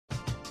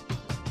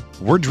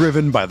We're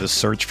driven by the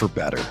search for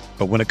better.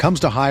 But when it comes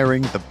to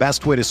hiring, the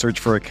best way to search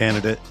for a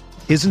candidate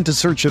isn't to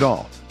search at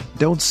all.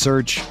 Don't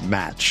search,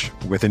 match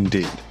with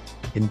Indeed.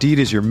 Indeed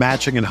is your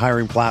matching and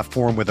hiring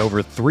platform with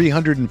over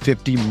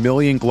 350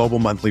 million global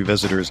monthly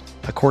visitors,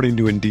 according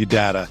to Indeed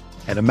data,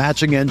 and a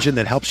matching engine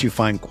that helps you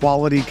find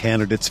quality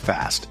candidates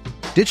fast.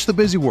 Ditch the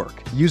busy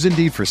work. Use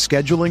Indeed for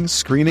scheduling,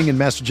 screening, and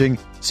messaging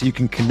so you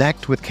can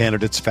connect with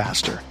candidates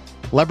faster.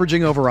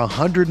 Leveraging over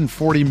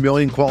 140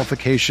 million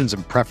qualifications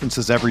and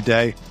preferences every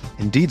day,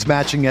 Indeed's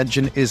matching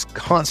engine is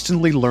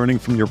constantly learning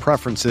from your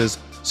preferences,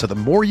 so the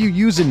more you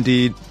use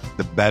Indeed,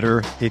 the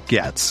better it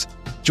gets.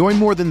 Join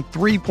more than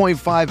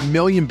 3.5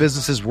 million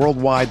businesses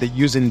worldwide that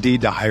use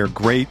Indeed to hire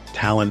great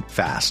talent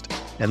fast.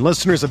 And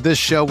listeners of this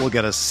show will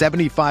get a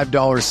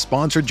 $75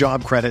 sponsored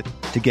job credit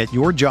to get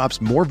your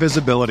jobs more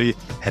visibility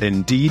at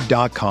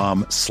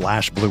Indeed.com/Blue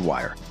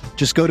Wire.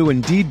 Just go to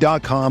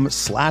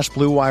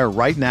Indeed.com/Blue Wire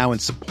right now and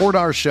support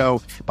our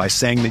show by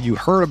saying that you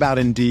heard about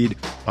Indeed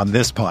on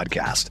this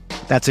podcast.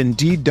 That's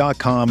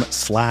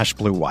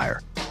Indeed.com/Blue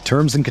Wire.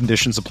 Terms and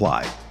conditions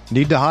apply.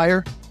 Need to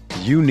hire?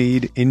 You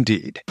need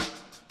Indeed.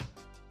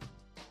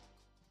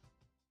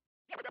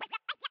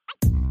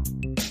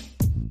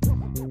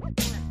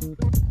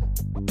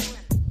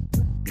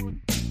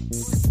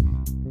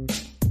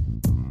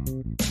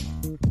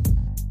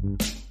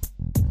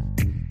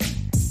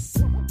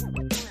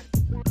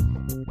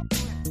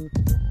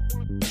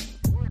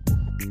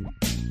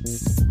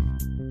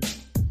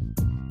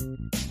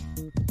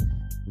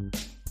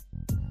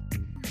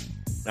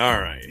 All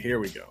right, here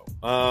we go.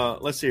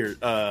 Let's see here.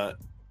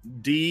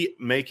 D.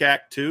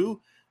 Macac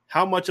 2.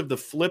 How much of the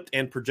flipped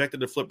and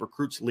projected to flip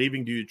recruits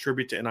leaving do you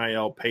attribute to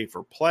NIL pay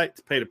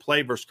to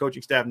play versus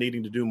coaching staff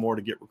needing to do more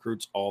to get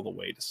recruits all the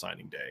way to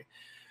signing day?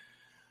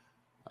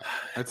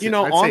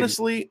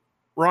 Honestly,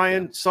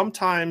 Ryan,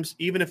 sometimes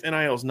even if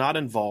NIL is not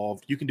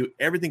involved, you can do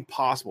everything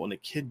possible and the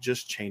kid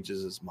just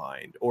changes his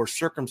mind or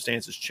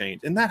circumstances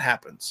change, and that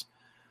happens.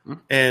 Mm-hmm.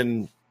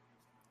 And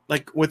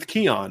like with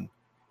Keon,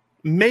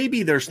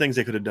 maybe there's things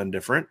they could have done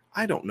different.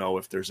 I don't know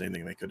if there's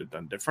anything they could have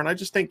done different. I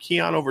just think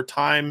Keon, over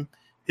time,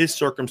 his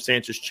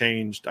circumstances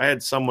changed. I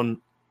had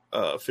someone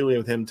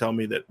affiliated with him tell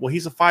me that, well,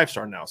 he's a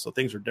 5-star now, so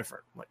things are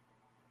different. I'm like,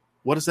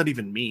 what does that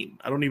even mean?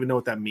 I don't even know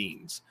what that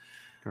means.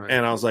 Right.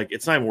 And I was like,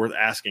 it's not even worth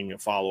asking a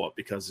follow-up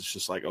because it's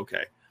just like,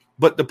 okay.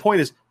 But the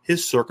point is,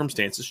 his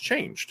circumstances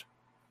changed.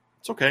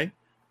 It's okay.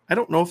 I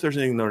don't know if there's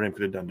anything Notre Dame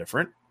could have done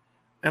different.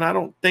 And I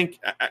don't think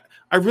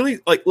 – I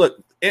really – like,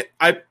 look,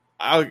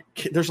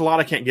 there's a lot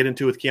I can't get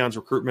into with Keon's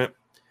recruitment,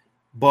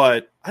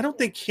 but I don't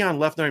think Keon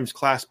left Notre Dame's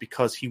class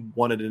because he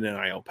wanted an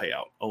NIL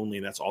payout only,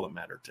 and that's all that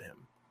mattered to him.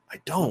 I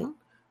don't. Mm-hmm.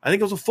 I think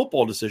it was a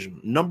football decision,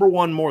 number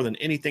one more than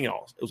anything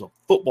else. It was a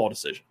football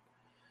decision.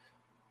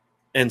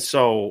 And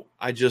so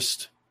I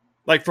just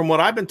 – like from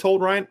what I've been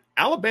told, Ryan,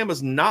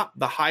 Alabama's not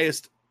the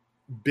highest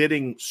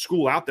bidding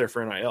school out there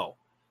for NIL.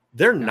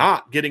 They're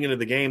not getting into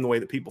the game the way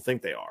that people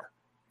think they are.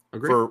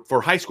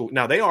 For high school.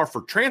 Now, they are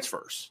for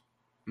transfers.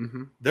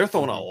 Mm-hmm. They're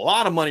throwing a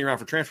lot of money around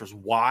for transfers.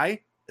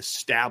 Why?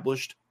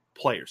 Established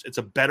players. It's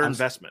a better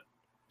investment.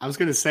 I was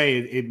going to say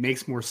it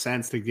makes more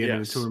sense to get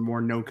into a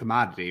more known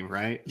commodity,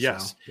 right?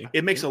 Yes. So, yeah.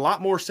 It makes a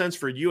lot more sense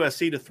for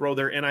USC to throw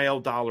their NIL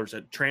dollars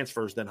at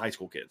transfers than high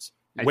school kids.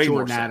 At Way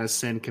Jordan more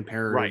Addison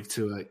comparative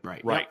to it.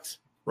 Right.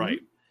 Right.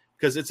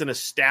 Because it's an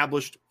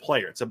established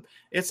player.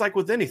 It's like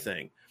with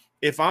anything.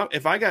 If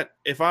I got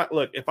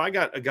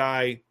a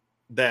guy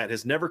that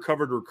has never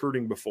covered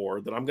recruiting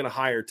before that I'm going to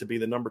hire to be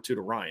the number 2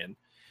 to Ryan,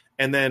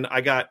 and then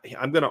I'm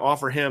going to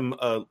offer him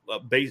a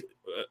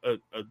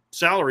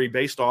salary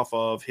based off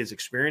of his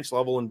experience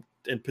level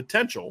and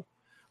potential.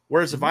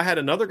 Whereas if I had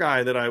another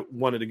guy that I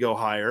wanted to go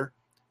hire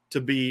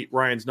to be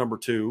Ryan's number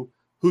 2,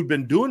 who'd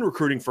been doing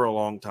recruiting for a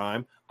long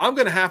time, I'm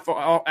going to have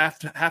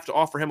to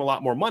offer him a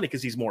lot more money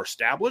because he's more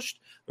established.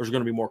 There's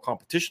going to be more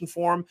competition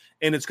for him,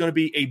 and it's going to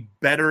be a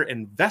better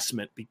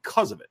investment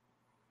because of it.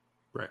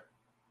 Right.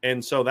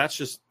 And so that's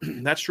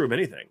true of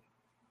anything,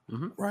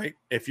 right?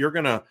 If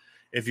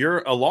you're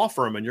a law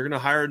firm and you're going to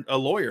hire a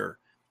lawyer,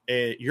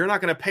 you're not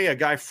going to pay a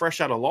guy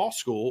fresh out of law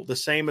school the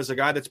same as a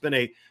guy that's been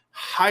a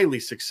highly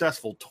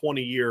successful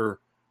 20-year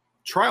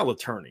trial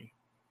attorney.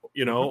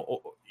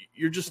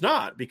 You're just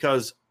not,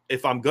 because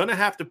if I'm going to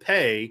have to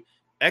pay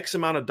X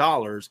amount of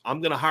dollars,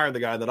 I'm going to hire the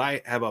guy that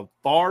I have a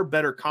far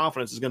better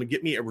confidence is going to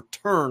get me a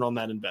return on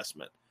that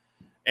investment.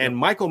 And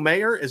Michael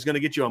Mayer is going to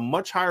get you a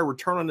much higher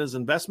return on his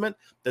investment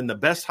than the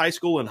best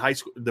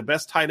the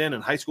best tight end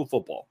in high school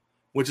football,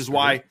 which is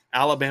why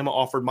Alabama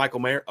offered Michael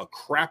Mayer a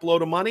crap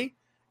load of money,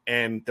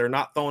 and they're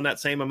not throwing that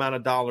same amount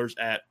of dollars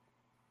at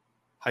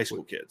high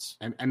school kids.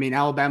 I mean,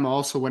 Alabama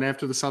also went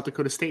after the South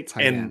Dakota State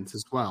tight ends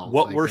as well.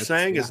 What we're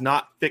saying is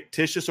not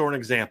fictitious or an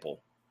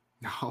example.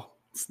 No,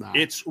 it's not.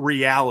 It's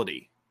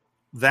reality.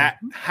 That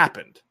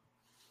happened.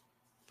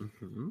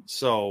 Mm-hmm.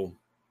 So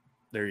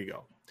there you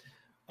go.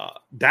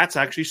 That's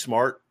actually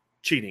smart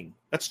cheating.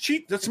 That's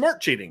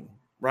smart cheating,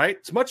 right?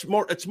 It's much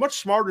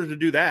smarter to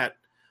do that,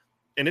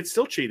 and it's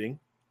still cheating,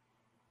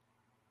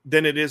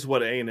 than it is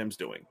what A&M's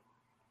doing.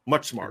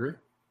 Much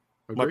smarter.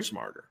 Agree. Much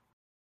smarter.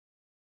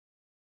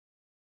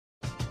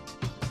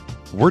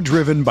 We're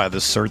driven by the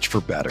search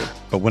for better.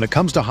 But when it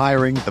comes to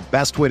hiring, the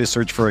best way to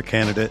search for a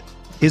candidate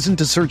isn't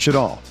to search at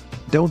all.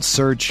 Don't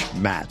search,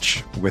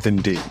 match with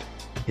Indeed.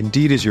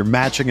 Indeed is your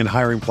matching and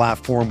hiring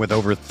platform with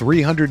over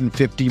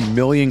 350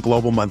 million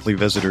global monthly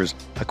visitors,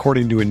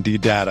 according to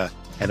Indeed data,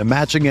 and a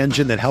matching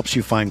engine that helps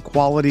you find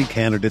quality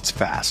candidates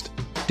fast.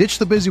 Ditch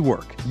the busy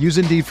work. Use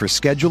Indeed for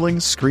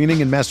scheduling,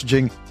 screening, and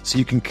messaging so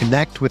you can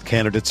connect with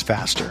candidates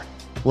faster.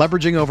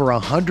 Leveraging over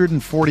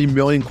 140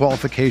 million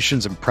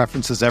qualifications and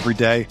preferences every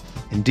day,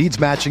 Indeed's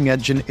matching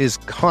engine is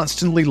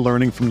constantly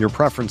learning from your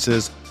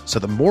preferences, so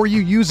the more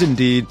you use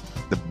Indeed,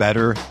 the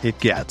better it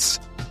gets.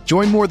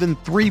 Join more than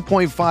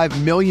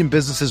 3.5 million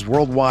businesses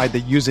worldwide that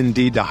use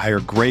Indeed to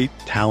hire great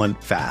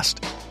talent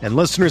fast. And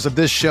listeners of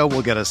this show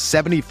will get a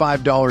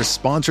 $75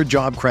 sponsored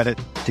job credit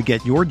to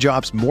get your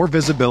jobs more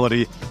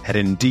visibility at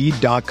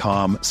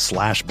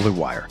Indeed.com/Blue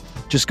Wire.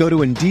 Just go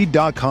to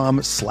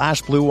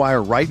Indeed.com/Blue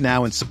Wire right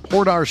now and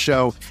support our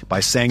show by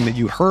saying that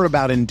you heard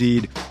about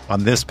Indeed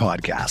on this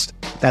podcast.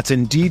 That's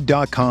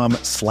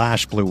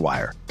Indeed.com/Blue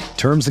Wire.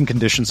 Terms and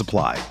conditions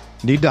apply.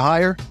 Need to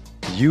hire?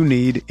 You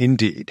need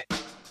Indeed.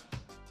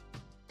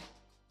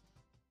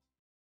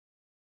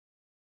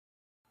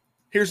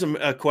 Here's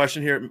a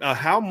question here.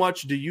 How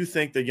much do you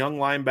think the young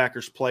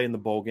linebackers play in the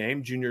bowl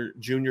game? Junior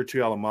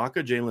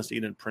Tuihalamaka, Jalen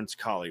Sneed, and Prince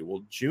Kollie.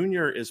 Well,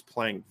 Junior is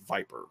playing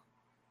Viper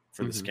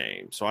for this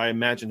game, so I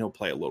imagine he'll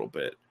play a little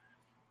bit.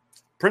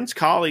 Prince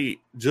Kollie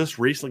just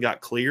recently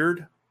got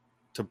cleared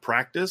to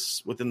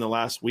practice within the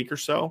last week or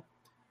so.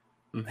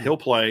 He'll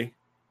play.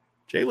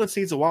 Jalen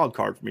Sneed's a wild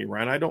card for me,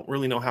 Ryan. I don't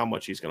really know how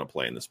much he's going to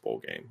play in this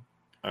bowl game.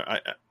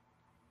 I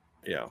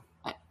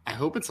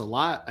hope it's a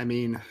lot. I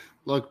mean,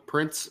 look,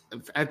 Prince,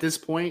 at this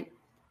point,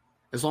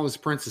 as long as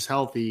Prince is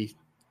healthy,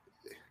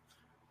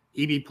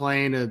 he'd be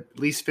playing at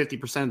least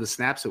 50% of the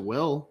snaps at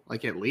will,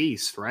 like at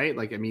least, right?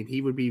 Like, I mean,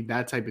 he would be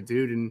that type of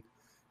dude. And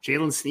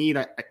Jalen Sneed,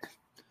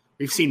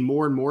 we've seen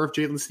more and more of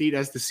Jalen Sneed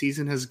as the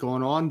season has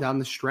gone on down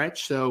the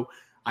stretch. So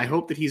I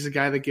hope that he's a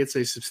guy that gets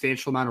a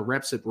substantial amount of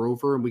reps at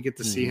Rover and we get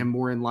to see him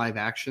more in live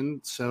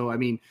action. So, I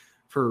mean,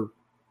 for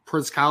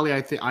Prince Kollie,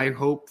 I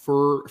hope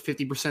for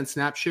 50%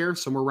 snap share,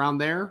 somewhere around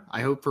there.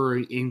 I hope for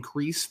an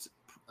increased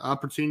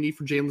opportunity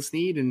for Jalen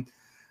Sneed. And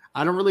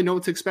I don't really know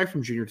what to expect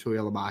from Junior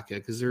Tuihalamaka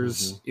because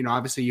there's,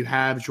 obviously you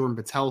have Jordan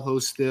Botelho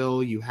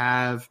still. You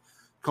have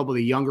a couple of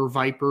the younger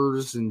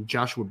Vipers and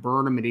Joshua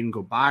Burnham and Aiden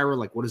Gobira.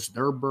 Like, what does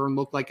their burn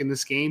look like in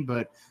this game?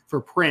 But for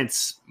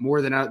Prince,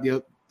 more than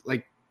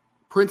like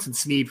Prince and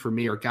Sneed for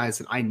me are guys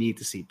that I need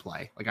to see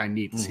play. Like, I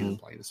need to see them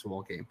play this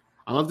football game.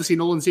 I love to see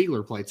Nolan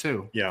Ziegler play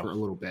too for a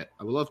little bit.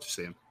 I would love to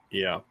see him.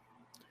 Yeah,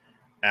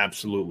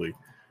 absolutely.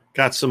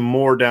 Got some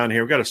more down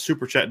here. We've got a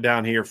super chat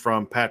down here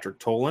from Patrick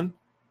Tolan.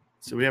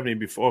 So we haven't even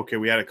before. Okay,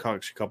 we had a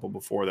couple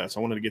before that. So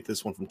I wanted to get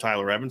this one from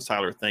Tyler Evans.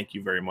 Tyler, thank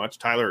you very much.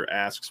 Tyler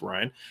asks,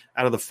 Ryan,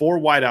 out of the four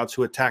wideouts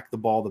who attack the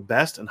ball the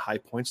best and high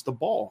points the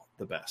ball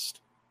the best?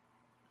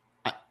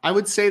 I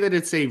would say that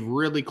it's a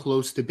really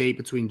close debate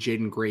between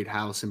Jaden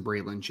Greathouse and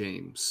Braylon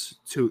James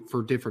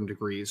for different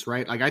degrees,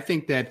 right? Like, I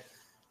think that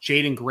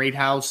Jaden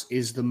Greathouse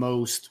is the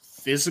most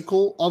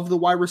physical of the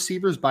wide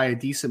receivers by a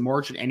decent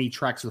margin, and he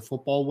tracks the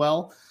football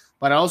well.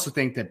 But I also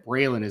think that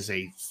Braylon is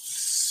a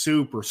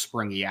super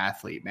springy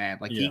athlete, man.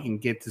 Like, he can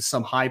get to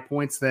some high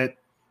points that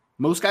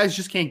most guys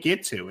just can't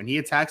get to, and he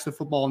attacks the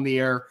football in the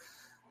air.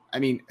 I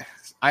mean,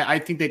 I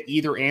think that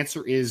either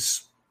answer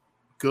is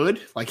good.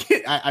 Like,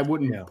 I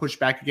wouldn't push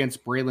back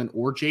against Braylon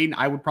or Jaden.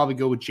 I would probably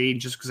go with Jaden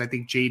just because I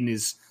think Jaden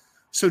is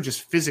so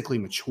just physically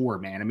mature,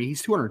 man. I mean,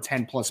 he's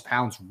 210 plus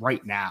pounds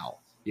right now.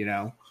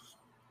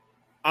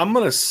 I'm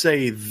going to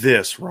say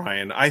this,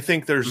 Ryan. I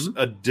think there's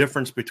a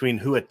difference between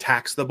who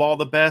attacks the ball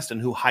the best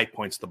and who high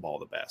points the ball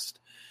the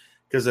best.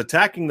 Because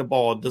attacking the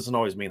ball doesn't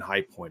always mean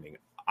high pointing.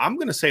 I'm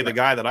going to say the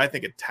guy that I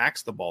think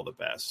attacks the ball the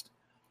best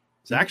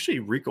is actually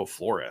Rico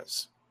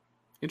Flores.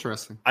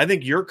 Interesting. I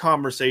think your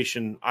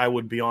conversation, I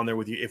would be on there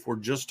with you if we're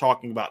just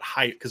talking about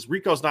height, because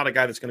Rico's not a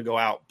guy that's going to go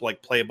out,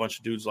 like, play a bunch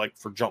of dudes like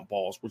for jump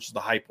balls, which is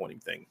the high pointing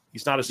thing.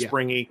 He's not as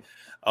springy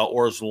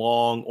or as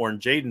long, or in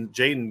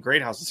Jaden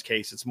Greathouse's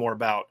case, it's more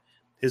about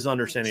his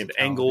understanding of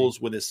angles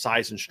with his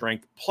size and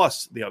strength,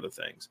 plus the other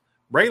things.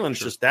 Braylon's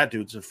just that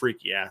dude's a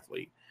freaky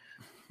athlete.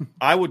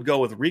 I would go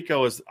with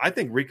Rico. I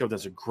think Rico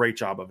does a great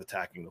job of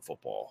attacking the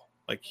football.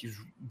 Like, he's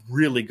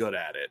really good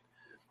at it.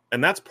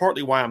 And that's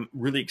partly why I'm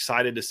really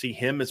excited to see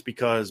him, is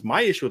because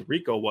my issue with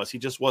Rico was he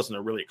just wasn't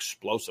a really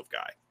explosive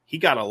guy. He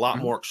got a lot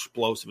more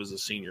explosive as a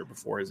senior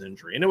before his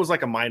injury. And it was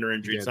like a minor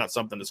injury. It's not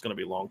something that's going to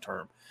be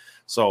long-term.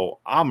 So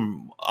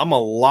I'm a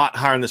lot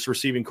higher in this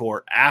receiving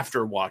core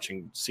after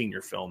watching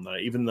senior film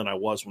than I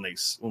was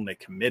when they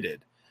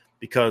committed,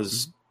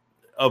 because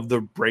of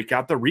the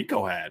breakout that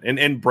Rico had.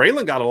 And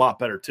Braylon got a lot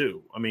better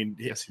too. I mean,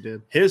 yes, he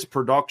did. His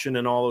production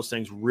and all those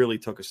things really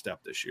took a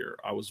step this year.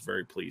 I was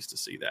very pleased to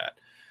see that.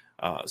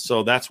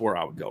 So that's where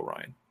I would go,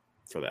 Ryan,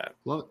 for that.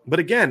 But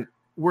again,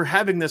 we're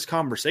having this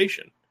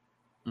conversation.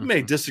 We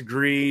may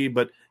disagree,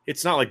 but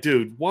it's not like,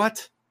 dude,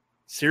 what?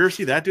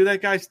 Seriously, that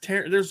guy's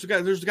there's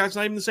guys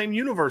not even the same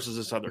universe as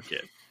this other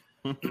kid.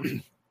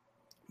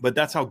 But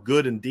that's how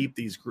good and deep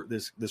this group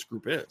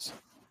is,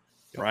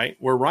 right?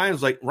 Where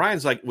Ryan's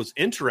like was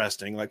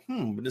interesting, like,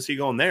 but is he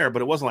going there?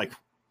 But it wasn't like,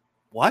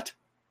 what?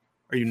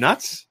 Are you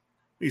nuts?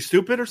 Are you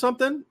stupid or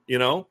something? You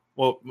know?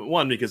 Well,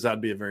 one, because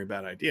that'd be a very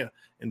bad idea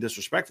and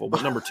disrespectful.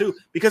 But number two,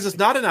 because it's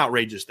not an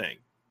outrageous thing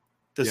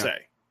to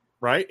say,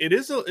 right?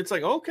 It's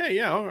like, okay,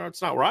 yeah,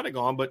 it's not where I'd have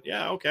gone, but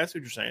yeah, okay, that's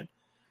what you're saying.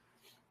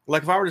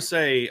 Like if I were to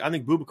say, I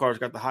think Boubacar's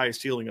got the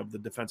highest ceiling of the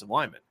defensive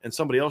lineman, and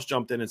somebody else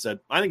jumped in and said,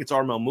 I think it's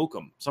Armel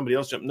Mukam. Somebody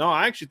else jumped. No,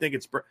 I actually think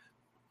it's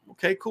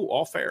okay, cool,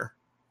 all fair.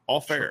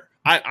 Sure.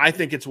 I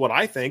think it's what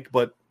I think,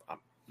 but I'm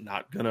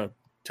not gonna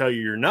tell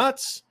you you're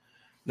nuts.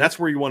 That's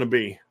where you want to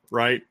be,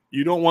 right?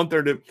 You don't want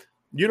there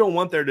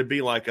to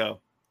be like a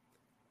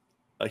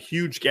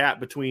huge gap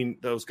between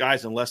those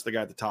guys unless the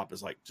guy at the top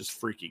is like just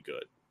freaky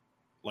good,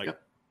 like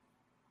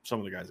some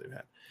of the guys they've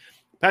had.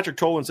 Patrick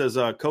Tolan says,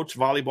 coached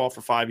volleyball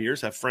for 5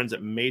 years, have friends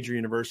at major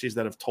universities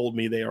that have told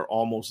me they are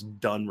almost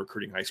done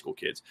recruiting high school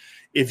kids.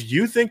 If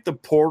you think the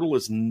portal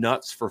is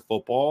nuts for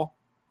football,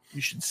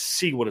 you should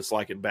see what it's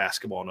like in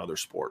basketball and other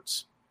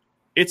sports.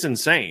 It's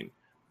insane.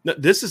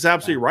 This is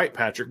absolutely right,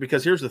 Patrick,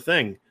 because here's the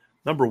thing.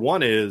 Number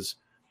one is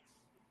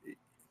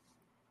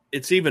I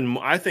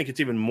think it's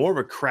even more of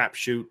a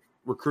crapshoot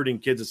recruiting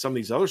kids at some of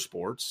these other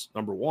sports,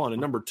 number one. And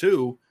number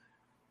two,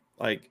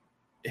 like,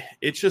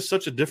 it's just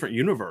such a different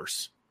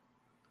universe.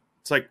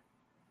 It's like,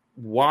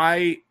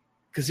 why?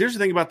 Because here's the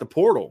thing about the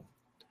portal.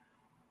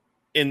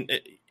 And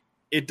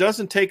it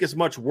doesn't take as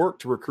much work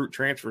to recruit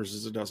transfers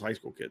as it does high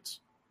school kids.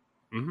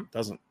 Mm-hmm.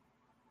 Doesn't.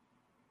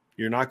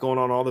 You're not going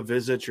on all the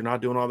visits. You're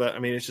not doing all that. I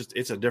mean,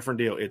 it's a different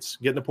deal. It's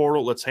get in the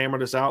portal. Let's hammer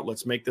this out.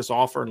 Let's make this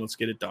offer and let's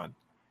get it done.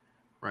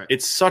 Right.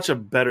 It's such a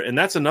better, and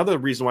that's another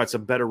reason why it's a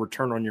better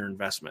return on your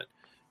investment.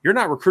 You're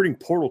not recruiting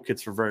portal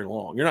kids for very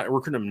long. You're not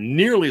recruiting them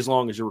nearly as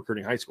long as you're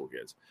recruiting high school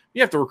kids.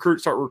 You have to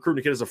start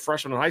recruiting a kid as a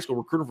freshman in high school,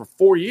 recruit them for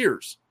 4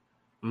 years.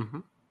 Mm-hmm.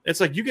 It's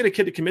like you get a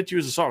kid to commit to you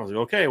as a sophomore. Like,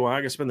 okay, well, I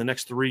got to spend the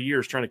next 3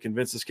 years trying to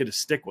convince this kid to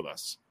stick with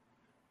us,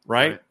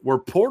 right? Where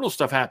portal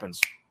stuff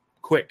happens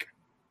quick.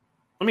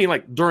 I mean,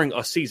 like during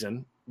a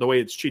season, the way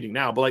it's cheating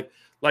now, but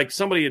like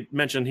somebody had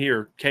mentioned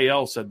here,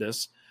 KL said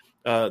this.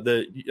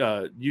 The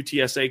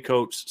UTSA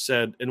coach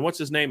said, and what's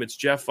his name? It's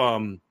Jeff.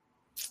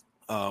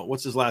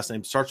 What's his last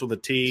name? Starts with a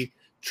T.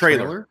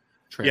 Trailer.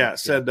 Yeah,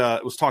 said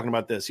was talking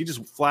about this. He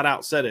just flat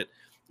out said it.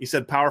 He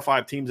said Power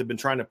 5 teams have been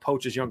trying to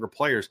poach his younger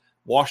players.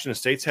 Washington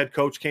State's head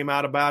coach came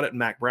out about it.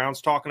 Mac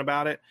Brown's talking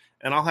about it.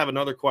 And I'll have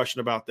another question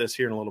about this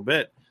here in a little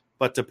bit.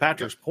 But to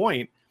Patrick's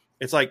point,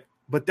 it's like,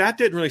 but that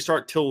didn't really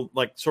start till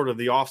like sort of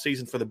the off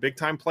season for the big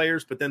time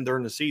players. But then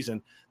during the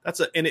season,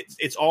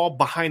 it's all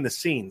behind the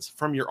scenes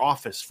from your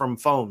office, from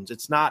phones.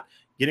 It's not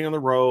getting on the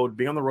road,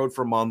 being on the road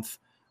for a month,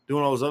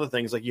 doing all those other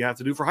things like you have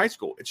to do for high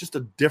school. It's just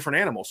a different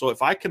animal. So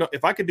if I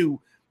could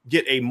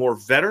get a more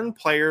veteran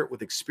player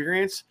with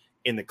experience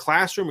in the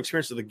classroom,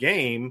 experience of the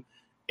game,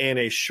 and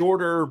a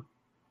shorter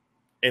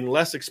and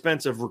less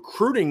expensive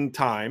recruiting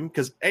time,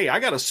 because hey, I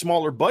got a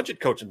smaller budget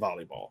coaching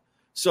volleyball.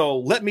 So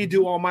let me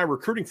do all my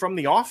recruiting from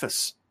the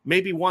office,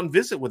 maybe one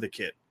visit with a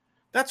kid.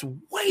 That's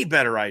way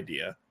better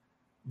idea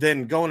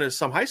than going to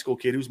some high school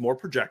kid who's more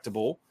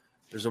projectable.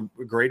 There's a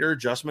greater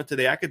adjustment to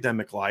the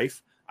academic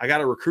life. I got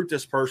to recruit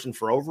this person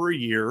for over a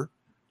year,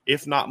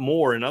 if not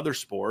more in other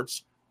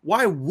sports.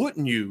 Why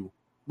wouldn't you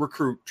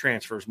recruit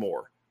transfers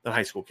more than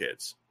high school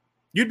kids?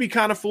 You'd be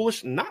kind of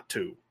foolish not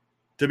to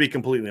be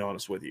completely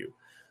honest with you.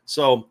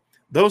 So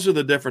those are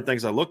the different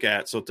things I look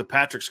at. So to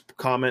Patrick's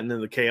comment and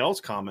then the KL's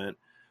comment,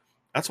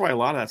 that's why a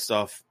lot of that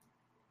stuff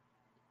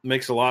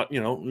makes a lot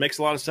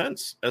of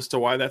sense as to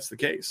why that's the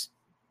case.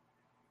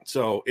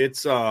 So and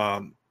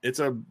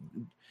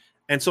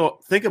so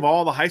think of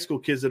all the high school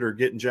kids that are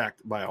getting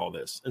jacked by all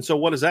this. And so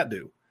what does that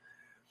do?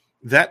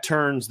 That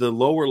turns the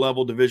lower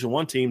level Division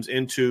I teams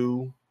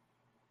into,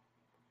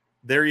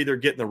 they're either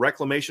getting the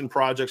reclamation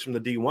projects from the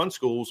D1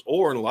 schools,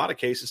 or in a lot of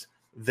cases,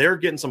 they're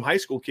getting some high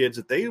school kids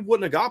that they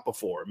wouldn't have got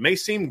before. It may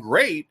seem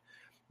great,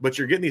 but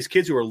you're getting these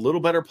kids who are a little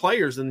better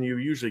players than you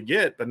usually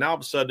get. But now all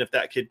of a sudden, if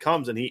that kid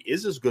comes and he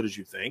is as good as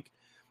you think,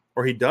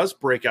 or he does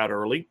break out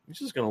early, he's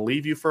just going to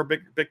leave you for a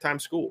big time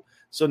school.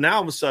 So now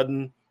all of a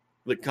sudden,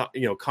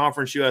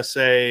 Conference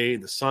USA,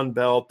 the Sun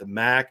Belt, the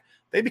MAC,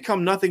 they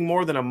become nothing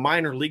more than a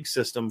minor league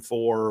system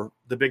for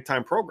the big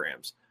time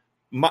programs.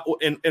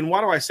 And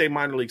why do I say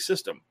minor league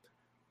system?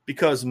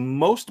 Because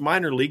most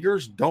minor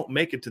leaguers don't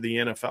make it to the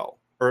NFL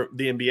or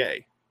the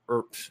NBA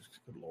or,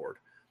 good Lord,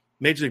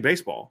 Major League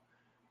Baseball.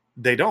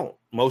 They don't.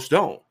 Most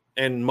don't.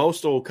 And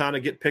most will kind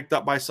of get picked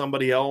up by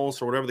somebody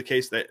else or whatever the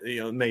case that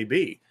may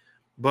be.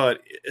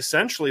 But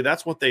essentially,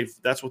 that's what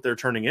they're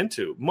turning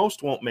into.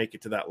 Most won't make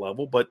it to that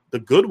level, but the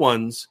good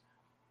ones,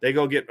 they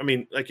go get. I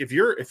mean, like if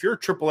you're a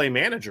AAA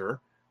manager,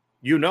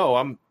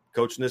 I'm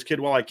coaching this kid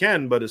while I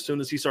can, but as soon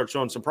as he starts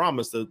showing some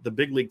promise, the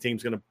big league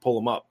team's going to pull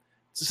him up.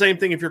 It's the same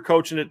thing if you're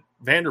coaching at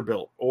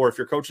Vanderbilt or if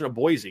you're coaching at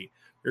Boise,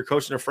 you're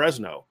coaching at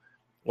Fresno.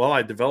 Well,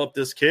 I developed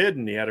this kid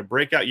and he had a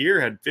breakout year,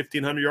 had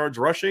 1,500 yards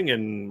rushing,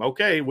 and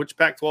okay, which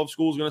Pac-12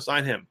 school is going to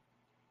sign him?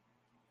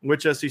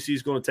 Which SEC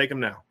is going to take him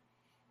now?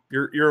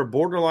 You're a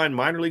borderline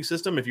minor league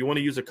system. If you want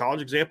to use a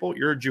college example,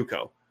 you're a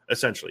JUCO,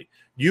 essentially.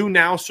 You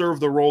now serve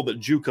the role that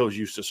JUCOs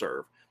used to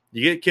serve.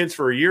 You get kids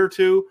for a year or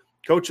two,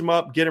 coach them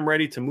up, get them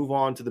ready to move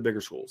on to the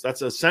bigger schools.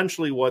 That's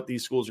essentially what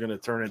these schools are going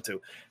to turn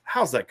into.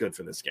 How's that good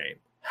for this game?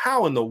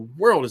 How in the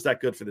world is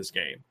that good for this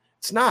game?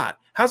 It's not.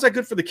 How's that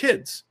good for the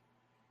kids?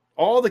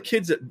 All the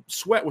kids that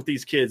sweat with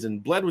these kids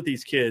and bled with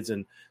these kids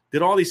and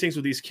did all these things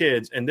with these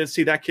kids, and then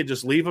see that kid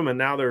just leave them and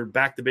now they're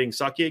back to being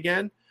sucky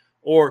again.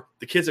 Or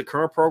the kids at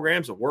current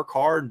programs that work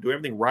hard and do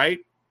everything right,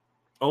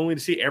 only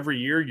to see every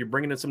year you're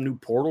bringing in some new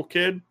portal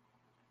kid.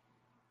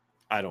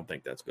 I don't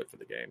think that's good for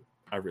the game.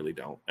 I really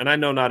don't. And I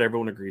know not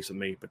everyone agrees with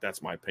me, but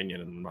that's my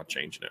opinion, and I'm not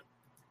changing it.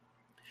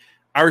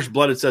 Irish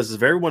Blooded says,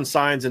 if everyone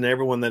signs and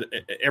everyone that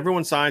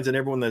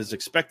is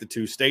expected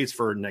to stays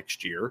for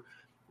next year,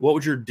 what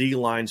would your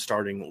D-line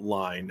starting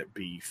line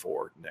be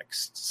for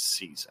next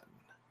season?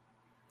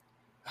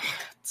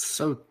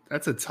 So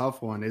that's a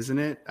tough one, isn't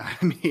it?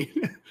 I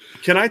mean,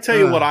 can I tell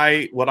you what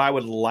I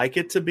would like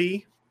it to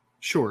be?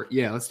 Sure.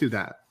 Yeah, let's do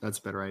that. That's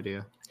a better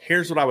idea.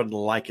 Here's what I would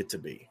like it to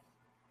be.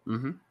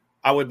 Mm-hmm.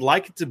 I would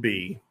like it to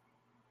be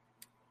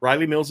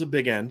Riley Mills at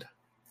big end,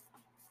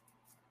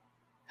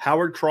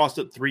 Howard Cross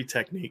at 3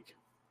 technique.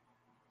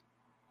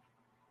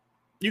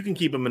 You can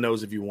keep him a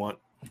nose if you want.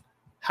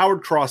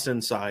 Howard Cross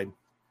inside,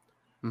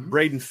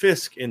 Braden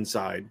Fisk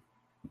inside.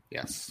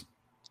 Yes.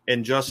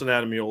 And Justin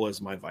Adamiola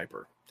is my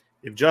Viper.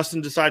 If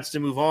Justin decides to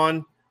move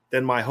on,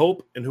 then my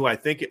hope and who I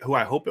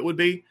hope it would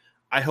be,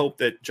 I hope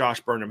that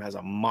Josh Burnham has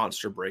a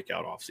monster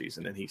breakout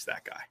offseason and he's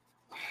that guy.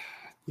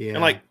 Yeah.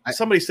 And like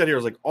somebody said here,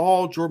 was like,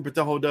 all Jordan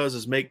Botelho does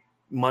is make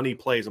money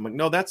plays. I'm like,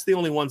 no, that's the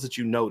only ones that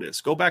you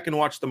notice. Go back and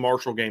watch the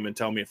Marshall game and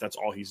tell me if that's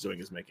all he's doing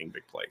is making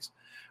big plays.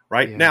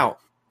 Right? Yeah. Now,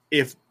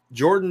 if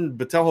Jordan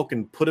Botelho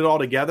can put it all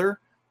together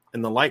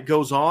and the light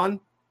goes on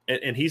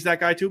and he's that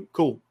guy too,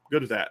 cool,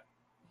 good with that.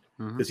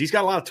 Because he's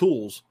got a lot of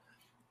tools.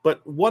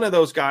 But one of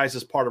those guys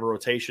is part of a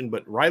rotation.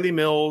 But Riley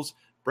Mills,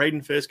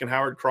 Braden Fisk, and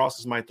Howard Cross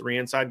is my 3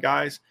 inside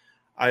guys.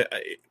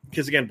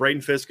 Because again,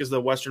 Braden Fisk is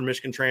the Western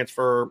Michigan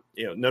transfer.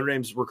 You know, Notre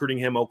Dame's recruiting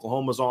him.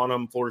 Oklahoma's on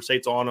him. Florida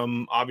State's on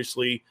him.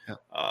 Obviously,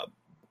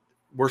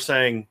 we're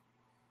saying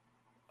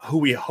who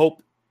we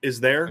hope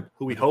is there,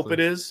 who we hope it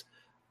is.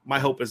 My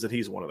hope is that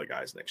he's one of the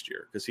guys next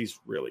year because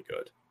he's really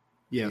good.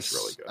 Yes, he's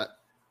really good.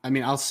 I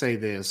mean, I'll say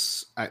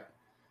this.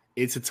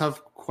 It's a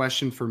tough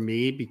question for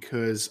me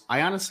because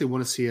I honestly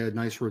want to see a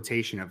nice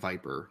rotation at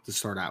Viper to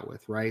start out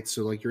with, right?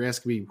 So, like, you're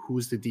asking me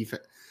who's the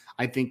defense.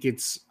 I think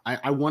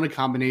I want a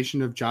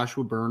combination of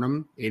Joshua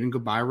Burnham, Aiden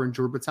Gabira, and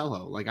Jordan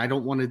Botelho. Like, I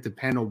don't want to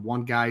depend on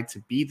one guy to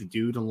be the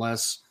dude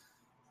unless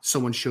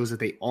someone shows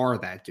that they are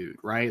that dude,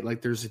 right?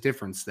 Like, there's a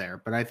difference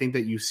there. But I think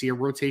that you see a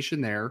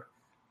rotation there.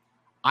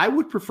 I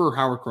would prefer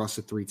Howard Cross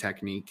at 3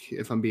 technique,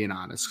 if I'm being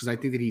honest, because I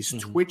think that he's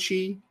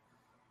twitchy.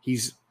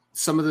 He's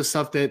some of the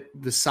stuff that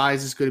the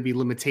size is going to be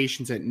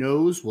limitations at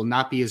nose will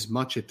not be as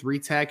much at 3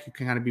 tech. You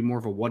can kind of be more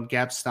of a one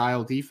gap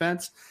style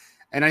defense.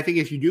 And I think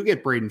if you do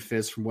get Braden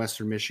Fisk from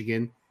Western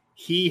Michigan,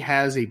 he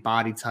has a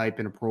body type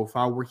and a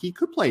profile where he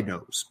could play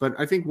nose. But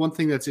I think one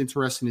thing that's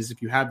interesting is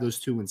if you have those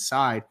 2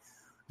 inside,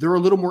 they're a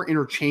little more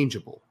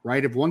interchangeable,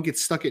 right? If one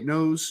gets stuck at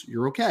nose,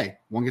 you're okay.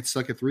 One gets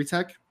stuck at 3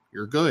 tech,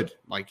 you're good.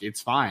 Like,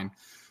 it's fine.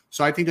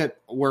 So I think that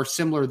we're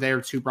similar there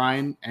too,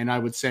 Brian. And I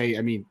would say,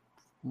 I mean,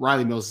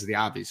 Riley Mills is the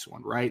obvious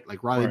one, right?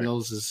 Like, Riley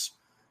Mills is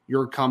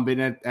your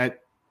incumbent at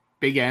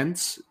big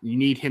ends. You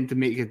need him to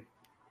make a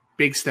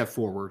big step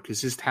forward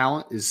because his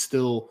talent is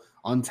still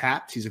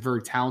untapped. He's a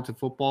very talented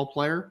football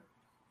player.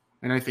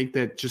 And I think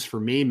that just for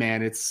me,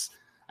 man,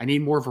 I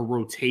need more of a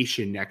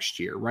rotation next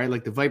year, right?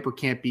 Like, the Viper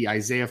can't be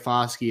Isaiah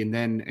Foskey and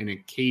then an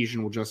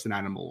occasional Justin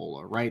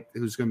Adamiola, right?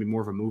 Who's going to be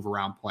more of a move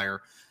around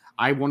player.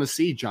 I want to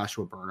see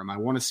Joshua Burnham. I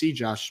want to see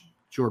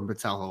Jordan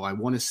Botelho. I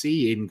want to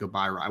see Aiden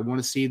Gabira. I want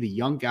to see the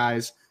young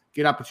guys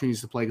get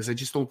opportunities to play because I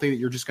just don't think that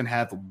you're just going to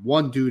have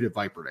one dude at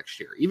Viper next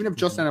year. Even if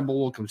Justin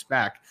Adamiola comes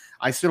back,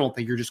 I still don't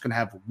think you're just going to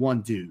have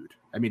one dude.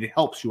 I mean, it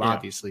helps you,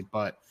 obviously,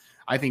 but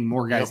I think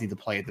more guys need to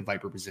play at the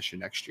Viper position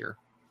next year.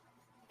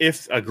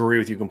 Agree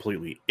with you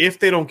completely. If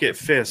they don't get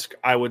Fisk,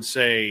 I would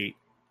say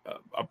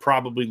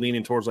probably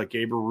leaning towards like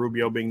Gabriel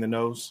Rubio being the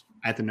nose.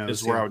 At the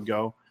nose is where I would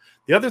go.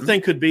 The other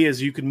thing could be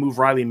is you could move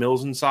Riley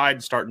Mills inside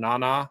and start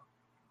Nana.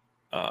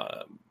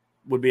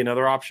 Would be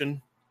another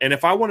option. And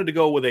if I wanted to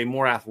go with a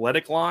more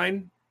athletic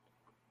line,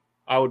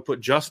 I would put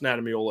Justin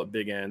Adamiola at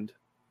big end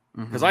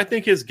because I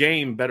think his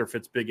game better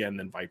fits big end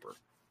than Viper.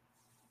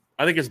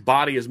 I think his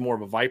body is more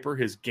of a Viper.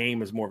 His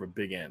game is more of a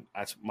big end.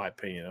 That's my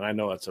opinion. And I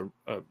know that's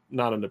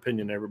not an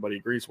opinion everybody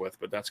agrees with,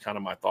 but that's kind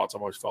of my thoughts.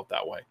 I've always felt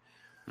that way.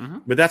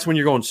 But that's when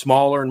you're going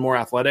smaller and more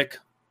athletic.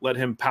 Let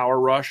him power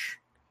rush.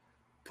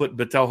 Put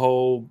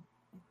Botelho,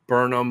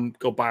 Burnham,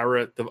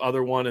 Gabira at the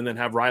other one, and then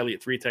have Riley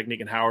at 3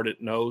 technique and Howard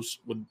at nose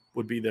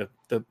would be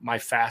my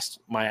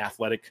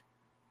athletic,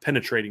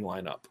 penetrating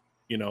lineup.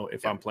 You know,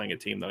 if I'm playing a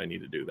team that I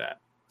need to do that.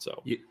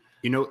 So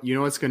you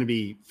know what's going to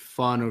be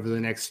fun over the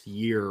next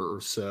year or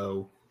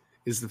so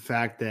is the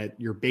fact that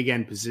your big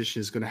end position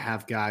is going to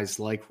have guys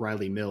like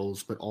Riley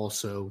Mills, but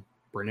also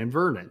Brennan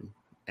Vernon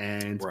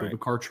and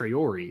Boubacar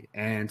Traore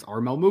and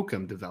Armel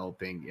Mukam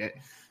developing.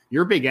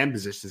 Your big end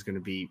position is going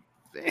to be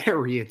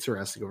very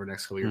interesting over the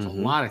next couple of years. A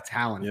lot of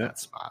talent in that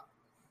spot.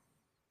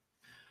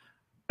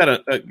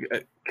 Got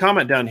a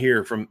comment down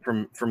here from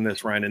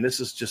this, Ryan, and this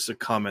is just a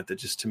comment that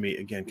just to me,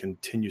 again,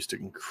 continues to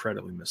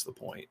incredibly miss the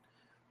point.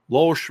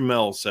 Lowell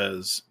Schmel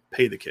says,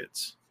 pay the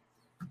kids.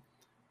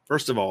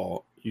 First of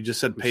all, you just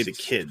said pay the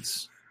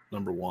kids,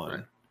 number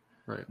one.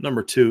 Right.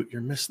 Number two,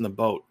 you're missing the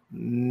boat.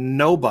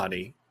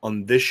 Nobody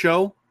on this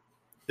show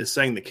is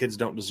saying the kids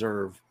don't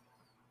deserve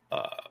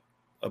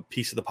a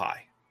piece of the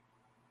pie.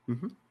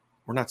 Mm-hmm.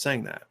 We're not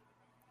saying that.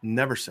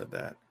 Never said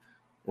that.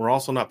 We're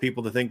also not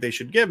people that think they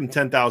should give them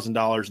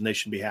 $10,000 and they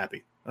should be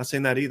happy. Not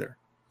saying that either.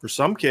 For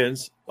some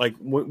kids, like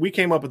we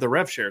came up with the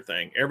rev share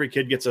thing. Every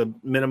kid gets a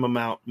minimum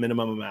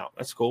amount.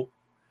 That's cool.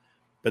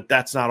 But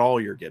that's not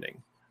all you're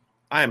getting.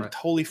 I am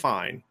totally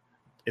fine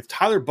if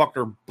Tyler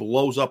Buckner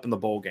blows up in the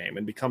bowl game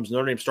and becomes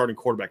Notre Dame's starting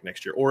quarterback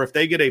next year, or if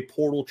they get a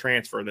portal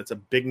transfer that's a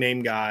big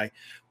name guy,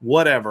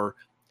 whatever,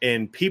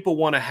 and people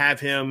want to have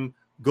him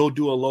go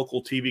do a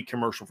local TV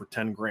commercial for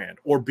 $10,000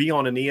 or be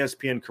on an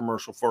ESPN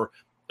commercial for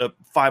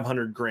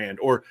 $500,000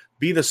 or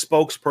be the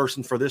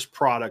spokesperson for this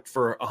product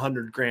for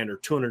 $100,000 or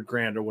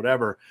 $200,000 or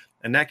whatever.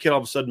 And that kid all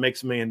of a sudden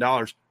makes $1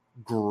 million.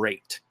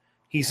 Great.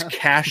 He's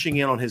cashing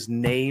in on his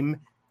name,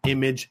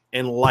 image,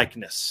 and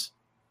likeness.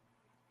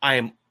 I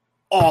am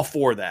all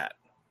for that.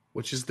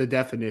 Which is the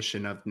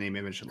definition of name,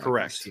 image, and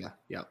likeness. Correct.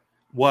 Yeah.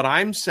 What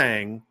I'm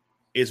saying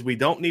is we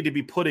don't need to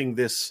be putting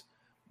this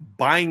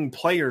buying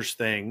players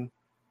thing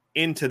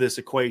into this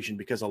equation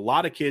because a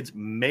lot of kids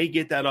may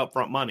get that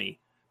upfront money,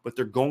 but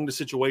they're going to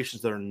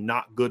situations that are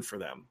not good for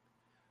them.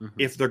 Mm-hmm.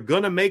 If they're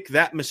going to make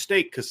that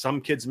mistake, because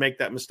some kids make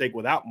that mistake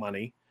without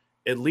money,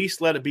 at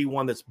least let it be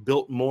one that's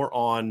built more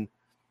on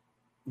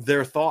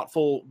their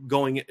thoughtful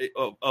going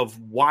of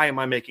why am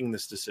I making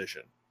this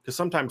decision? Because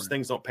sometimes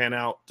things don't pan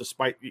out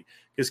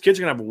because kids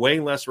are going to have way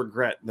less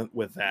regret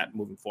with that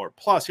moving forward.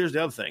 Plus, here's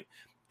the other thing.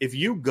 If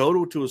you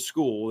go to a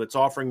school that's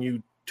offering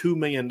you $2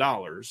 million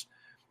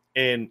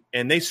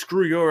and they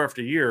screw you over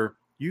after year,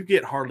 you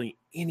get hardly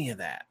any of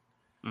that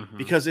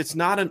because it's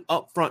not an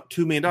upfront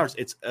 $2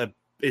 million.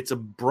 It's a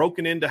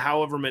broken into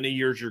however many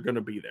years you're going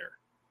to be there.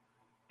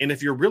 And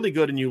if you're really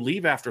good and you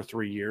leave after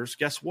 3 years,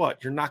 guess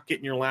what? You're not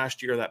getting your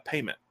last year of that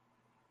payment.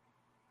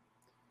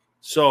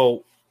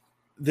 So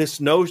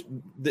this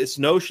notion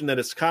that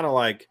it's kind of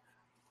like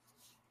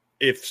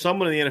if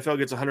someone in the NFL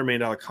gets a $100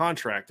 million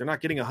contract, they're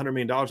not getting $100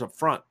 million up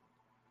front.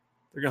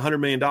 They're getting $100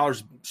 million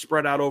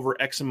spread out over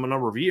X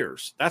number of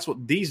years. That's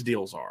what these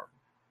deals are.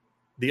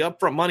 The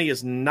upfront money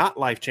is not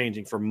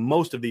life-changing for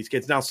most of these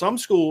kids. Now, some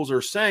schools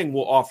are saying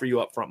we'll offer you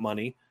upfront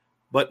money,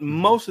 but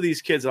most of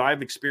these kids that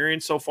I've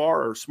experienced so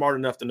far are smart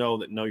enough to know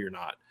that, no, you're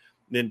not.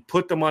 Then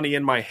put the money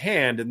in my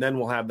hand, and then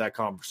we'll have that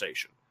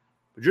conversation.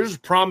 But you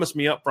just promised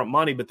me upfront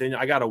money, but then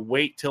I got to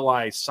wait till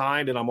I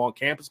signed and I'm on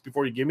campus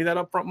before you give me that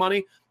upfront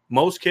money.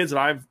 Most kids that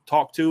I've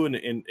talked to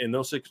in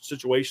those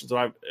situations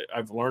that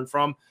I've learned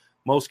from,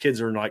 most kids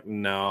are like,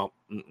 no,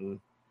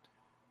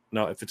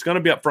 no. If it's going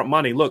to be upfront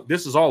money, look,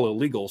 this is all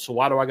illegal. So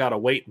why do I got to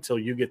wait until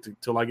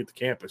I get to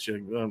campus?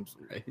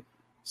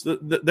 So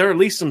there are at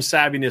least some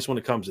savviness when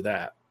it comes to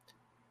that.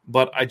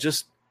 But I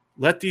just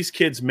let these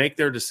kids make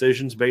their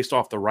decisions based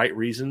off the right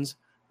reasons.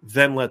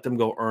 Then let them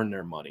go earn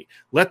their money.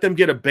 Let them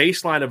get a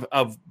baseline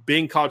of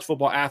being college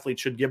football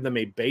athletes should give them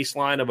a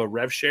baseline of a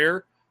rev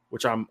share,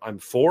 which I'm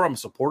for. I'm a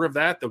supporter of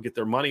that. They'll get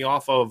their money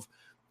off of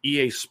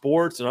EA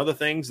Sports and other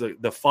things,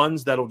 the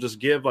funds that'll just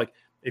give. Like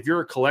if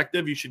you're a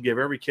collective, you should give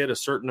every kid a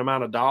certain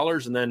amount of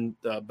dollars, and then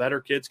the better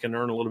kids can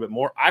earn a little bit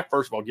more. I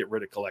first of all get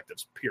rid of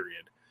collectives,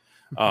 period.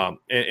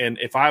 And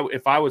if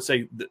I would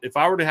say if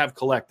I were to have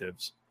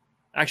collectives,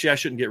 actually I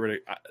shouldn't get rid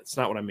of. It's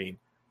not what I mean.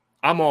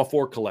 I'm all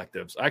for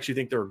collectives. I actually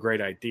think they're a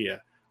great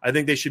idea. I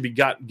think they should be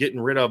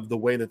getting rid of the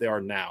way that they are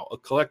now. A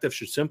collective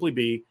should simply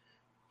be,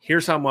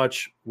 here's how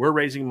much we're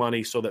raising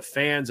money so that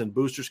fans and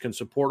boosters can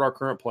support our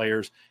current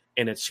players,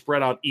 and it's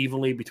spread out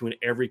evenly between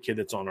every kid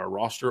that's on our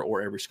roster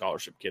or every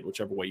scholarship kid,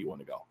 whichever way you want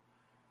to go.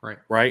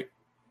 Right?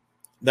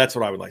 That's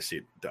what I would like to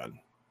see done.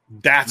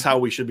 That's how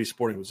we should be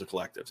supporting as a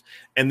collectives.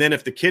 And then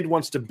if the kid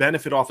wants to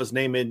benefit off his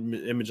name,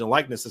 image, and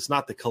likeness, it's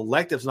not the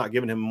collective's not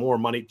giving him more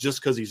money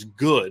just because he's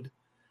good.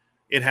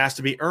 It has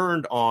to be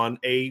earned on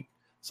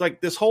it's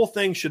like this whole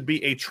thing should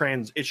be it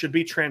should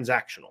be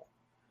transactional.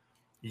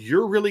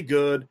 You're really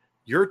good.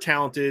 You're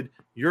talented.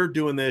 You're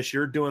doing this.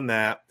 You're doing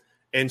that.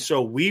 And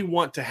so we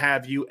want to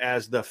have you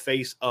as the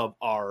face of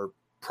our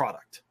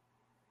product.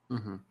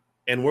 Mm-hmm.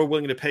 And we're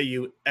willing to pay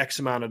you X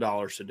amount of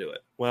dollars to do it.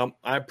 Well,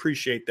 I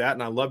appreciate that.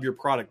 And I love your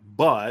product,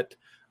 but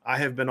I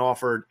have been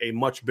offered a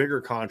much bigger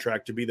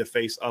contract to be the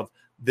face of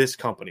this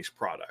company's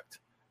product.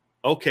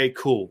 Okay,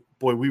 cool.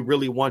 Boy, we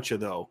really want you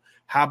though.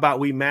 How about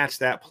we match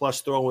that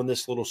plus throw in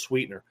this little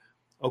sweetener?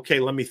 Okay,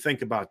 let me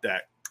think about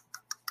that.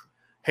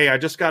 Hey, I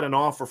just got an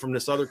offer from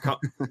this other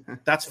company.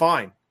 That's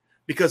fine.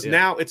 Because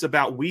now it's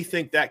about we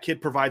think that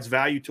kid provides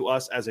value to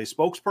us as a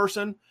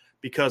spokesperson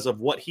because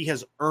of what he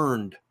has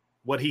earned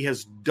what he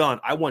has done.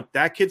 I want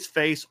that kid's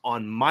face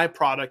on my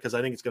product because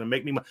I think it's going to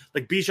make me money.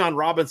 Like Bijan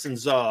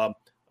Robinson's,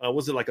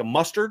 was it like a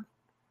mustard?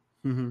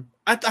 Mm-hmm.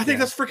 I think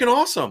that's freaking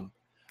awesome.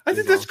 I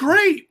think that's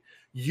great.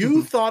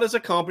 You thought as a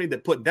company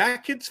that put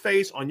that kid's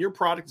face on your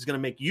product is going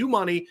to make you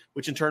money,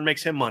 which in turn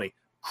makes him money.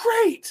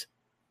 Great.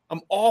 I'm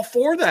all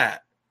for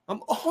that.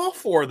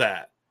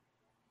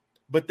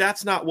 But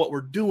that's not what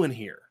we're doing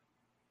here.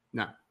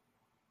 No.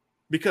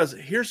 Because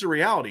here's the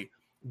reality.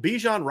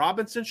 Bijan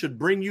Robinson should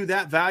bring you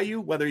that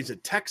value, whether he's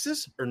at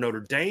Texas or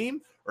Notre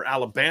Dame or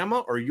Alabama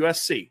or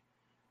USC.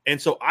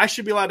 And so I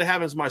should be allowed to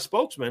have him as my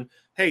spokesman.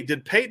 Hey,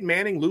 did Peyton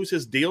Manning lose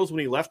his deals when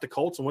he left the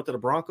Colts and went to the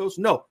Broncos?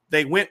 No,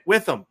 they went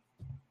with him.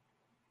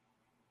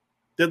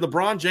 Did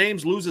LeBron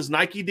James lose his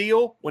Nike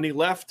deal when he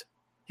left?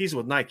 He's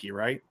with Nike,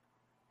 right?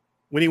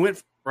 When he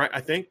went, right,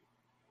 I think.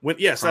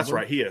 Yes, probably. That's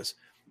right, he is.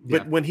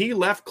 But when he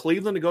left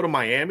Cleveland to go to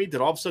Miami,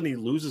 did all of a sudden he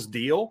lose his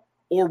deal?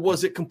 Or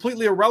was it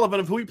completely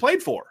irrelevant of who he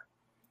played for?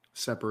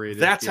 Separated.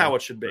 That's how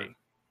it should be.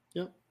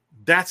 Yep.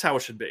 That's how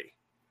it should be.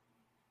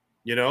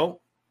 You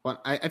know?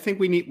 But I think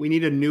we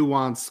need a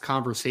nuanced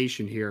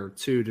conversation here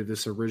too to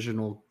this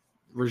original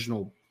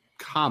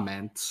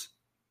comment.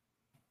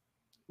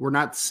 We're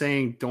not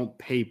saying don't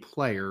pay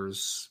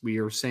players. We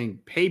are saying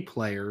pay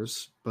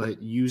players,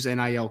 but use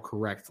NIL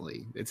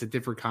correctly. It's a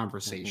different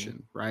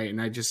conversation, right?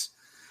 And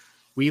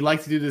we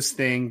like to do this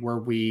thing where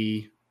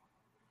we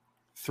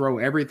throw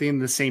everything in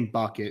the same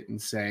bucket and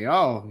say,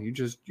 "Oh, you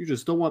just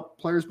don't want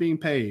players being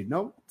paid."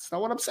 No, it's not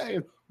what I'm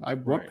saying. I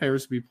want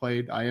players to be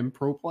paid. I am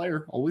pro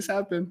player. Always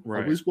have been.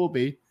 Always will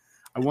be.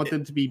 I want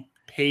them to be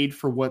paid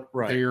for what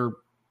they're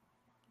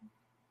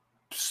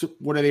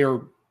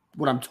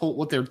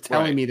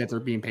telling me that they're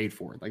being paid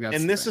for. Like that's.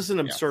 And this is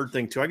an absurd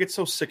thing too. I get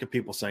so sick of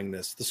people saying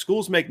this. The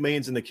schools make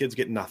millions and the kids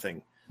get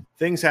nothing.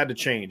 Things had to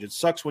change. It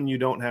sucks when you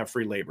don't have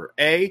free labor.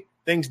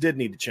 Things did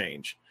need to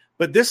change.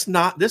 But it's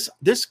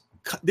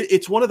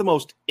one of the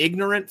most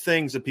ignorant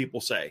things that people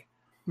say.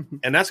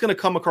 And that's going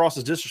to come across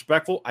as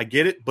disrespectful. I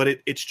get it, but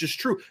it's just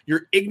true.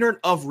 You're ignorant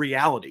of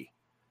reality.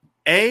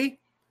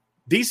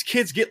 These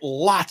kids get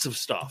lots of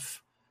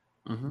stuff.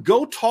 Mm-hmm.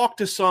 Go talk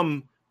to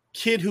some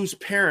kid whose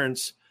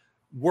parents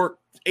work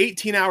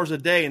 18 hours a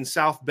day in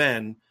South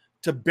Bend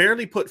to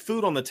barely put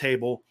food on the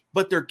table,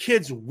 but their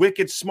kid's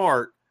wicked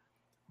smart,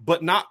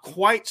 but not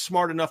quite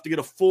smart enough to get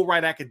a full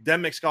ride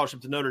academic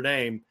scholarship to Notre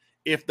Dame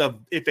if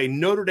a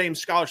Notre Dame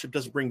scholarship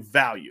doesn't bring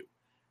value.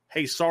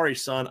 Hey, sorry,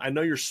 son, I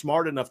know you're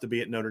smart enough to be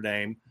at Notre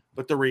Dame,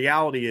 but the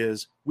reality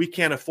is we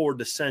can't afford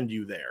to send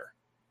you there.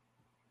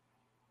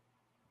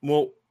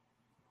 Well,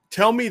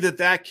 tell me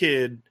that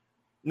kid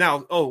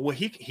now,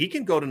 he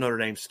can go to Notre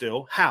Dame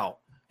still. How?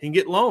 He can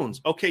get loans.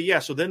 Okay, yeah,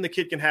 so then the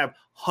kid can have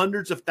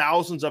hundreds of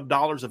thousands of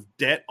dollars of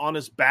debt on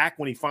his back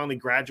when he finally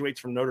graduates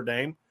from Notre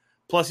Dame.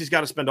 Plus, he's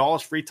got to spend all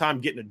his free time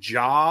getting a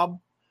job,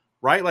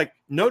 right? Like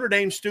Notre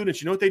Dame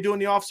students, you know what they do in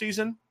the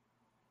offseason?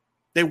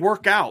 They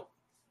work out.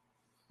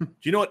 Do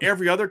you know what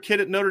every other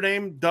kid at Notre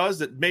Dame does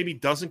that maybe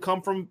doesn't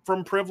come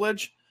from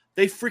privilege?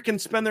 They freaking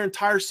spend their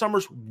entire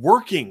summers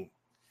working.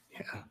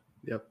 Yeah.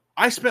 Yep.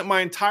 I spent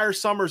my entire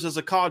summers as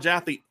a college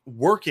athlete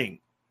working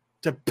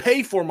to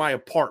pay for my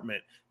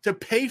apartment, to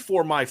pay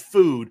for my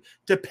food,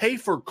 to pay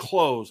for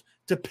clothes,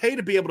 to pay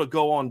to be able to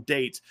go on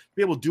dates, to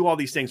be able to do all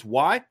these things.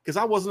 Why? Because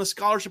I wasn't a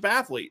scholarship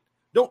athlete.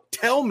 Don't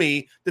tell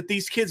me that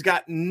these kids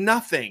got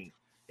nothing.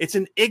 It's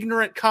an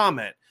ignorant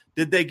comment.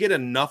 Did they get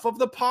enough of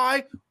the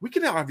pie? We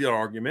can have that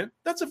argument.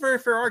 That's a very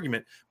fair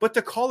argument. But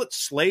to call it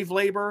slave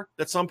labor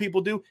that some people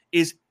do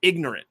is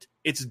ignorant.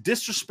 It's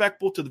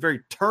disrespectful to the very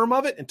term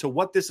of it and to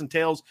what this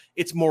entails.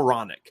 It's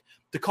moronic.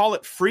 To call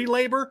it free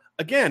labor,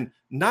 again,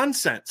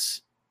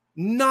 nonsense.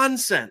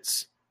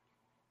 Nonsense.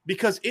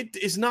 Because it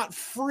is not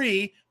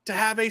free to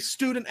have a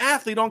student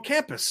athlete on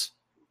campus.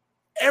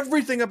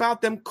 Everything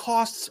about them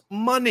costs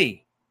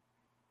money.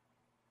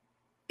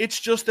 It's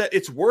just that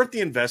it's worth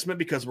the investment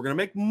because we're going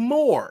to make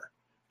more.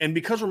 And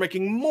because we're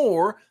making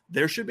more,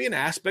 there should be an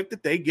aspect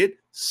that they get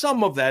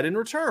some of that in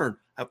return.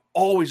 I've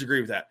always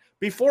agreed with that.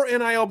 Before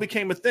NIL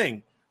became a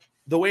thing,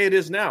 the way it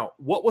is now,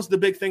 what was the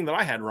big thing that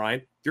I had,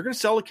 Ryan? If you're going to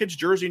sell a kid's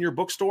jersey in your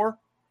bookstore,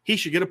 he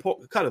should get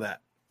a cut of that.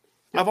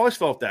 I've always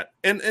felt that.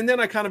 And then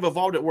I kind of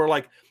evolved it where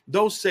like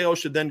those sales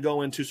should then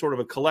go into sort of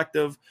a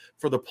collective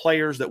for the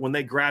players that when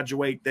they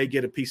graduate, they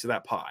get a piece of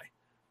that pie,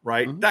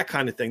 right? Mm-hmm. That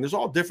kind of thing. There's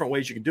all different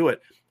ways you can do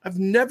it. I've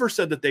never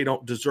said that they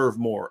don't deserve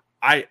more.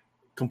 I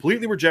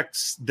completely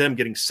reject them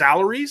getting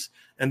salaries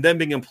and them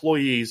being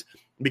employees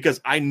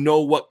because I know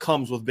what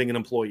comes with being an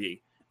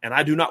employee. And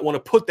I do not want to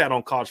put that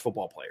on college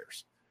football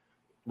players,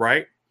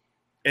 right?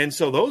 And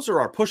so those are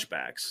our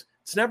pushbacks.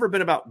 It's never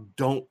been about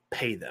don't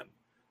pay them.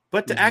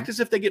 But to act as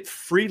if they get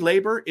free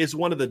labor is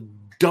one of the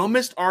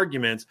dumbest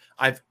arguments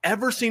I've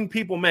ever seen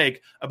people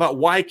make about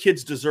why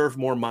kids deserve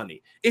more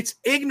money. It's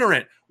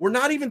ignorant. We're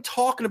not even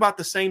talking about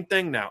the same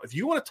thing now. If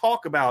you want to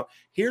talk about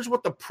here's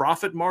what the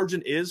profit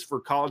margin is for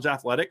college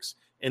athletics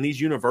and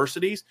these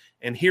universities,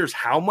 and here's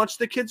how much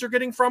the kids are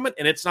getting from it,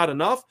 and it's not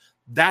enough,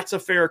 that's a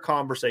fair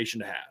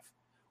conversation to have.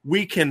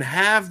 We can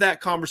have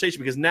that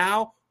conversation because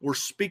now we're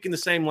speaking the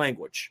same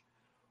language.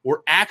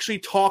 We're actually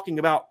talking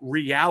about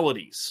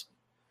realities.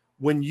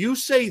 When you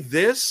say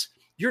this,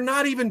 you're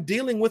not even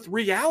dealing with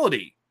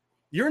reality.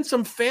 You're in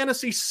some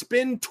fantasy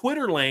spin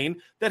Twitter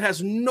lane that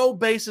has no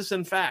basis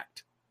in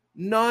fact.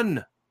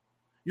 None.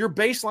 Your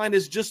baseline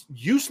is just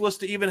useless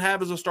to even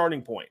have as a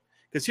starting point.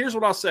 Because here's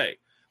what I'll say.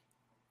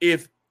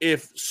 If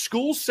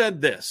school said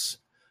this,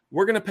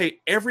 we're going to pay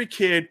every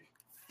kid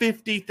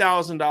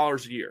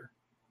 $50,000 a year.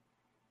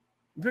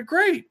 But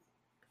great.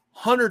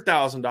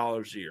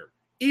 $100,000 a year.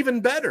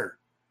 Even better.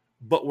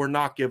 But we're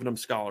not giving them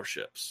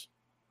scholarships.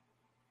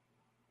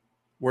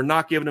 We're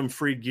not giving them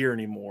free gear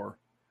anymore.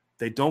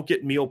 They don't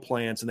get meal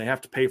plans, and they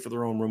have to pay for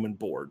their own room and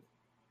board.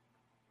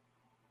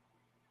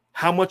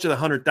 How much of the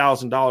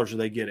 $100,000 are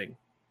they getting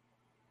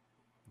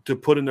to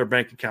put in their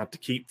bank account to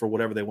keep for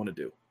whatever they want to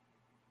do?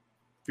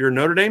 If you're a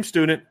Notre Dame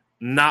student,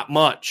 not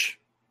much.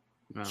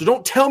 No. So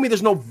don't tell me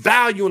there's no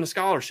value in a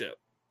scholarship.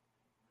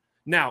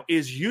 Now,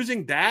 is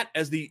using that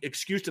as the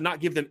excuse to not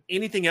give them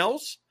anything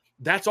else?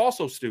 That's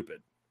also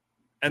stupid.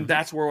 And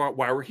that's why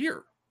we're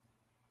here.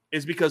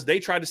 Is because they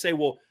tried to say,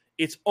 well,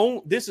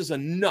 this is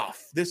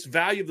enough. This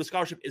value of the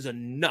scholarship is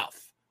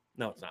enough.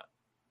 No, it's not.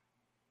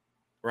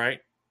 Right?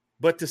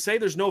 But to say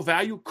there's no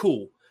value,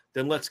 cool.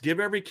 Then let's give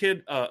every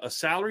kid a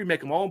salary, make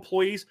them all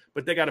employees,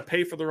 but they got to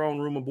pay for their own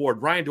room and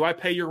board. Ryan, do I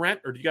pay your rent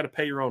or do you got to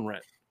pay your own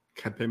rent?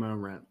 I pay my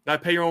own rent. I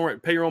pay your own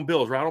rent, pay your own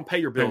bills, right? I don't pay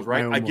your bills,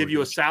 right? I give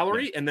you a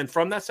salary, and then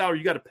from that salary,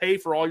 you got to pay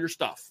for all your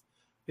stuff,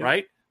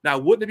 right? Now,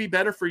 wouldn't it be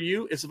better for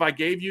you is if I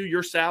gave you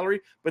your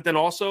salary, but then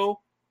also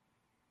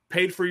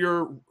paid for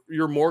your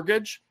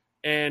mortgage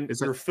and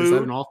your food? Is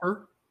that an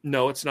offer?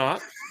 No, it's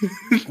not.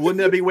 Wouldn't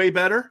that be way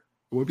better?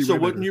 Wouldn't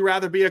better. You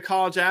rather be a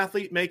college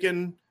athlete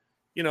making,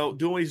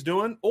 doing what he's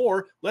doing?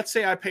 Or let's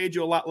say I paid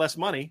you a lot less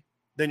money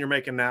than you're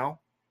making now,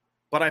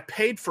 but I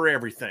paid for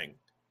everything.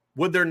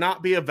 Would there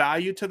not be a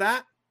value to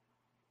that?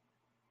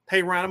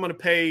 Hey, Ryan, I'm going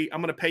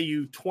to pay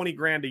you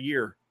 $20,000 a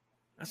year.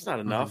 That's not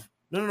enough.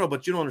 No,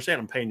 but you don't understand.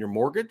 I'm paying your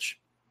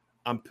mortgage.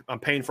 I'm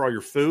paying for all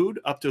your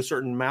food up to a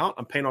certain amount.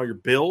 I'm paying all your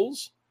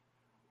bills.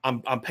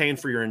 I'm paying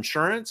for your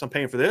insurance. I'm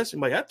paying for this. I'm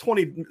like, that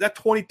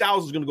 $20,000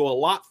 is going to go a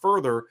lot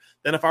further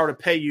than if I were to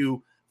pay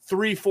you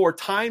 3-4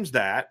 times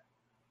that,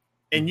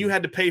 and you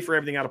had to pay for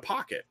everything out of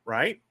pocket,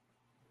 right?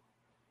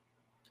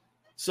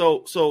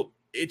 So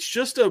it's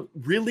just a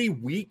really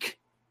weak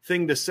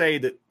thing to say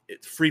that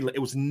it's free. It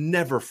was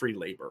never free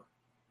labor.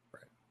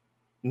 Right.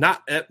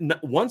 Not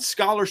once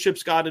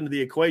scholarships got into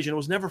the equation, it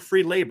was never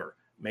free labor.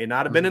 May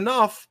not have been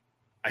enough.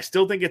 I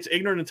still think it's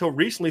ignorant. Until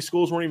recently,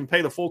 schools weren't even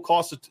pay the full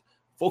cost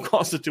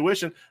of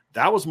tuition.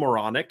 That was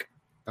moronic.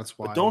 That's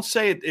why. But don't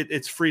say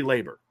it's free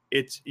labor.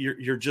 It's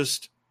you're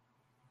just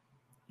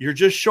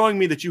showing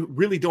me that you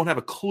really don't have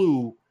a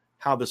clue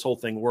how this whole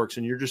thing works,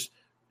 and you're just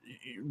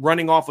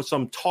running off with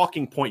some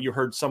talking point you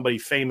heard somebody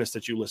famous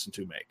that you listen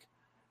to make.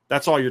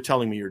 That's all you're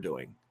telling me you're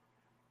doing.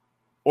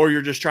 Or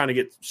you're just trying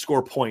to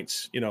score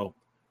points,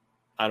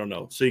 I don't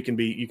know. So you can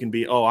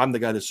be, oh, I'm the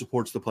guy that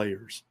supports the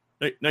players.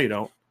 No, you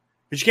don't.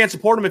 Because you can't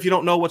support them if you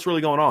don't know what's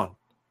really going on.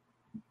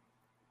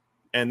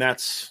 And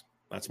that's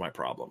my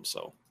problem.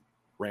 So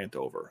rant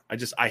over.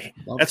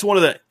 That's one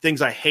of the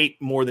things I hate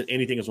more than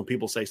anything is when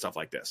people say stuff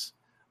like this.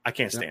 I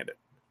can't stand it.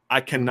 I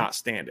cannot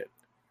stand it.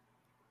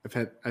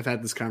 I've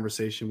had this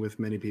conversation with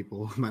many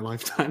people in my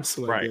lifetime,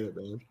 so I get it,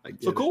 man.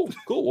 Cool.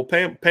 We'll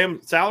pay them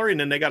salary, and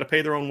then they got to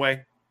pay their own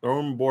way, their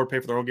own board, pay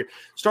for their own gear.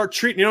 Start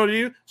treating them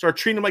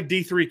like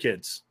D3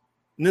 kids,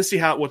 and then see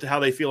how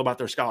they feel about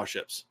their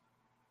scholarships,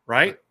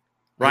 right?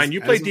 Ryan, you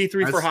played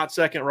D3 for a hot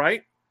second,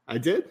 right? I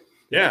did.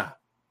 Yeah.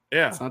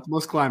 It's not the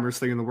most glamorous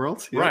thing in the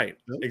world, right?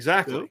 Yep.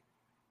 Exactly. Yep.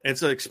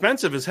 It's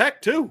expensive as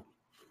heck too.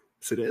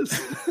 Yes, it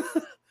is.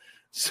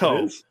 So.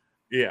 It is.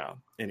 Yeah.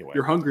 Anyway,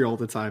 you're hungry all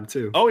the time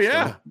too. Oh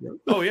yeah. So,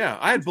 Oh yeah.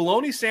 I had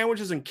bologna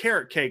sandwiches and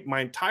carrot cake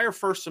my entire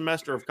first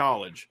semester of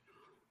college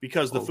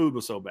because the food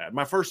was so bad.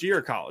 My first year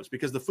of college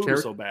because the food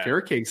was so bad.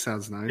 Carrot cake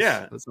sounds nice.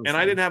 Yeah. And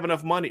I didn't have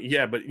enough money.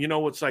 Yeah, but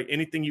it's like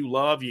anything you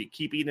love, you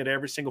keep eating it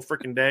every single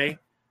freaking day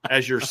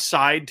as your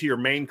side to your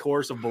main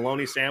course of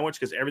bologna sandwich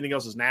because everything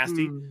else is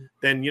nasty.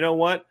 Then you know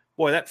what?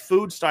 Boy, that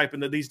food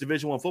stipend that these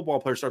Division I football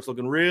players starts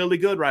looking really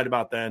good right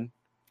about then.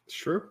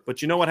 Sure.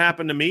 But you know what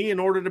happened to me? In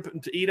order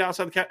to eat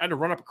outside the I had to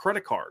run up a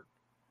credit card.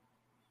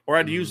 Or I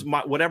had to use my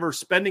whatever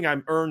spending I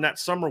earned that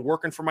summer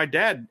working for my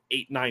dad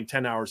 8, 9,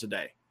 10 hours a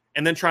day.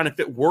 And then trying to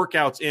fit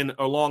workouts in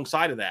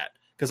alongside of that.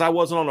 Because I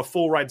wasn't on a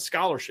full ride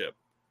scholarship.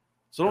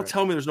 So don't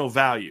tell me there's no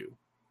value.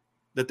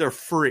 That they're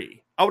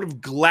free. I would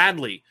have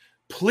gladly,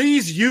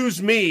 please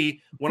use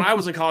me when I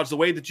was in college the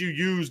way that you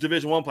use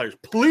Division I players.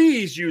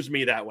 Please use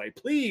me that way.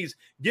 Please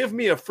give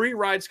me a free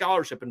ride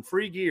scholarship and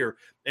free gear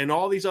and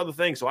all these other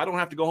things so I don't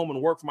have to go home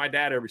and work for my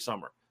dad every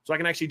summer. So I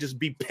can actually just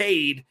be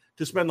paid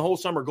to spend the whole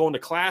summer going to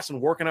class and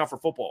working out for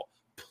football.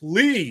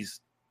 Please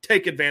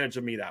take advantage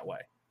of me that way.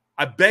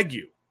 I beg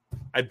you.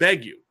 And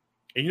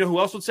you know who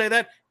else would say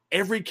that?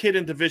 Every kid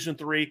in Division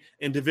III,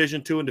 in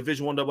Division II, and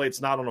Division I AA,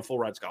 it's not on a full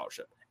ride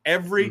scholarship.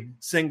 Every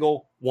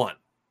single one.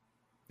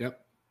 Yep.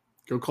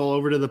 Go call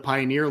over to the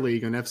Pioneer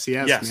League on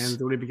FCS, man.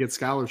 Don't even get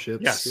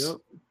scholarships. Yes.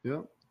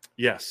 Yep.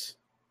 Yes.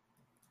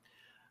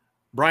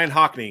 Brian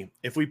Hockney,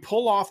 if we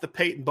pull off the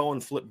Peyton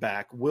Bowen flip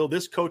back, will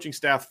this coaching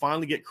staff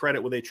finally get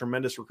credit with a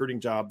tremendous recruiting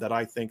job that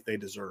I think they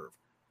deserve?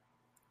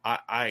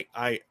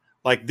 I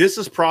like, this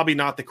is probably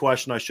not the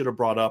question I should have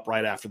brought up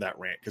right after that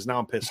rant, because now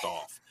I'm pissed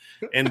off.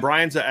 And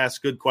Brian's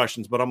asked good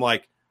questions, but I'm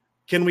like,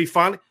 can we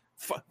finally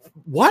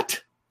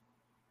what?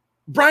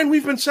 Brian,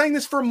 we've been saying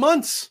this for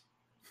months.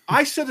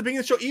 I said at the beginning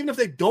of the show, even if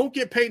they don't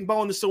get Peyton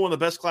Bowen, this is still one of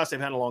the best class they've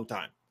had in a long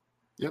time.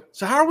 Yep.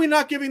 So how are we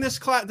not giving this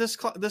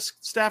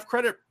staff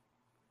credit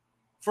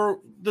for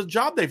the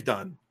job they've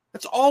done?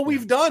 That's all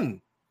we've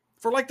done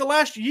for like the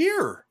last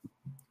year.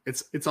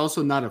 It's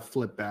also not a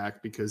flip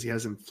back because he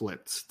hasn't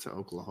flipped to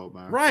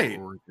Oklahoma, right?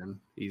 Or Oregon.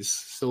 He's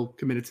still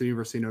committed to the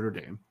University of Notre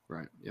Dame,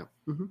 right? Yep.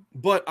 Mm-hmm.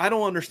 But I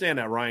don't understand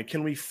that, Ryan.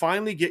 Can we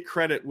finally get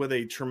credit with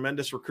a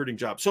tremendous recruiting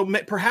job? So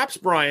perhaps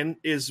Brian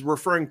is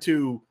referring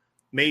to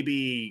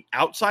maybe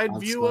outside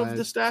view of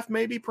the staff,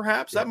 maybe,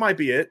 perhaps. That might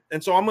be it.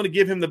 And so I'm going to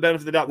give him the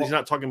benefit of the doubt. He's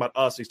not talking about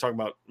us. He's talking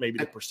about maybe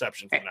the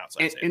perception from an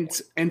outside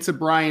standpoint. And to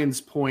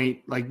Brian's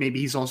point, like maybe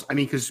he's also, I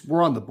mean, because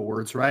we're on the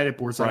boards, right, at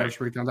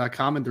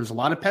boards.irishbreakdown.com, and there's a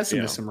lot of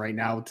pessimism right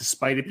now,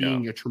 despite it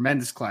being a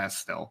tremendous class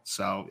still.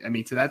 So, I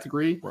mean, to that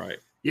degree, right.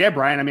 Yeah,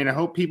 Brian, I mean, I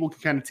hope people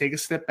can kind of take a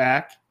step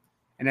back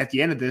and at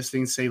the end of this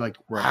thing say, like,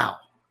 wow,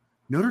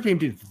 Notre Dame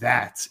did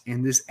that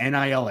in this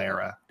NIL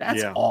era.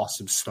 That's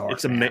awesome start.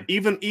 It's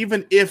even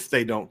if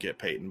they don't get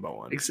Peyton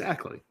Bowen.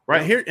 Exactly.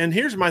 Right here. And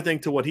here's my thing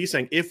to what he's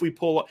saying. If we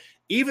pull,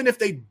 even if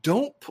they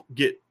don't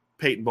get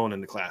Peyton Bowen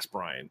in the class,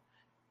 Brian,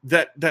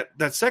 that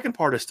second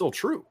part is still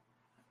true.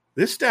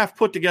 This staff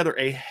put together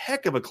a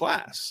heck of a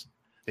class.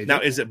 Now,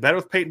 is it better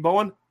with Peyton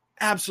Bowen?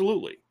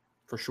 Absolutely.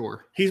 For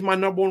sure. He's my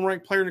number one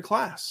ranked player in the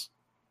class.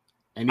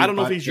 I don't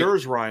know if he's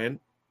yours, Ryan,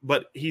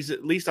 but he's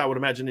at least, I would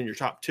imagine, in your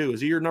top two. Is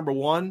he your number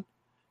one?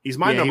 He's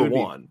my number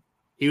one.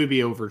 He would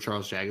be over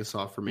Charles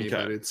Jagasaw for me,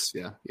 but it's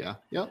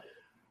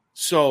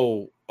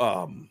So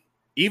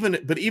even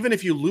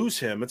if you lose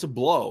him, it's a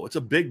blow. It's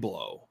a big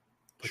blow.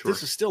 But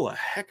this is still a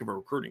heck of a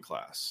recruiting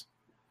class.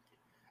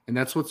 And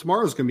that's what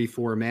tomorrow's going to be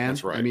for, man.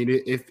 That's right. I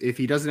mean, if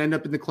he doesn't end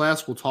up in the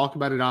class, we'll talk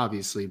about it,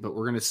 obviously, but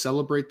we're going to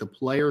celebrate the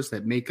players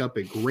that make up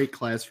a great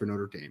class for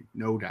Notre Dame,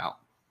 no doubt.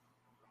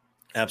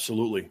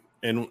 Absolutely.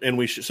 And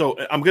we should. So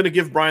I'm going to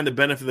give Brian the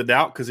benefit of the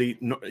doubt because he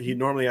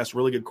normally asks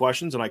really good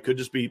questions, and I could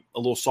just be a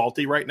little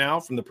salty right now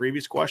from the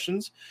previous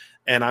questions,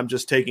 and I'm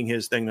just taking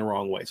his thing the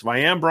wrong way. So if I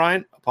am,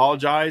 Brian,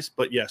 apologize.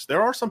 But yes,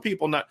 there are some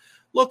people not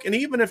look. And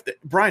even if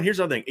Brian, here's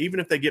the other thing: even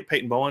if they get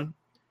Peyton Bowen,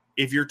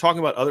 if you're talking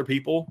about other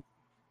people,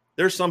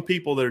 there's some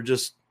people that are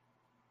just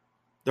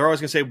they're always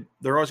going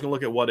to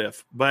look at what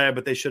if,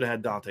 but they should have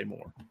had Dante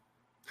Moore.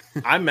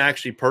 I'm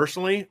actually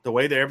personally the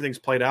way that everything's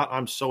played out.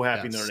 I'm so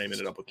happy Notre Dame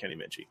ended up with Kenny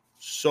Minchie.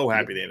 So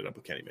happy they ended up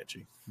with Kenny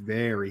Minchie.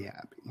 Very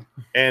happy.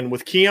 And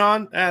with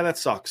Keon, that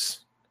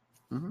sucks.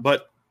 Mm-hmm.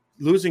 But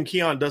losing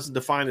Keon doesn't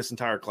define this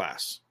entire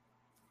class,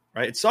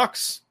 right? It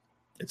sucks.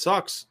 It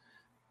sucks.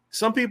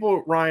 Some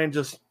people, Ryan,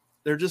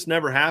 they're just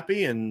never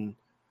happy,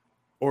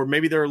 or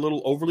maybe they're a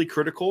little overly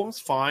critical.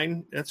 It's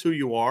fine. That's who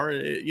you are.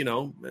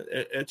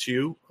 It's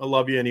you. I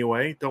love you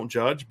anyway. Don't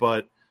judge,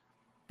 but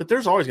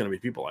there's always going to be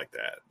people like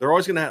that. They're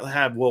always going to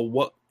have, well,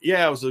 what?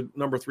 Yeah, it was a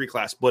number 3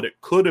 class, but it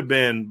could have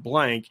been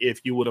blank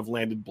if you would have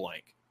landed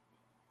blank.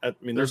 I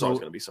mean, there's always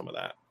going to be some of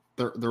that.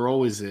 There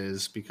always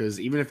is, because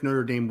even if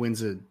Notre Dame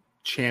wins a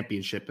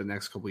championship the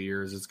next couple of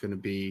years, it's going to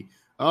be,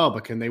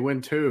 but can they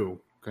win 2?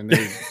 Can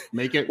they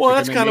make it? Well,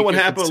 that's kind of what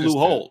happened to Lou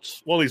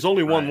Holtz. Well, he's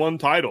only won one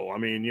title. I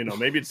mean,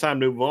 maybe it's time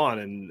to move on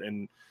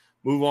and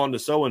move on to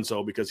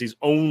so-and-so because he's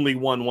only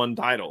won one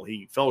title.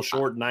 He fell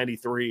short in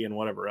 93 and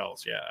whatever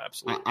else. Yeah,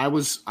 absolutely. I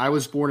was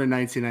born in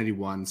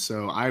 1991,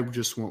 so I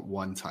just want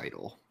one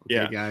title.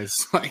 Okay,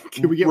 guys.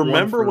 Can we get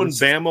remember when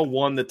Bama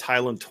won the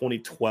title in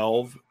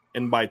 2012,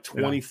 and by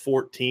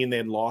 2014 they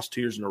had lost 2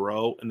 years in a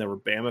row, and there were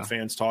Bama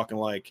fans talking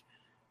like,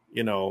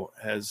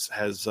 has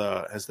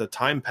the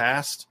time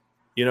passed?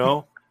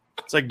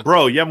 It's like,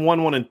 bro, you haven't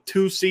won one in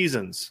 2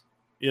 seasons.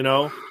 It's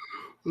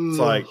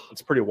like,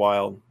 it's pretty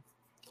wild.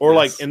 Or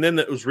and then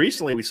it was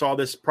recently, we saw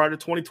this prior to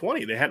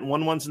 2020. They hadn't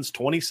won one since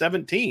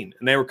 2017,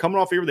 and they were coming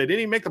off a year they didn't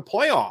even make the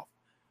playoff.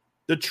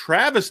 The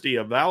travesty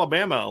of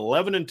Alabama,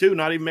 11-2,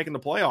 not even making the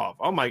playoff.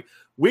 Oh my!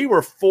 We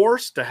were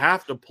forced to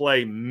have to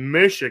play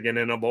Michigan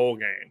in a bowl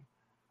game.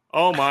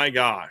 Oh my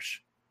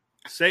gosh!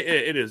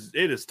 It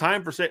is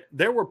time for say.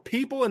 There were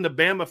people in the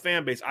Bama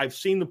fan base. I've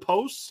seen the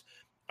posts.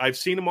 I've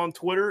seen them on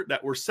Twitter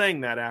that were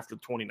saying that after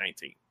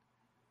 2019.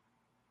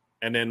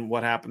 And then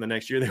what happened the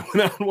next year? They went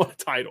out and won a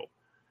title.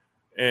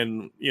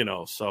 And,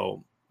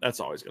 so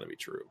that's always going to be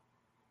true.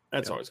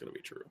 That's always going to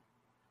be true.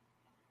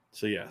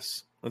 So,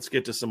 yes, let's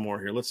get to some more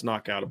here. Let's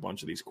knock out a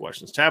bunch of these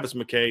questions. Tavis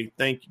McKay,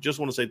 thank you. Just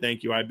want to say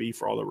thank you, IB,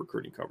 for all the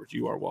recruiting coverage.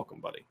 You are welcome,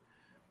 buddy.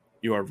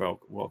 You are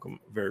welcome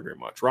very, very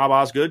much. Rob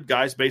Osgood,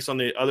 guys, based on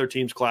the other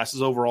team's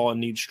classes overall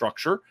and need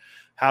structure,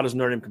 how does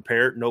Notre Dame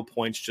compare? No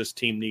points, just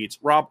team needs.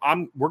 Rob,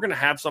 we're going to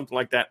have something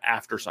like that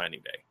after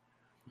signing day.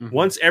 Mm-hmm.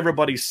 Once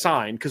everybody's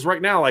signed, because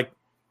right now,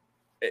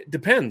 it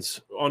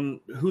depends on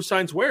who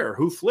signs where,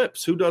 who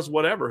flips, who does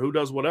whatever, who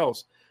does what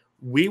else.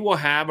 we will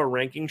have a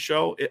ranking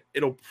show.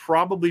 It'll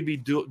probably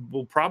be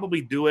we'll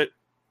probably do it.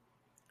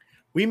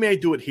 We may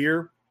do it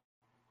here,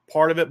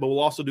 part of it, but we'll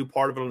also do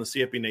part of it on the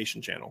CFB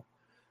Nation channel.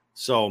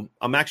 So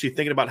I'm actually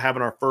thinking about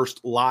having our first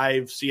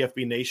live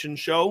CFB Nation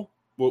show.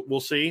 We'll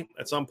see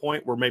at some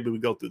point where maybe we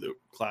go through the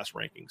class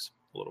rankings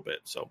a little bit.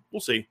 So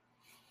we'll see.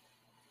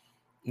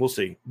 We'll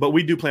see. But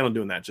we do plan on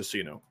doing that, just so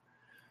you know.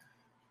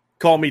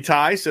 Call Me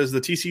Ty says the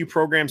TCU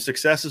program's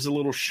success is a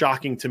little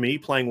shocking to me.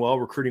 Playing well,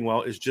 recruiting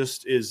well is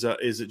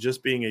it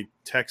just being a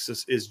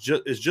Texas is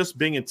just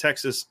being in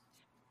Texas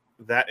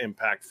that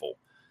impactful?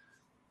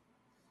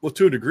 Well,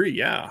 to a degree,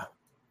 yeah.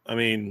 I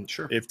mean,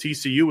 sure. If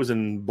TCU was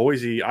in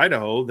Boise,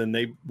 Idaho, then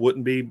they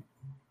wouldn't be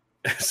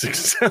as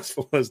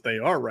successful as they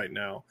are right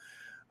now.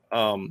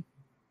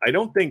 I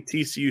don't think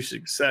TCU's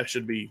success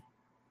should be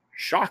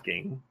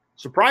shocking,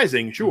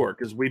 surprising, sure,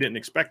 because we didn't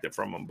expect it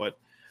from them, but.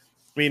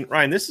 I mean,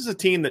 Ryan, this is a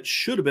team that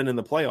should have been in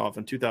the playoff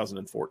in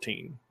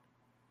 2014.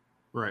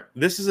 Right.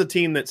 This is a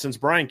team that, since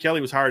Brian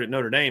Kelly was hired at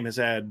Notre Dame, has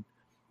had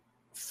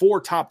 4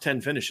 top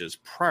 10 finishes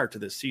prior to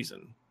this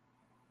season.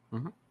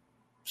 Mm-hmm.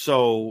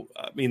 So,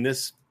 I mean,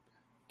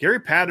 Gary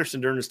Patterson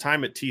during his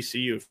time at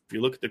TCU, if you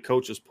look at the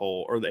coaches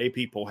poll or the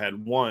AP poll,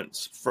 had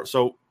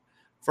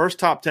first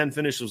top 10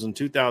 finish was in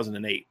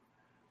 2008.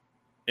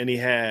 And he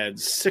had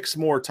 6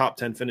 more top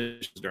 10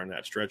 finishes during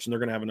that stretch, and they're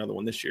going to have another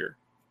one this year.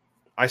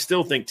 I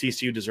still think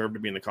TCU deserved to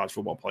be in the college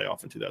football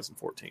playoff in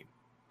 2014.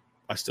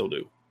 I still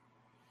do.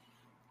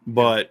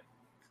 But,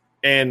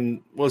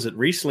 and was it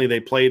recently they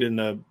played in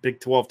the Big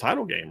 12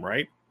 title game,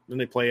 right? Then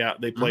they played,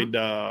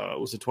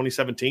 was it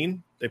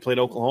 2017? They played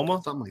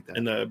Oklahoma? Something like that.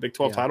 In the Big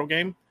 12 title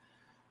game.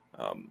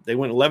 They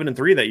went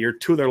 11-3 that year.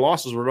 2 of their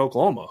losses were at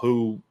Oklahoma,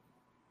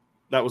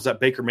 that was that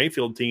Baker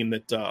Mayfield team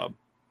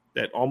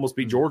that almost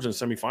beat Georgia in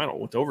the semifinal,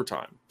 went to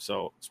overtime.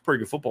 So it's a pretty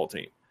good football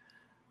team.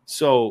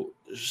 So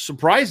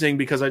surprising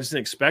because I just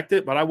didn't expect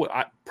it, but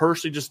I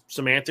personally, just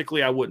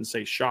semantically, I wouldn't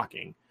say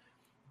shocking.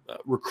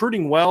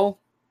 Recruiting well,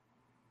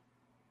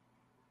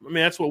 I mean,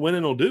 that's what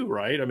winning will do,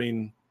 right? I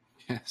mean,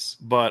 yes.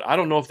 But I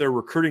don't know if they're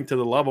recruiting to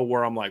the level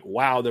where I'm like,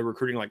 wow, they're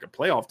recruiting like a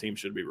playoff team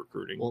should be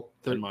recruiting. Well,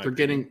 they're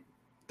getting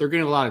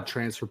a lot of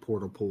transfer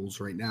portal pools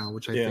right now,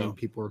 which I think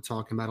people are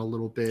talking about a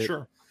little bit.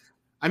 Sure.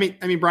 I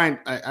mean, Brian,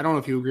 I don't know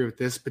if you agree with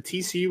this, but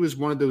TCU is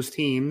one of those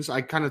teams.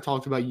 I kind of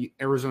talked about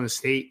Arizona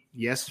State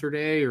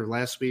yesterday or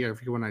last week. I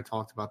forget when I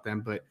talked about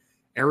them, but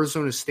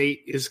Arizona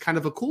State is kind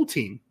of a cool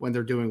team when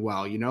they're doing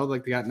well. You know,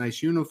 like they got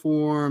nice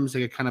uniforms.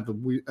 They got kind of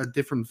a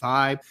different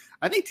vibe.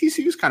 I think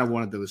TCU is kind of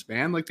one of those,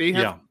 man. Like they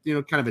have,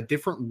 kind of a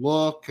different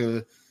look.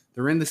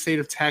 They're in the state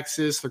of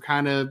Texas.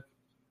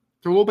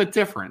 They're a little bit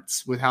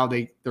different with how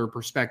their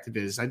perspective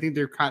is. I think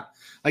they're kind of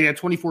like that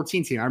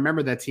 2014 team. I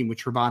remember that team with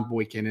Trevon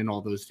Boykin and all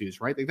those dudes,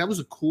 right? Like that was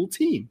a cool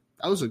team.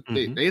 That was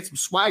they had some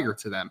swagger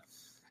to them.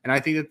 And I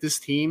think that this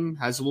team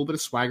has a little bit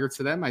of swagger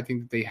to them. I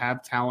think that they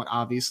have talent,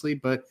 obviously,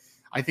 but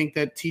I think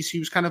that TCU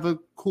is kind of a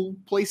cool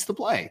place to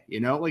play,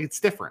 like it's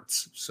different.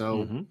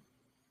 So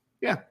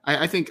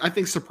I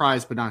think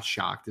surprised but not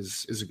shocked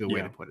is a good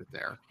way to put it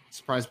there.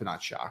 Surprised but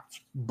not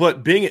shocked.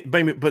 But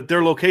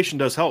their location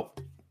does help.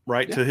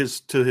 Right. Yeah.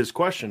 To his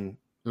question,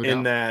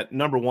 in that,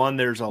 number one,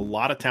 there's a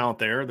lot of talent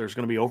there. There's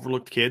going to be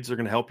overlooked kids. They're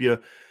going to help you,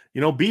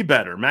 be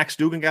better. Max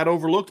Duggan got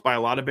overlooked by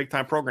a lot of big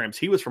time programs.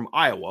 He was from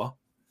Iowa.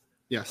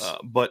 Yes.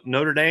 But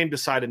Notre Dame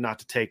decided not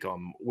to take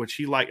him, which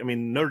he liked. I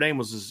mean, Notre Dame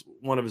was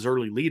one of his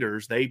early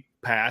leaders. They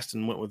passed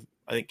and went with,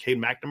 I think Cade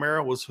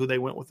McNamara was who they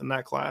went with in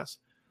that class,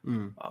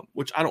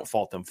 which I don't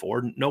fault them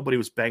for. Nobody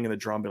was banging the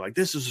drum, be like,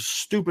 this is a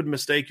stupid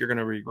mistake. You're going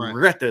to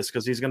regret this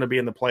because he's going to be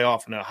in the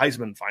playoff and a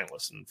Heisman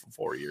finalist for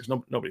 4 years.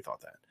 Nobody thought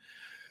that.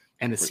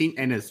 And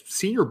a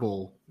Senior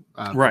Bowl.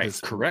 Right.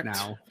 Correct.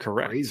 Now.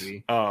 Correct.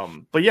 Crazy.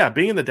 But yeah,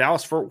 being in the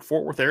Dallas-Fort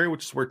Worth area,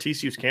 which is where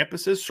TCU's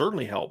campus is,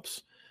 certainly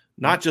helps.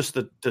 Not just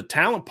the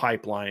talent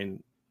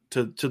pipeline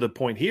to the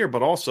point here,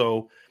 but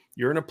also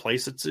you're in a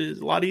place that's a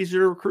lot easier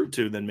to recruit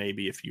to than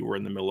maybe if you were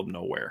in the middle of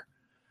nowhere.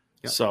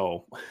 Yep.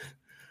 So,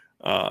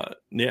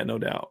 no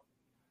doubt.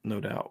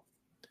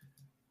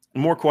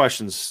 More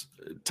questions.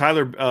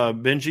 Tyler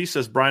Benji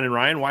says, Brian and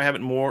Ryan, why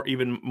haven't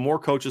even more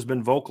coaches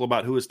been vocal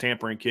about who is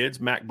tampering kids?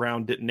 Mac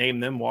Brown didn't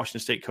name them. Washington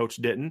State coach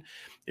didn't.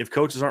 If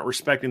coaches aren't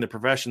respecting the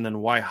profession, then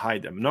why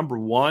hide them? Number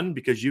one,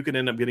 because you could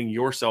end up getting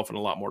yourself in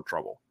a lot more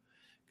trouble.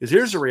 Because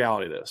here's the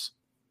reality of this.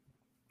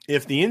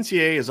 If the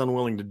NCAA is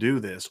unwilling to do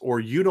this, or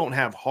you don't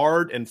have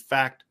hard and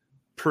fact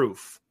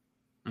proof,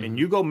 and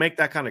you go make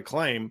that kind of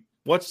claim,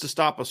 what's to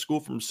stop a school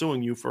from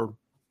suing you for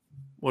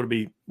would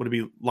it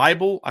be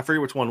libel? I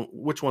forget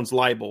which one's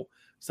libel.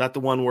 Is that the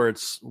one where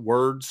it's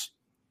words,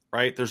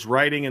 right? There's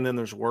writing and then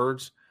there's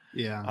words.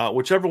 Yeah.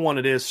 Whichever one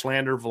it is,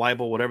 slander,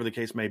 libel, whatever the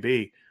case may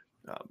be,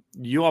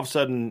 you all of a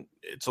sudden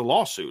it's a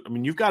lawsuit. I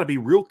mean, you've got to be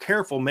real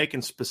careful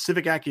making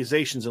specific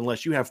accusations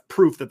unless you have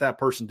proof that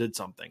person did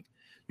something.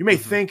 You may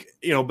think,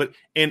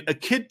 and a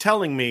kid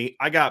telling me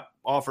I got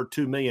offered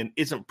 $2 million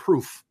isn't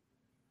proof.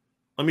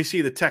 Let me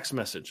see the text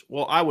message.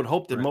 Well, I would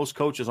hope that most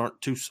coaches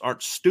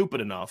aren't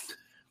stupid enough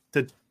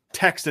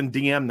text and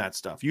DM that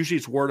stuff. Usually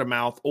it's word of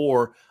mouth,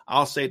 or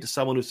I'll say it to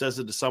someone who says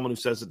it to someone who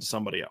says it to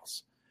somebody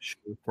else.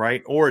 Sure.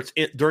 Right. Or it's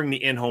during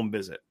the in-home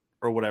visit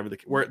or whatever,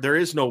 where there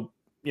is no,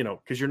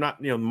 because you're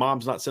not,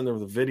 mom's not sitting there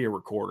with a video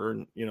recorder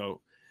and,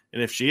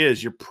 and if she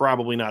is, you're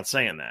probably not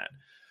saying that.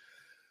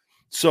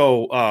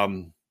 So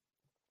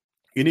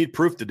you need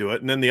proof to do it.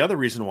 And then the other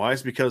reason why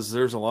is because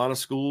there's a lot of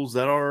schools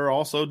that are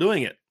also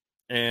doing it.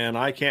 And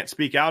I can't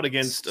speak out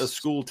against a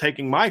school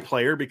taking my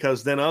player,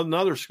 because then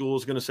another school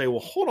is going to say, well,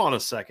 hold on a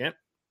second.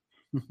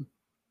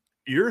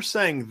 You're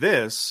saying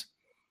this,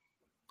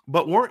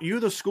 but weren't you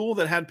the school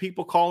that had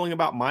people calling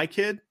about my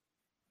kid?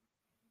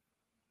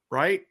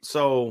 Right?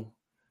 So,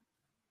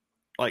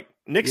 like,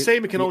 Nick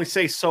Saban can only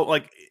say so.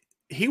 Like,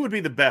 he would be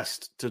the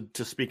best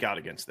to speak out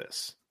against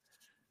this.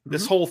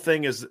 This whole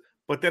thing is,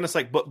 but then it's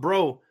like, but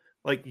bro,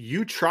 like,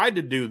 you tried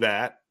to do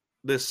that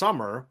this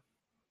summer,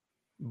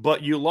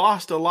 but you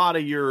lost a lot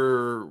of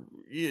your,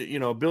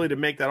 ability to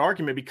make that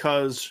argument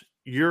because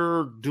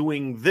you're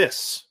doing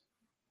this.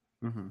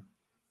 Mm-hmm.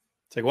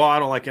 It's like, well, I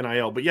don't like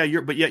NIL, but yet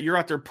you're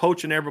out there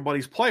poaching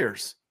everybody's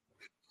players.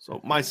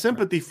 So my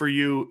sympathy for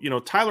you,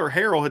 Tyler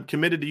Harrell had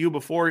committed to you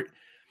before.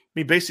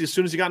 Basically as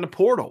soon as he got in the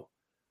portal.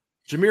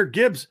 Jahmyr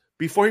Gibbs,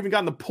 before he even got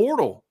in the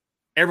portal,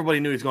 everybody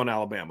knew he's going to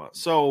Alabama.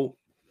 So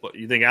what,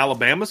 you think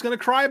Alabama's going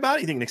to cry about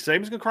it? You think Nick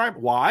Saban's going to cry?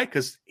 Why?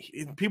 Because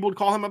people would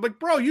call him up like,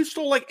 bro, you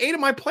stole like 8 of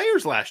my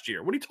players last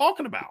year. What are you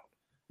talking about?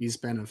 He's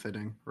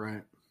benefiting.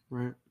 Right.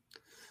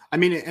 I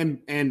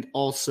mean, and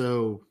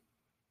also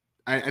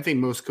I think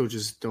most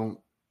coaches don't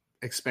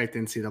expect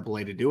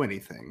NCAA to do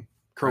anything.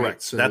 Correct.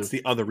 Right? So that's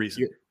the other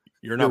reason.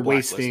 You're not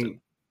wasting.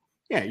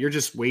 Yeah, you're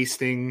just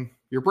wasting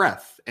your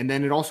breath. And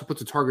then it also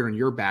puts a target on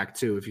your back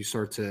too if you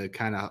start to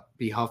kind of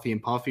be huffy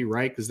and puffy,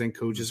 right? Because then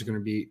coaches are going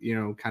to be,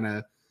 kind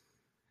of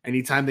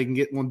anytime they can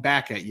get one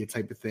back at you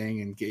type of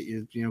thing and get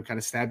you, kind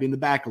of stab you in the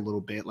back a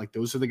little bit. Like,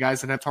 those are the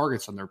guys that have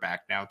targets on their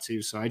back now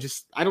too. So I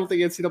don't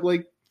think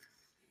NCAA,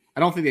 I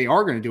don't think they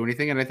are going to do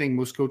anything. And I think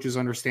most coaches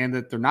understand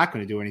that they're not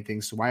going to do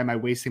anything. So why am I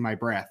wasting my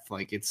breath?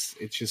 Like, it's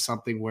just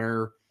something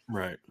where,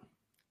 right.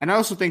 And I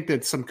also think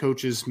that some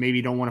coaches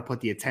maybe don't want to put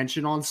the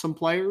attention on some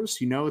players.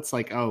 It's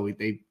like, oh,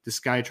 this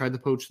guy tried to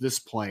poach this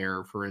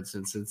player, for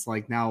instance. It's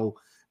like now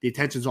the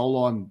attention's all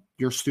on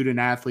your student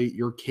athlete,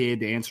 your kid,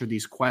 to answer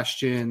these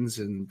questions,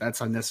 and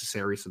that's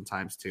unnecessary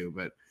sometimes too.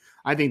 But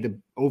I think the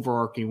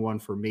overarching one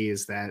for me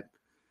is that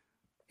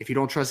if you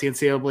don't trust the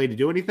NCAA to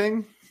do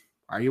anything,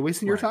 are you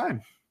wasting your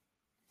time?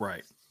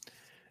 Right.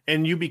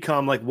 And you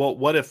become like, well,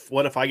 what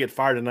if I get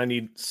fired and I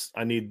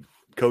need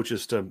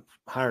coaches to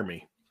hire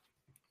me?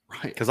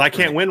 Right. Because I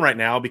can't win right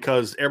now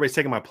because everybody's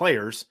taking my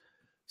players.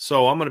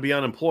 So I'm going to be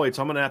unemployed.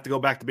 So I'm going to have to go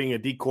back to being a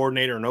D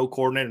coordinator, no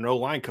coordinator, no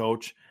line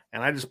coach.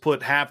 And I just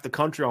put half the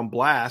country on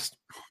blast.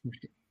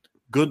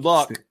 Good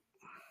luck.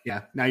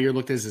 Yeah. Now you're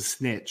looked as a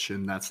snitch,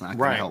 and that's not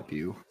going to help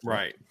you.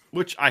 Right.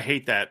 Which I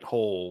hate that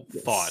whole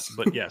thought.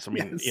 But yes, I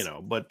mean,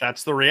 but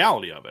that's the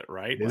reality of it,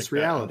 right? It's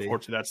reality.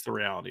 Unfortunately, that's the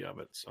reality of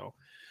it. So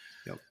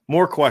Yep.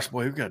 More questions.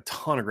 Boy, we've got a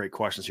ton of great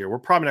questions here. We're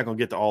probably not going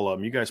to get to all of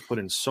them. You guys put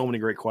in so many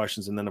great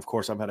questions. And then, of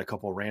course, I've had a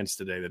couple of rants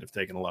today that have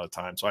taken a lot of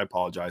time. So I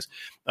apologize.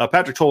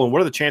 Patrick Tolan,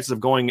 what are the chances of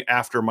going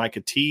after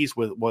Micah Tease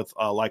with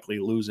likely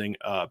losing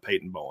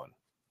Peyton Bowen?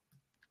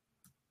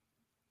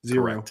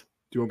 0. Correct.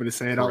 Do you want me to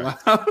say it out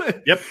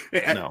loud? Yep.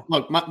 No.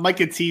 Look,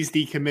 Micah T's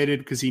decommitted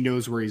because he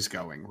knows where he's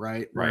going,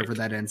 right? Wherever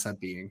that ends up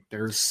being.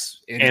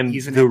 He's an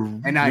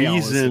NIL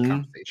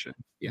reason.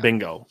 Yeah.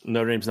 Bingo.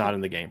 Notre Dame's not in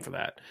the game for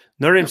that.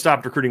 Notre Dame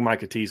stopped recruiting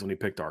Micah Tease when he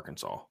picked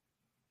Arkansas.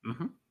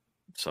 Mm-hmm.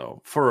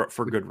 So for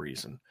good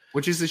reason.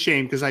 Which is a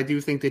shame because I do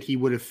think that he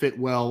would have fit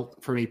well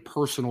from a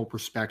personal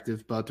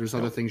perspective, but there's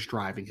other things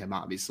driving him,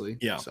 obviously.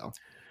 Yeah. So.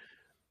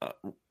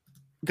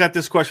 Got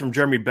this question from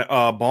Jeremy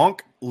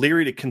Bonk.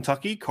 Leary to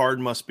Kentucky. Card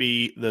must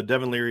be the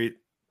Devin Leary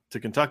to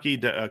Kentucky.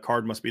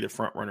 Card must be the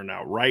front runner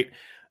now, right?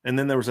 And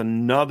then there was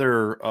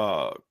another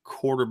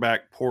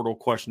quarterback portal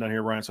question down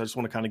here, Ryan. So I just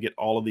want to kind of get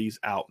all of these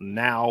out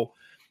now.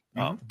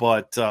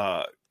 But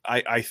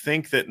I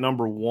think that,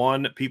 number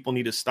one, people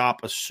need to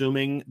stop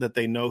assuming that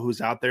they know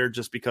who's out there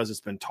just because it's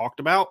been talked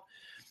about.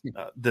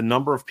 The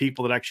number of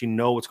people that actually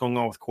know what's going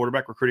on with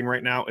quarterback recruiting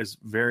right now is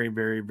very,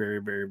 very,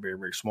 very, very, very,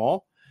 very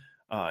small.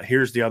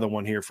 Here's the other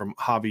one here from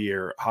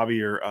Javier.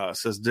 Javier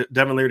says,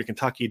 Devin Leary to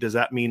Kentucky, does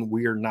that mean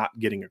we're not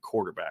getting a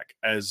quarterback?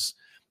 As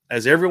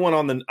everyone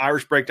on the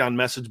Irish Breakdown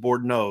message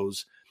board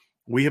knows,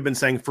 we have been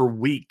saying for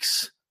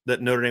weeks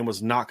that Notre Dame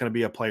was not going to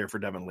be a player for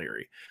Devin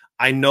Leary.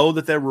 I know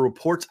that there were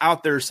reports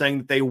out there saying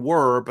that they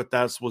were, but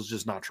that was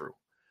just not true.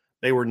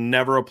 They were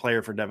never a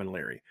player for Devin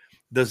Leary.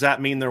 Does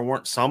that mean there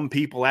weren't some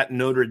people at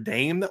Notre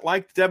Dame that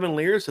liked Devin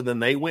Leary, so then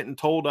they went and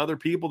told other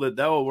people that,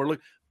 oh, we're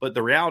looking? But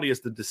the reality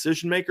is the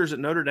decision makers at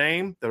Notre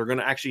Dame that are going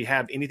to actually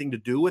have anything to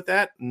do with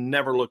that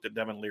never looked at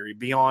Devin Leary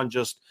beyond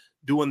just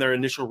doing their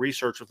initial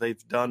research that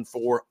they've done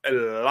for a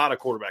lot of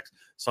quarterbacks,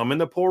 some in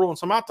the portal and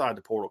some outside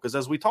the portal. Because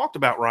as we talked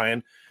about,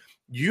 Ryan,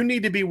 you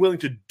need to be willing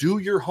to do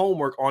your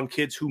homework on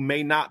kids who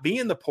may not be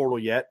in the portal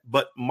yet,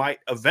 but might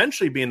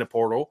eventually be in the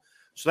portal.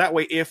 So that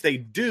way, if they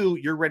do,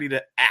 you're ready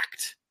to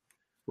act.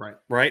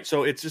 Right.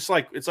 So it's just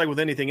like with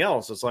anything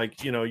else. It's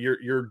like,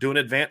 you're doing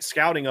advanced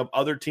scouting of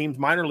other teams'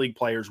 minor league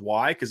players.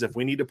 Why? Because if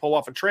we need to pull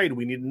off a trade,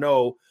 we need to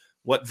know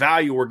what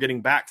value we're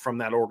getting back from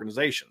that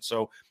organization.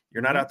 So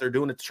you're not out there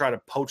doing it to try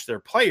to poach their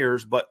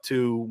players, but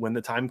to, when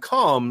the time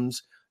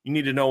comes, you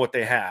need to know what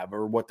they have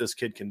or what this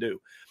kid can do.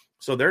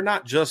 So they're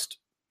not just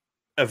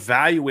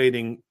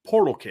evaluating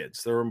portal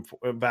kids. They're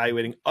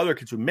evaluating other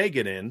kids who may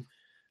get in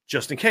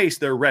just in case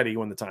they're ready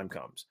when the time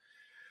comes.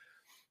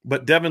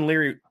 But Devin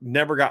Leary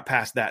never got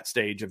past that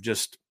stage of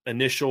just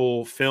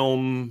initial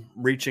film,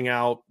 reaching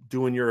out,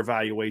 doing your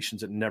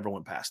evaluations. It never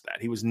went past that.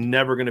 He was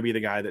never going to be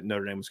the guy that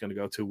Notre Dame was going to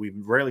go to. We've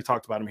rarely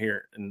talked about him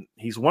here. And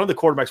he's one of the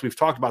quarterbacks we've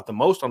talked about the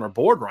most on our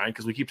board, Ryan,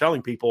 because we keep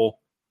telling people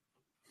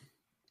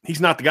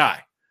he's not the guy.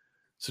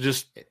 So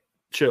just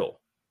chill.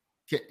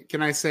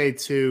 Can I say,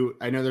 too,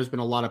 I know there's been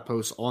a lot of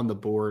posts on the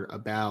board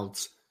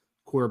about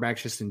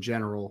quarterbacks just in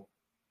general.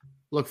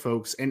 Look,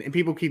 folks, and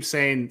people keep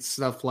saying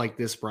stuff like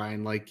this,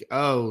 Brian, like,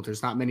 oh,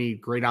 there's not many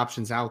great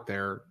options out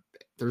there.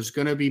 There's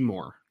going to be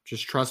more.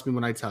 Just trust me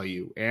when I tell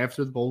you.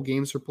 After the bowl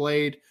games are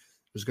played,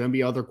 there's going to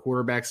be other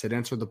quarterbacks that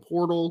enter the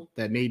portal,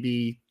 that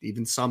maybe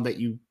even some that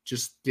you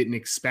just didn't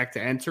expect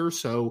to enter.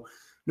 So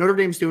Notre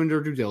Dame's doing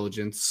their due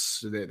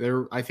diligence.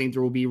 I think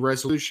there will be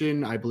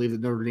resolution. I believe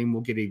that Notre Dame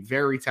will get a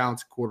very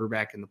talented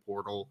quarterback in the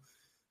portal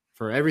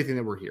for everything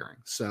that we're hearing.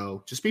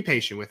 So just be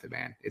patient with it,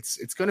 man.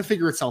 It's going to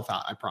figure itself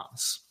out, I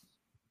promise.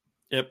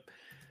 Yep.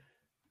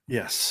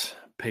 Yes,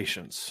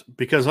 patience.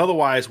 Because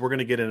otherwise we're going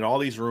to get into all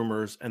these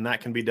rumors, and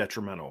that can be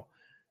detrimental.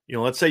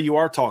 Let's say you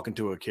are talking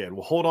to a kid.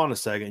 Well, hold on a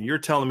second. You're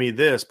telling me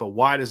this, but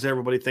why does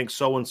everybody think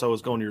so-and-so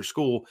is going to your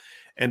school?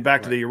 And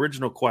back to the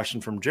original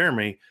question from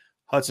Jeremy,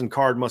 Hudson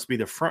Card must be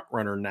the front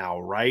runner now,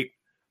 right?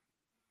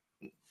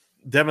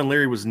 Devin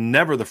Leary was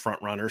never the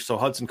front runner, so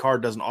Hudson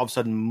Card doesn't all of a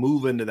sudden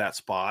move into that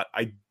spot.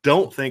 I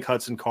don't think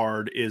Hudson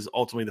Card is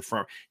ultimately the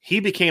front. He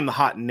became the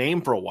hot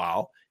name for a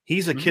while.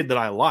 He's a kid that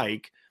I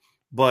like,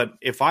 but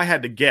if I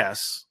had to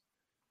guess,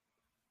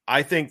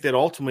 I think that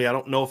ultimately I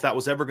don't know if that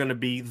was ever going to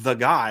be the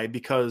guy,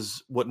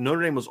 because what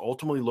Notre Dame was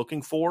ultimately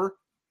looking for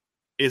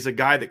is a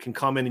guy that can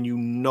come in and you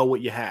know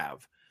what you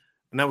have.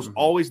 And that was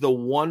always the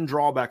one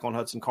drawback on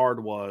Hudson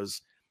Card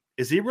was,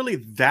 is he really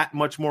that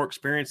much more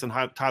experienced than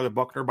Tyler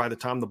Buchner by the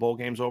time the bowl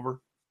game's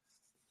over?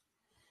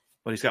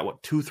 But he's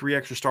got, 2-3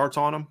 extra starts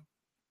on him?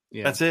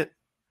 Yeah. That's it,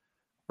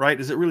 right?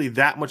 Is it really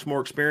that much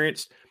more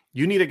experienced?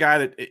 You need a guy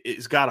that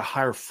has got a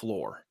higher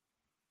floor.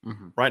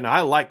 Right now,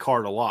 I like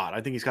Card a lot.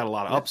 I think he's got a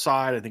lot of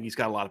upside. I think he's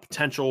got a lot of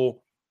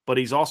potential, but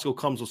he's also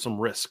comes with some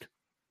risk.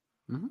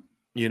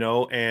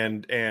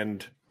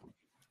 And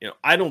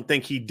I don't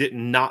think he did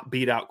not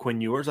beat out Quinn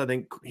Ewers. I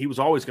think he was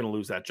always going to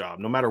lose that job,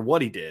 no matter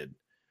what he did.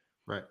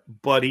 Right.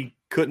 But he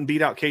couldn't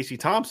beat out Casey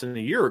Thompson a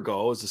year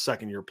ago as a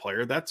second-year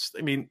player.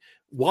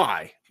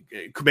 Why?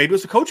 Maybe it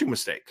was a coaching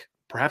mistake.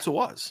 Perhaps it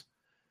was.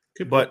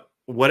 But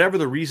whatever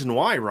the reason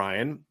why,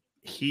 Ryan,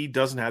 he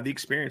doesn't have the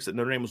experience that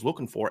Notre Dame was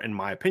looking for, in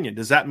my opinion.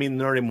 Does that mean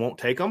Notre Dame won't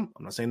take him?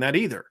 I'm not saying that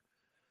either.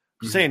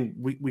 I'm saying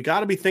we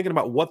got to be thinking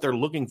about what they're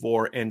looking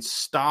for and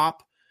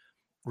stop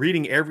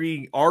reading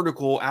every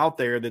article out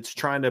there that's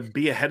trying to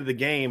be ahead of the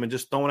game and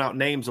just throwing out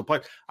names of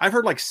players. I've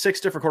heard like 6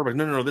 different quarterbacks.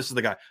 No, this is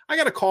the guy. I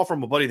got a call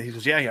from a buddy that he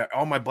goes, yeah,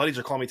 all my buddies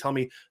are calling me, telling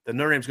me that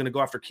Notre Dame's going to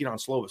go after Keaton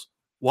Slovis.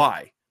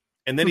 Why?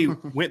 And then he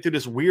went through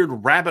this weird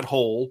rabbit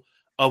hole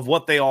of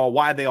why they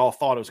all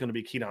thought it was going to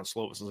be Keaton Slovis.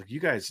 I was like, you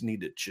guys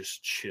need to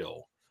just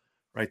chill,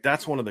 right?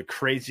 That's one of the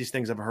craziest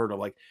things I've heard of.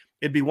 Like,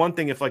 it'd be one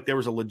thing if like there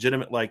was a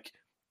legitimate,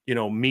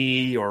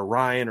 me or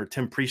Ryan or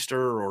Tim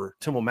Priester or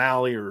Tim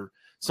O'Malley or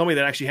somebody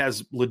that actually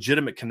has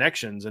legitimate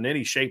connections in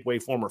any shape, way,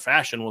 form, or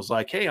fashion was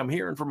like, hey, I'm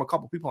hearing from a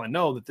couple people I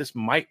know that this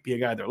might be a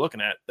guy they're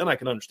looking at. Then I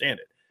can understand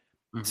it.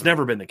 It's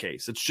never been the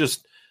case. It's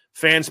just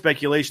fan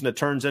speculation that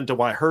turns into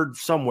what I heard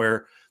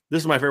somewhere.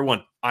 This is my favorite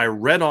one. I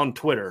read on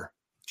Twitter.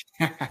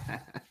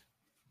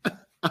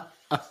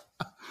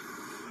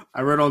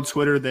 I read on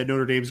Twitter that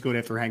Notre Dame's going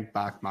after Hank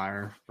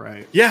Bachmeier,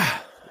 right? Yeah,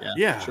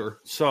 sure.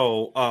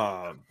 So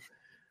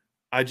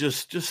I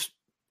just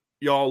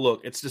y'all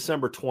look, it's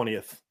December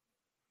 20th.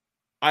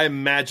 I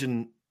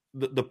imagine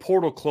the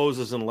portal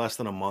closes in less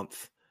than a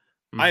month.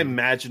 I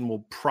imagine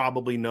we'll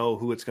probably know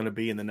who it's going to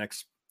be in the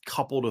next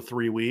couple to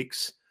 3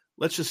 weeks.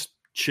 Let's just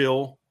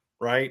chill,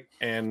 right?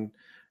 And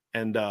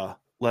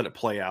let it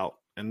play out.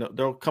 And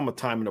there'll come a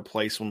time and a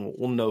place when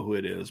we'll know who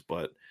it is.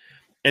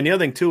 And the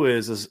other thing too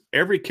is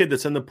every kid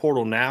that's in the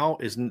portal now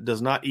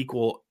does not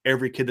equal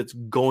every kid that's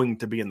going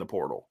to be in the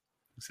portal.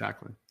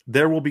 Exactly.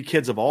 There will be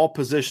kids of all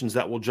positions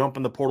that will jump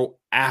in the portal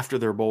after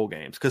their bowl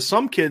games, because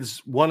some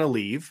kids want to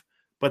leave,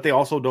 but they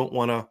also don't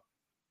want to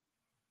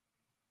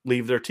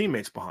leave their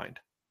teammates behind.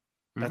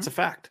 That's a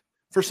fact.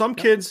 For some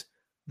kids,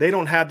 they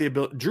don't have the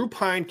ability. Drew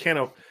Pine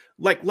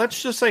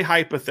let's just say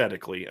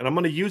hypothetically, and I'm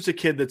going to use a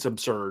kid that's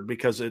absurd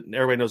because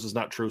everybody knows it's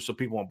not true, so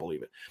people won't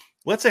believe it.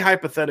 Let's say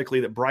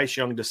hypothetically that Bryce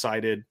Young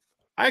decided,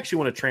 I actually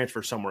want to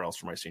transfer somewhere else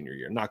for my senior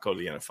year, not go to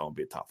the NFL and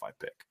be a top 5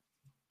 pick.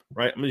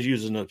 Right? I'm going to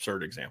use an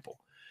absurd example.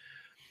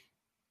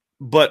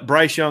 But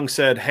Bryce Young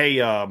said,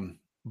 hey,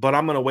 but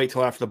I'm going to wait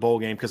till after the bowl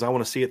game because I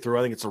want to see it through.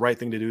 I think it's the right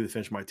thing to do to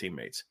finish my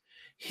teammates.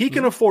 He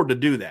can afford to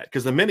do that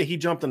because the minute he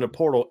jumped in the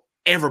portal,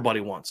 everybody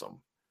wants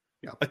him.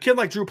 Yeah. A kid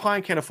like Drew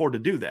Pine can't afford to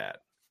do that.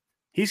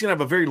 He's going to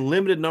have a very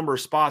limited number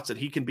of spots that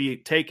he can be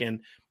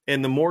taken.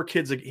 And the more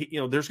kids,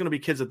 there's going to be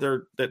kids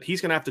that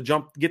he's going to have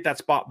to get that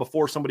spot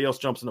before somebody else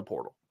jumps in the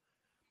portal.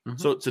 Mm-hmm.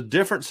 So it's a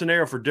different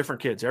scenario for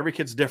different kids. Every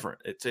kid's different.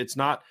 It's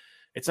not,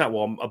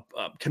 well,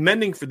 I'm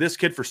commending for this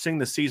kid for seeing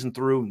the season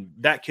through and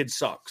that kid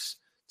sucks.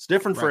 It's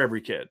different for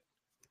every kid.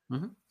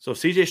 Mm-hmm. So if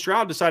CJ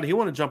Stroud decided he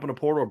wanted to jump in a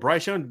portal or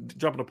Bryce Young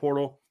jump in a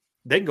portal,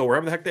 they can go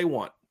wherever the heck they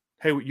want.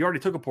 Hey, you already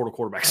took a portal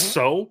quarterback.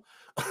 So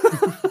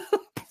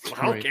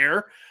I don't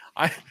care.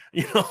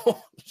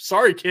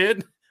 Sorry,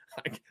 kid.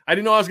 I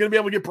didn't know I was going to be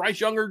able to get Bryce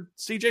Young or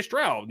CJ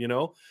Stroud,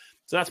 So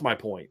that's my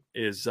point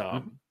is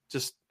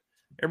just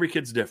every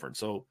kid's different.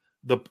 So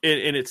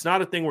and it's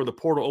not a thing where the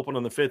portal opened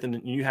on the 5th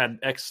and you had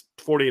X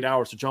 48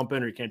 hours to jump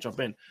in or you can't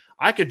jump in.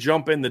 I could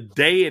jump in the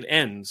day it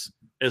ends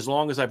as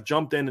long as I've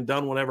jumped in and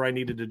done whatever I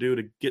needed to do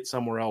to get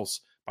somewhere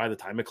else by the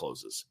time it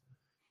closes.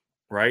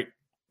 Right?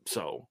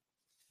 So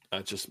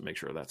just make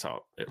sure that's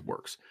how it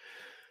works.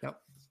 Yep.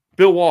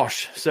 Bill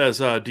Walsh says,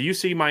 do you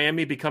see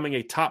Miami becoming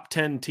a top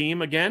 10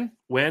 team again?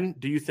 When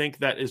do you think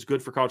that is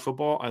good for college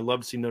football? I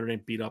love to see Notre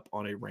Dame beat up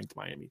on a ranked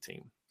Miami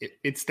team.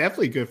 It's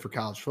definitely good for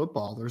college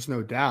football. There's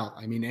no doubt.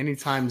 I mean,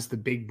 anytime the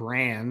big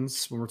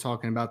brands, when we're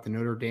talking about the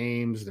Notre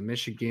Dames, the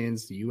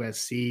Michigans, the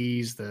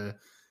USCs, the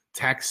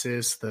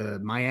Texas, the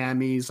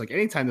Miamis, like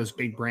anytime those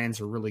big brands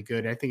are really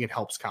good, I think it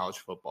helps college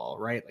football,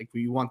 right? Like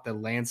we want the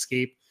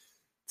landscape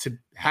to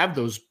have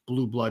those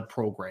blue blood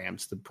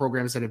programs, the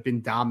programs that have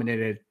been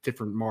dominated at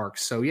different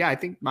marks. So yeah, I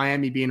think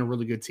Miami being a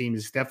really good team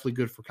is definitely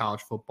good for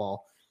college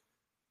football.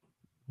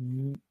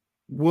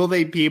 Will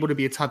they be able to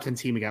be a top 10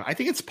 team again? I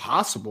think it's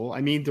possible. I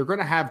mean, they're going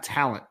to have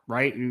talent,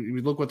 right?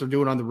 You look what they're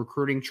doing on the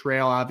recruiting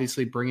trail,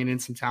 obviously bringing in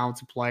some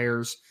talented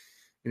players.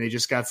 And they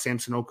just got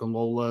Samson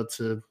Okunlola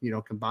to,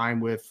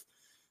 combine with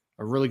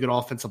a really good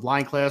offensive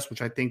line class,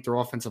 which I think their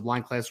offensive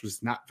line class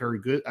was not very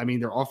good. I mean,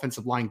 their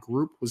offensive line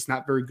group was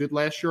not very good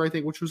last year, I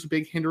think, which was a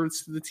big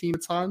hindrance to the team a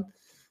ton.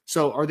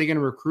 So are they going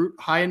to recruit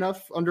high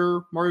enough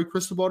under Mario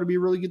Cristobal to be a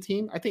really good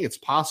team? I think it's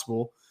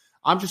possible.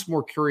 I'm just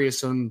more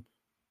curious on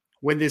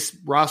when this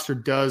roster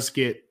does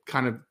get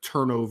kind of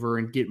turnover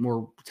and get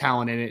more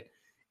talent in it,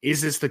 is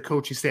this the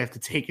coaching staff to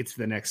take it to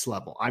the next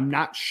level? I'm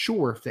not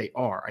sure if they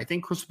are. I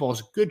think Cristobal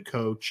is a good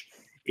coach.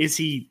 Is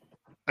he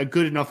a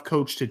good enough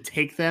coach to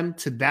take them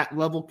to that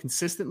level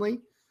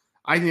consistently?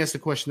 I think that's the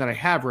question that I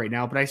have right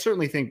now. But I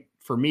certainly think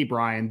for me,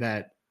 Brian,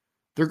 that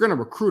they're going to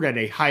recruit at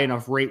a high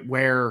enough rate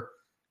where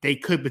they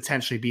could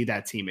potentially be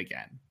that team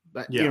again.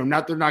 But they're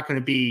not going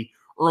to be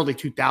early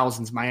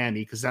 2000s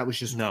Miami because that was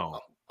just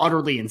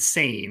utterly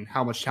insane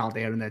how much talent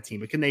they had in that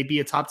team. But can they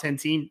be a top 10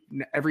 team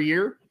every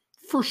year?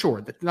 For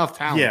sure. That's enough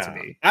talent to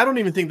be. I don't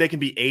even think they can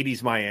be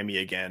 80s Miami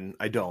again.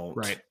 I don't.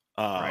 Right.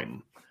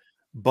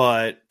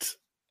 But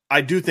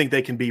I do think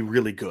they can be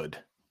really good.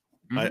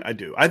 Mm-hmm. I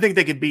do. I think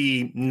they could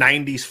be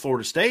 90s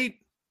Florida State.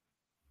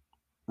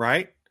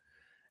 Right.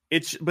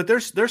 But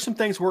there's some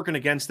things working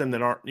against them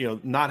that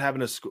aren't, not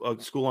having a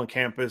school on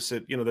campus.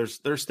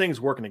 There's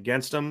things working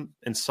against them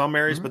in some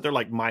areas, but they're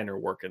like minor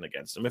working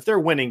against them. If they're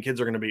winning,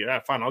 kids are going to be,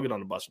 fine, I'll get on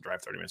the bus and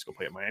drive 30 minutes, go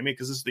play at Miami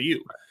because this is the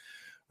U.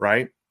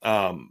 Right.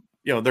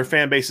 Their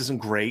fan base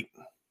isn't great,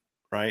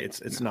 right?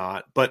 It's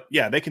not, but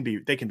yeah, they can be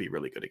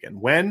really good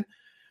again.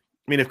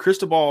 If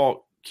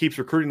Cristobal keeps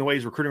recruiting the way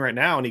he's recruiting right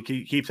now, and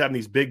he keeps having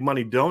these big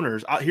money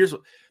donors,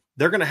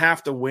 they're going to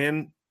have to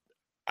win.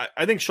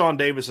 I think Sean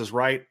Davis is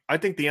right. I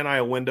think the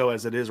NIL window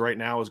as it is right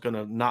now is going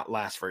to not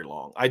last very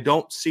long. I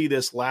don't see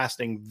this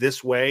lasting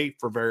this way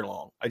for very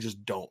long. I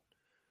just don't.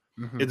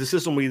 Mm-hmm. The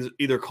system will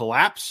either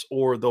collapse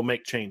or they'll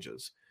make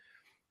changes.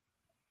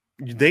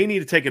 They need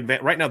to take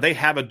advantage. Right now, they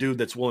have a dude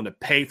that's willing to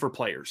pay for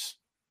players,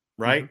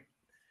 right?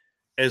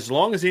 Mm-hmm. As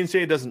long as the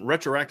NCAA doesn't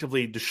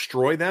retroactively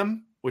destroy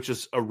them, which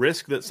is a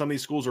risk that some of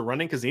these schools are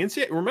running, because the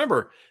NCAA,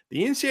 remember,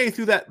 the NCAA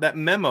threw that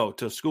memo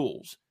to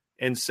schools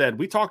and said,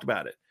 we talked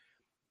about it.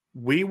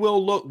 We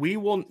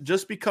will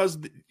just because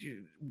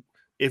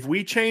if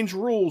we change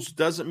rules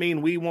doesn't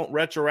mean we won't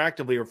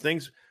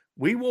retroactively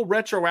we will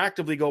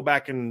retroactively go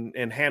back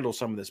and handle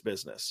some of this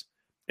business.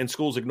 And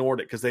schools ignored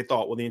it because they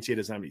thought, well, the NCAA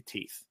doesn't have any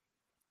teeth.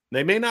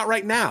 They may not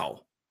right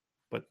now,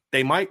 but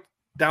they might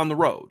down the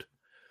road.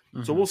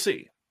 Mm-hmm. So we'll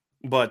see.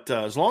 But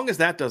as long as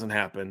that doesn't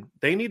happen,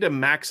 they need to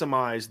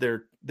maximize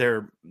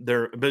their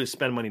ability to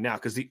spend money now.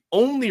 Because the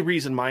only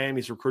reason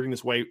Miami's recruiting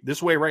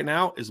this way right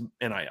now is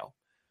NIL.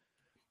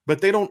 But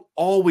they don't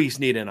always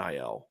need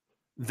NIL.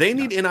 They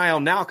need NIL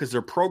now because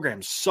their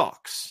program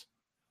sucks.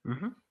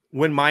 Mm-hmm.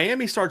 When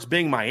Miami starts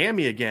being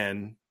Miami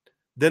again,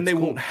 then they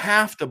won't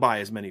have to buy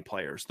as many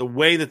players the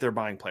way that they're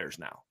buying players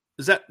now.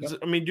 Do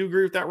you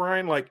agree with that,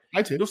 Ryan? Like,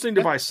 I do. You'll still need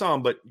to buy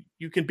some, but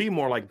you can be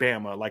more like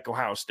Bama, like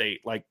Ohio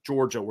State, like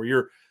Georgia, where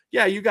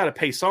you got to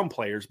pay some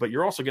players, but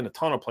you're also getting a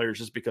ton of players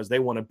just because they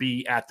want to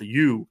be at the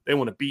U. They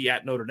want to be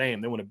at Notre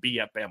Dame. They want to be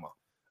at Bama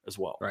as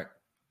well. Right.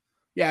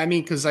 Yeah,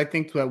 because I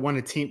think that when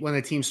a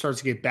team starts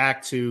to get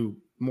back to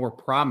more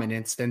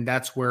prominence, then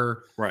that's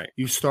where right.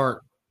 you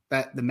start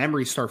that the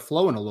memories start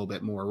flowing a little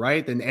bit more,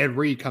 right? Then Ed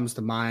Reed comes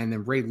to mind,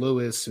 and Ray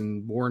Lewis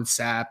and Warren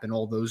Sapp and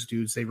all those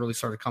dudes, they really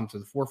started to come to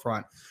the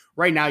forefront.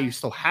 Right now, you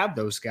still have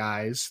those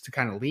guys to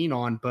kind of lean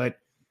on, but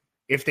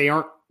if they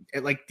aren't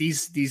like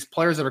these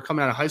players that are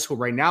coming out of high school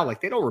right now,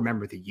 like they don't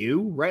remember the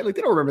U, right? Like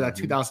they don't remember that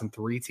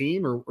 2003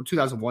 team or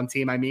 2001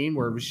 team, I mean,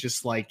 where it was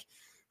just like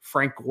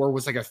Frank Gore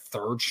was like a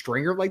third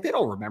stringer. Like they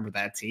don't remember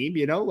that team,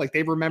 like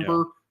they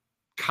remember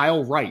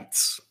Kyle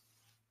Wrights,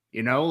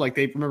 like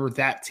they remember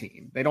that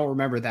team. They don't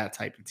remember that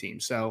type of team.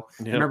 So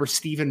remember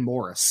Stephen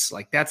Morris,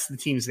 like that's the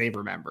teams they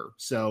remember.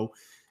 So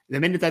the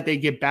minute that they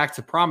get back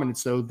to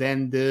prominence, though,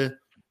 then the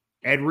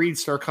Ed Reed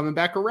start coming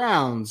back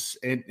around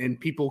and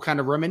people kind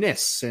of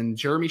reminisce, and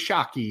Jeremy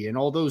Shockey and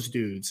all those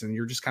dudes. And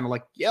you're just kind of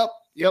like, yep.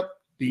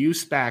 The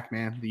U's back,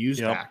 man. The U's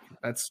back.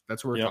 That's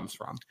where it comes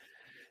from.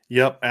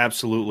 Yep,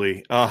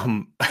 absolutely.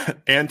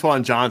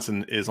 Antoine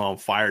Johnson is on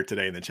fire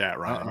today in the chat,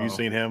 Ryan. Have you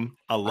seen him?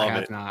 I love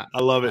it. Not. I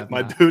love it.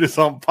 My dude is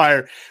on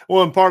fire.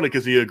 Well, and partly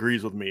because he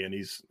agrees with me and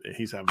he's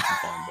having some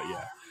fun. But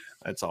yeah,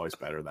 it's always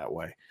better that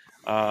way.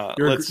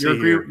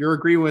 You're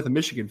agreeing with a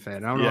Michigan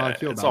fan. I don't know how I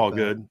feel it's about all that.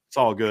 Good. It's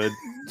all good.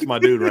 It's my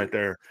dude right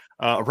there.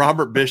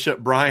 Robert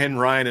Bishop, Brian,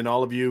 Ryan, and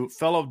all of you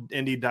fellow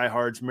Indy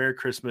diehards, Merry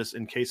Christmas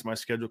in case my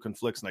schedule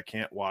conflicts and I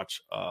can't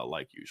watch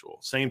like usual.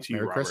 Same to you,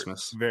 Merry Robert.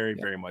 Christmas. Very,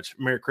 very much.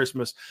 Merry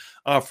Christmas.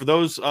 For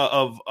those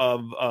of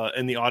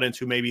in the audience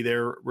who maybe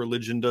their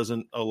religion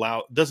doesn't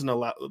allow,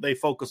 they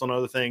focus on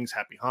other things,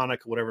 Happy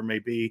Hanukkah, whatever it may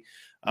be.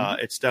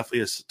 It's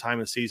definitely a time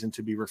of season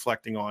to be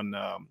reflecting on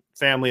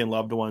family and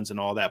loved ones and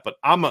all that. But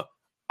I'm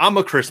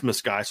a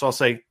Christmas guy, so I'll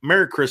say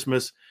Merry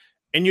Christmas,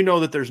 and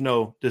that there's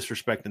no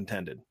disrespect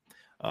intended.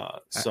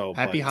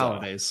 Happy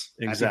holidays.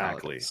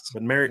 Exactly. Happy holidays.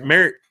 But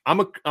Merry,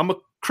 I'm a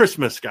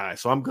Christmas guy,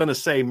 so I'm going to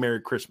say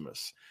Merry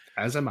Christmas.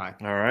 As am I.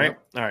 All right.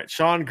 Yep. All right.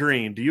 Sean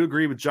Green, do you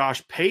agree with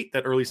Josh Pate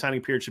that early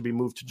signing period should be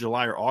moved to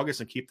July or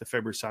August and keep the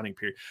February signing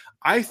period?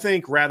 I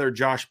think rather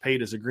Josh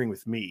Pate is agreeing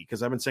with me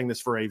because I've been saying this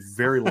for a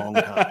very long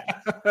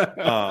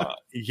time.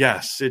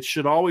 Yes, it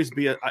should always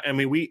be.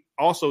 We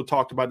also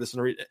talked about this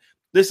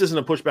this isn't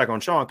a pushback on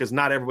Sean because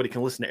not everybody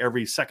can listen to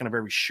every second of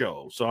every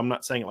show. So I'm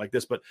not saying it like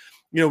this, but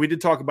we did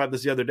talk about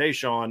this the other day,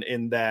 Sean,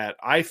 in that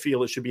I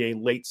feel it should be a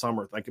late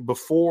summer,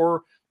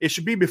 it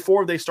should be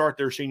before they start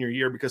their senior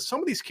year, because some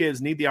of these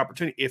kids need the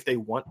opportunity, if they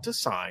want to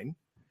sign,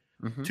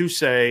 to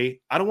say,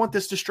 I don't want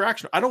this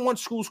distraction. I don't want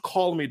schools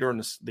calling me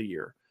during the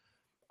year.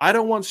 I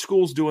don't want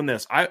schools doing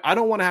this. I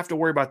don't want to have to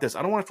worry about this.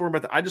 I don't want to have to worry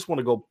about that. I just want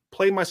to go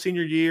play my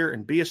senior year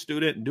and be a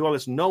student and do all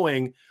this,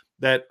 knowing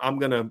that I'm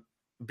going to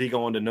be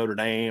going to Notre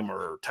Dame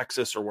or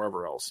Texas or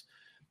wherever else.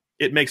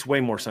 It makes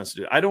way more sense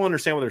to do. I don't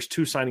understand why there's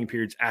 2 signing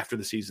periods after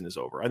the season is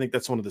over. I think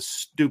that's one of the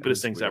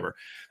stupidest things ever.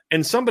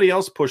 And somebody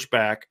else pushed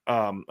back.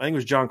 I think it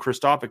was John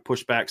Christophic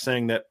pushed back,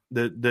 saying that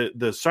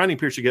the signing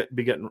period should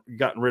be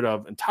gotten rid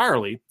of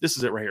entirely. This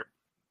is it right here.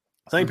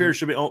 Signing period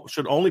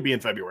should only be in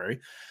February.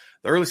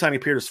 The early signing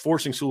period is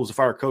forcing schools to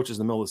fire coaches in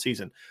the middle of the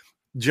season.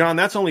 John,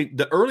 that's only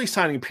the early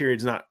signing period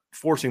is not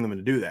forcing them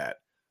to do that.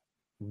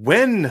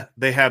 When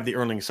they have the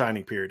early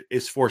signing period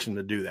is forcing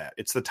them to do that.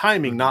 It's the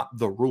timing, not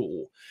the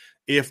rule.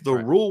 If the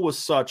rule was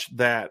such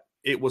that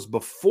it was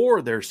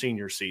before their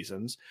senior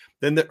seasons,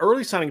 then the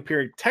early signing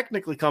period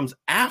technically comes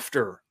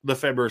after the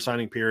February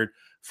signing period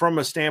from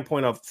a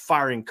standpoint of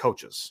firing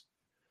coaches,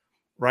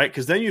 right?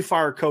 Because then you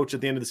fire a coach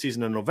at the end of the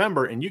season in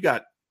November, and you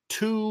got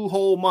 2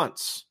 whole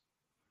months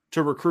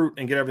to recruit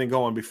and get everything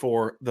going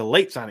before the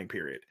late signing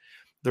period.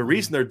 The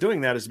reason they're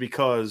doing that is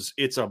because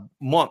it's a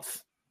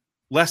month.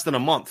 Less than a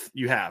month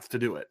you have to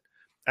do it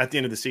at the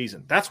end of the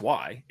season. That's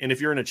why. And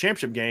if you're in a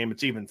championship game,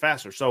 it's even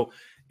faster. So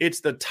it's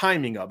the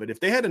timing of it. If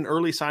they had an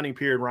early signing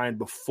period, Ryan,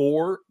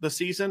 before the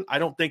season, I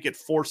don't think it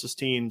forces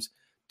teams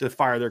to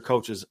fire their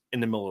coaches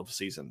in the middle of the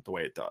season the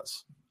way it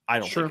does. I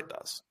don't think it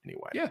does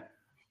anyway. Yeah.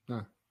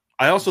 No.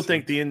 I also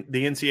think the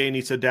NCAA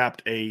needs to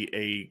adapt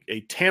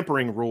a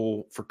tampering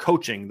rule for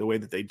coaching the way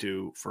that they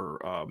do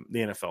for the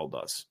NFL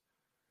does.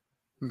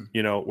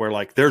 Where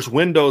like there's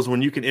windows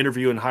when you can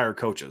interview and hire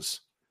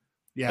coaches.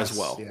 Yes, as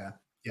well. Yeah.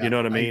 You know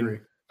what I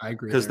mean? I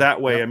agree. Because that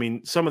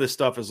way, some of this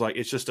stuff is like,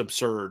 it's just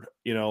absurd.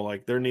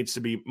 Like there needs to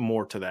be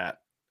more to that,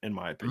 in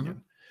my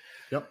opinion.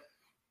 Yep.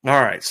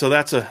 All right. So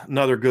that's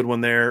another good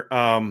one there.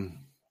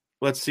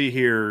 Let's see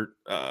here.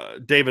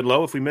 David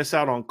Lowe, if we miss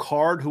out on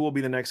Card, who will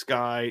be the next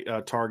guy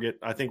target?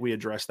 I think we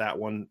addressed that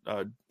one.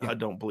 I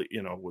don't believe,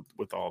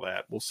 with all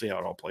that, we'll see how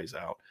it all plays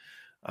out.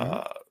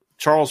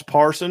 Charles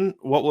Parson,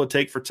 what will it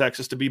take for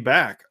Texas to be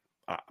back?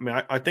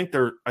 I think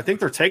they're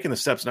taking the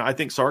steps now. I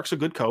think Sark's a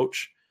good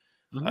coach.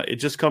 It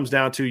just comes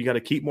down to you got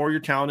to keep more of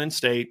your talent in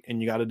state and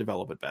you got to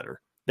develop it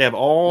better. They have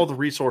all the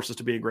resources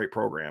to be a great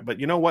program. But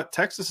you know what?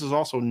 Texas has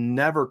also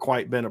never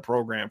quite been a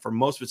program for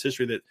most of its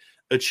history that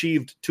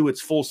achieved to its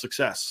full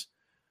success.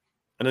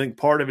 And I think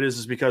part of it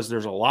is because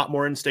there's a lot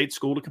more in-state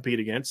school to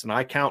compete against. And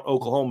I count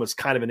Oklahoma as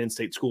kind of an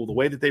in-state school. The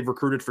way that they've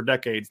recruited for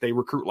decades, they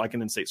recruit like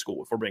an in-state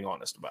school, if we're being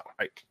honest about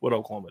what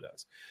Oklahoma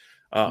does.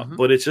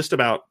 But it's just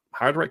about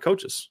hire the right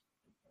coaches.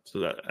 So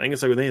that, I think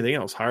it's like with anything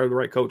else, hire the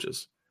right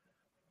coaches.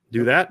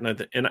 Do that,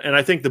 and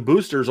I think the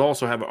boosters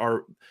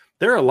also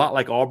they're a lot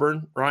like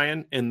Auburn,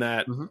 Ryan, in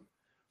that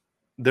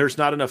there's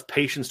not enough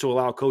patience to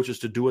allow coaches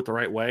to do it the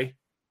right way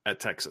at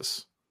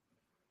Texas.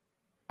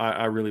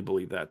 I really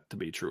believe that to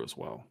be true as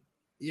well.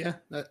 Yeah,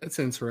 that's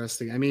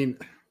interesting. I mean,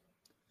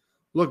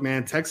 look,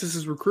 man, Texas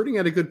is recruiting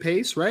at a good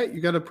pace, right?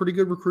 You got a pretty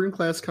good recruiting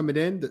class coming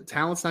in. The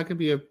talent's not going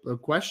to be a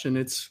question.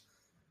 It's,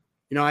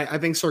 I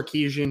think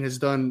Sarkisian has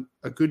done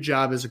a good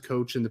job as a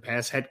coach in the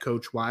past, head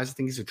coach wise. I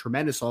think he's a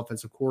tremendous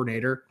offensive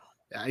coordinator.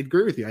 I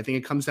agree with you. I think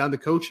it comes down to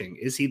coaching.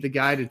 Is he the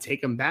guy to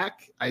take him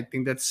back? I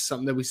think that's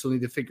something that we still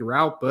need to figure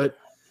out. But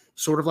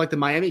sort of like the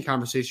Miami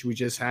conversation we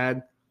just had,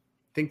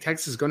 I think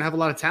Texas is going to have a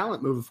lot of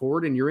talent moving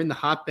forward, and you're in the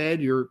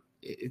hotbed.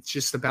 It's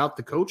just about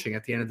the coaching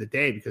at the end of the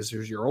day, because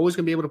you're always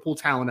going to be able to pull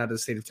talent out of the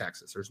state of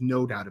Texas. There's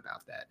no doubt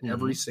about that.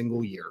 Every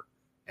single year,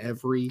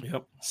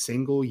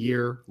 single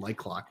year, like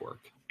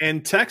clockwork.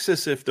 And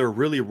Texas, if they're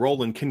really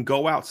rolling, can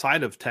go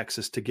outside of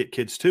Texas to get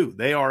kids too.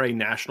 They are a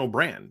national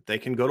brand. They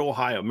can go to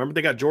Ohio. Remember,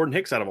 they got Jordan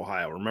Hicks out of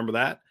Ohio. Remember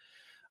that?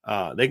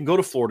 They can go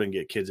to Florida and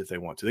get kids if they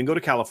want to. They can go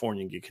to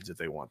California and get kids if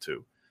they want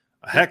to.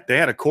 Heck, they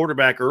had a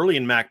quarterback early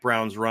in Mac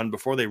Brown's run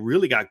before they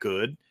really got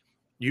good.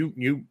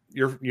 You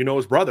know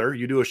his brother.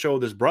 You do a show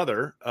with his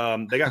brother.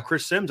 They got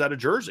Chris Sims out of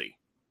Jersey,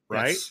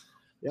 right? Yes.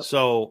 Yep.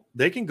 So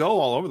they can go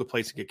all over the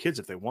place and get kids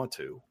if they want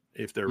to,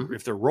 if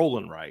they're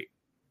rolling right.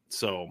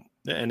 So,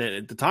 and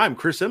at the time,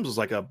 Chris Sims was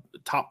like a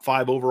top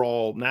 5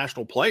 overall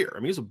national player. I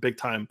mean, he's a big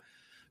time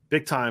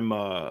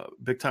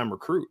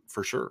recruit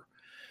for sure.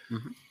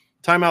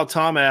 Timeout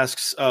Tom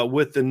asks,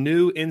 with the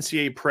new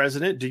NCAA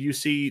president, do you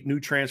see new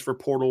transfer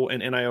portal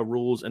and NIL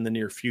rules in the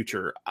near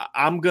future?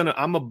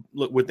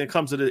 Look, when it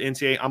comes to the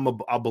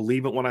NCAA, I'll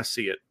believe it when I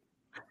see it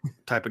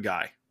type of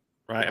guy,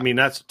 right? Yeah. I mean,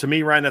 that's, to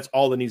me, Ryan, that's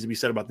all that needs to be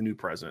said about the new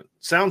president.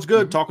 Sounds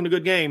good. Talking a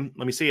good game.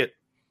 Let me see it.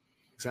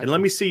 Exactly. And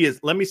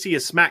let me see you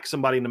smack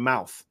somebody in the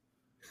mouth,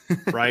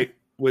 right?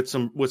 with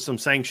some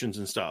sanctions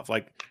and stuff.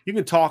 Like, you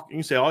can talk, you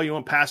can say, oh, you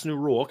want to pass a new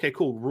rule. Okay,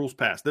 cool. Rules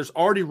passed. There's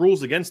already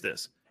rules against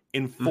this.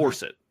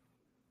 Enforce it.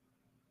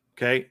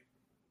 Okay.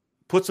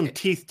 Put some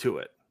teeth to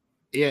it.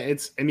 Yeah.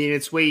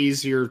 It's way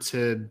easier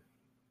to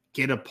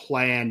get a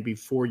plan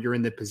before you're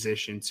in the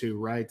position to,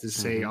 right? To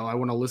say, oh, I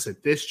want to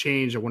elicit this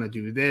change. I want to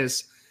do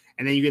this.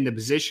 And then you get in the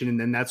position, and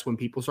then that's when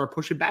people start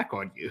pushing back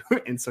on you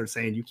and start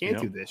saying, you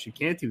can't do this. You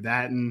can't do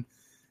that. And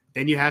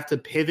then you have to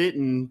pivot.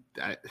 And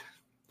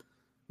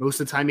most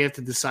of the time you have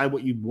to decide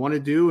what you want to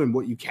do and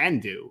what you can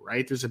do,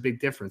 right? There's a big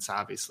difference,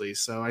 obviously.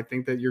 So I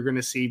think that you're going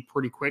to see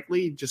pretty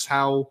quickly just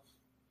how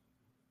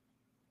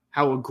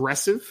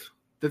aggressive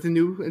that the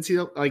new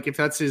NCAA, like, if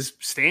that's his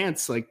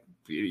stance, like,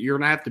 you're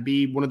going to have to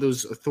be one of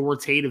those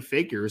authoritative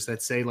figures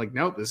that say, like,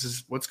 no, this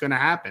is what's going to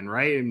happen,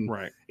 right? And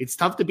it's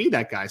tough to be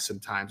that guy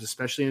sometimes,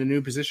 especially in a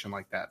new position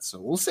like that. So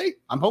we'll see.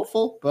 I'm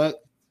hopeful,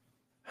 but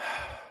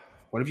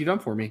what have you done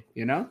for me?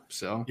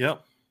 So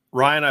yep.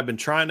 Ryan, I've been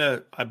trying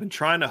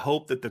to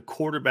hope that the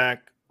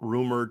quarterback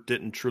rumor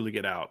didn't truly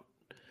get out.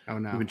 Oh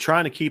no. We've been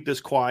trying to keep this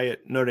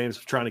quiet. Notre Dame's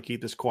trying to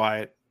keep this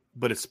quiet,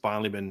 but it's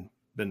finally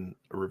been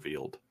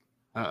revealed.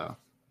 Uh-oh.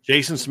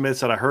 Jason Smith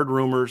said, I heard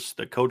rumors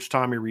that Coach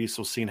Tommy Rees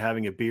was seen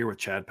having a beer with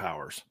Chad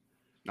Powers.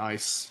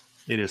 Nice.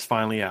 It is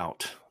finally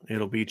out.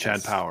 It'll be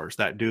Chad Powers,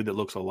 that dude that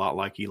looks a lot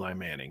like Eli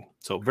Manning.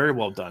 So very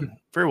well done.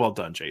 Very well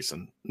done,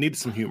 Jason. Needed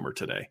some humor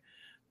today.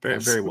 Very,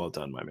 very well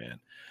done, my man.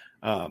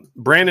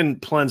 Brandon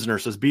Plensner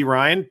says, B.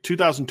 Ryan,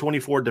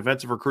 2024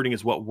 defensive recruiting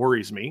is what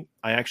worries me.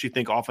 I actually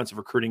think offensive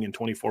recruiting in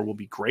 24 will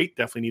be great.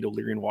 Definitely need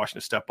O'Leary and Washington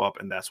to step up,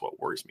 and that's what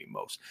worries me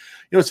most.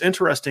 It's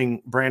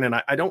interesting, Brandon.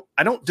 I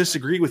don't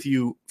disagree with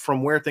you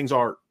from where things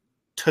are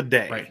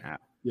today. Right now.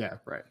 Yeah,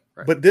 right.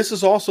 But this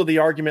is also the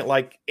argument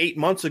like 8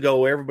 months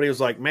ago where everybody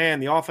was like, man,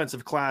 the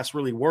offensive class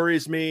really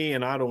worries me,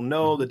 and I don't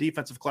know. The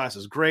defensive class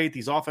is great.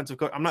 These offensive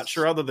I'm not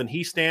sure, other than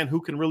who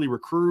can really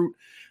recruit.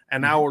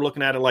 And now we're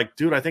looking at it like,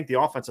 dude, I think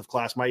the offensive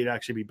class might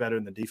actually be better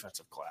than the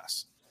defensive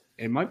class.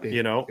 It might be.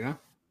 Yeah. Yep.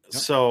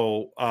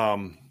 So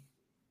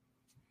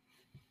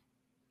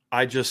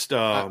I just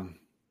can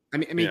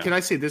I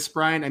say this,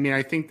 Brian?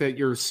 I think that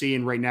you're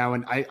seeing right now,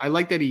 and I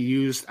like that he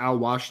used Al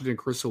Washington,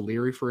 Chris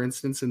O'Leary, for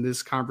instance, in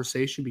this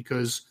conversation,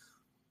 because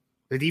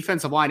the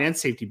defensive line and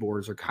safety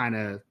boards are kind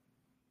of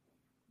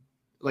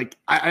like,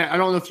 I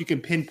don't know if you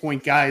can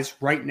pinpoint guys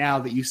right now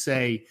that you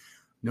say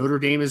Notre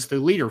Dame is the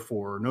leader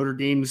for. Notre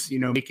Dame's,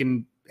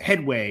 making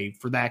headway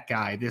for that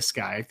guy, this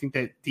guy. I think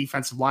that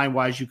defensive line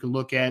wise, you can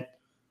look at,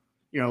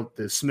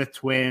 the Smith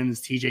twins,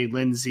 TJ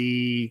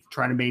Lindsey,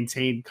 trying to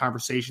maintain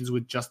conversations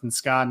with Justin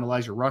Scott and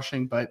Elijah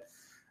Rushing, but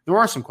there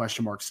are some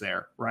question marks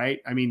there,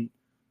 right?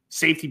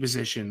 Safety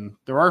position,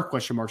 there are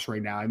question marks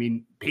right now.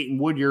 Peyton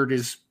Woodyard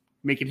is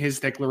making his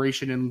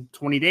declaration in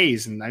 20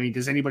 days. And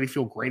does anybody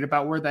feel great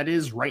about where that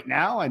is right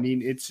now?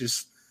 It's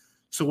just,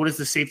 so what does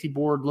the safety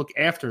board look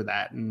after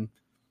that? And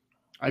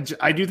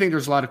I do think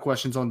there's a lot of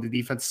questions on the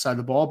defensive side of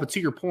the ball, but to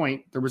your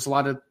point, there was a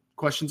lot of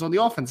questions on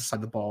the offensive side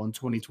of the ball in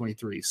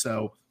 2023.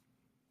 So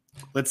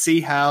let's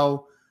see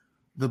how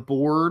the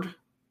board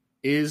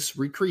is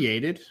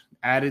recreated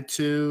added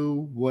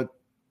to what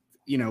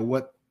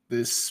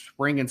this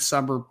spring and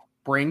summer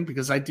bring,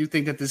 because I do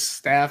think that this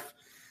staff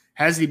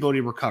has the ability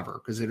to recover,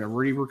 because it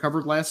already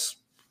recovered last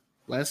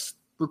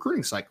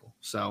recruiting cycle.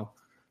 So,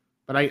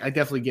 but I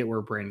definitely get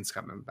where Brandon's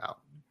coming about.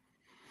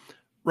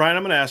 Ryan,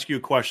 I'm going to ask you a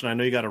question. I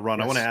know you got to run.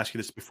 Yes. I want to ask you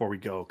this before we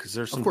go, because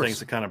there's some things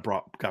that kind of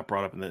got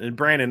brought up. And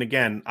Brandon,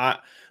 again,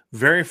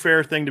 very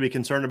fair thing to be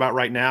concerned about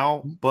right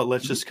now, but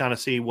let's just kind of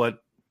see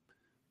what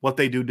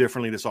they do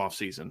differently this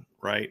offseason,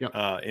 right?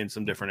 Yep. In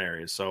some different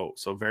areas. So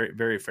very,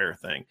 very fair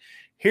thing.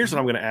 Here's what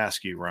I'm going to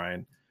ask you,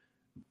 Ryan.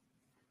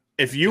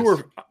 If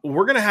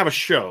we're going to have a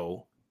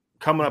show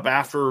coming up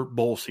after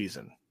bowl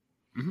season,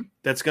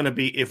 that's going to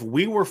be, if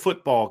we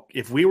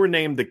were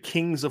named the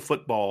kings of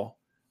football,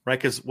 right?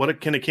 Because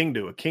what can a king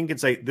do? A king can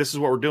say, this is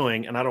what we're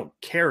doing, and I don't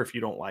care if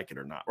you don't like it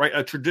or not, right?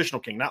 A traditional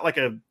king, not like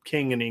a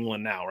king in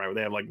England now, right? Where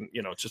they have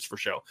it's just for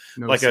show.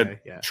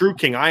 True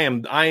king. I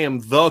am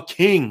the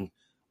king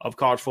of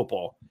college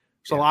football.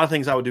 So a lot of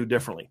things I would do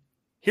differently.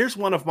 Here's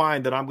one of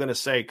mine that I'm going to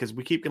say, because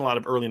we keep getting a lot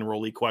of early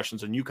enrollee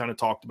questions, and you kind of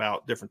talked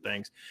about different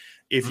things.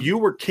 If you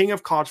were king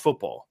of college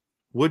football,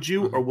 would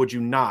you or would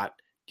you not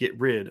get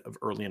rid of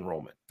early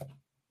enrollment?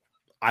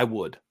 I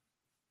would.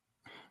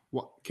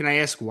 Well, can I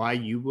ask why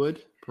you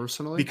would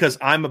personally? Because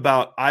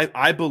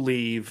I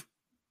believe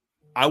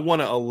I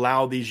want to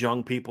allow these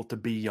young people to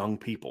be young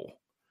people.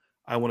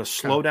 I want to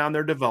slow down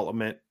their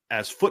development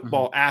as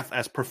football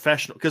as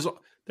professional, because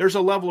there's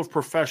a level of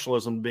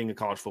professionalism being a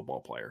college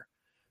football player.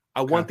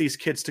 I want these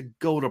kids to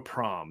go to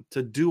prom,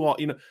 to do all,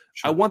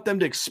 I want them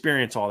to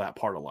experience all that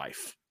part of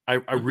life.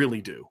 I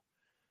really do.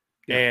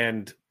 Yeah.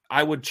 And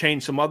I would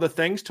change some other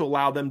things to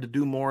allow them to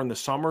do more in the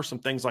summer, some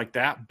things like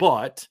that.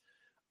 But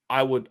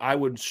I would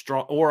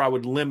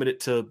limit it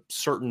to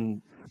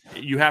certain,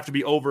 you have to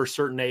be over a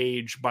certain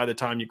age by the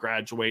time you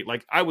graduate.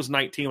 Like I was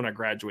 19 when I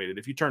graduated.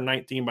 If you turn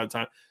 19 by the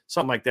time,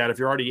 something like that, if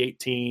you're already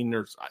 18,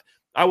 or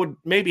I would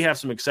maybe have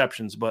some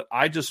exceptions, but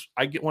want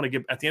to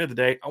give, at the end of the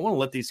day, I want to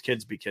let these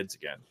kids be kids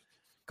again.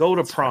 Go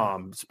to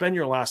prom, spend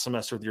your last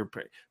semester with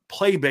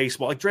play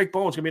baseball. Like Drake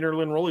Bowen's going to be an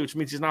early enrollee, which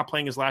means he's not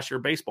playing his last year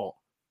of baseball.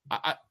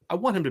 I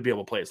want him to be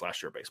able to play his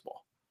last year of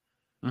baseball.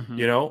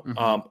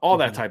 All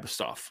that type of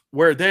stuff.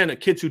 Where then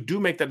kids who do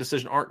make that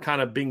decision aren't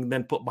kind of being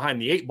then put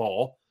behind the 8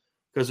 ball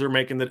because they're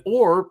making that,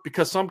 or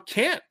because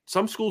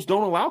some schools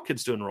don't allow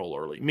kids to enroll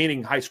early,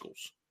 meaning high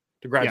schools,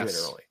 to graduate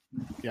early.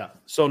 Yeah.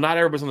 So not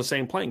everybody's on the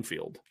same playing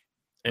field.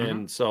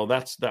 And so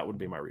that would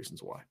be my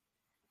reasons why.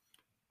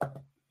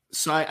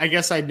 So I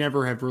guess I'd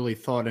never have really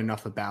thought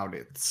enough about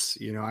it.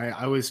 I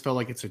always felt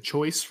like it's a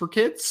choice for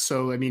kids.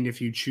 So, I mean, if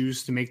you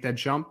choose to make that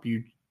jump,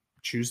 you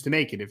choose to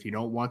make it. If you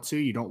don't want to,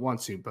 you don't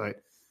want to.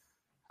 But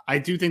I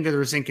do think that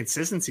there's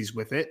inconsistencies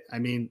with it. I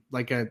mean,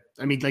 like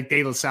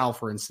De La Salle,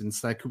 for instance,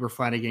 that Cooper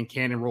Flanagan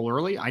can enroll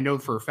early. I know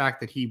for a fact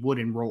that he would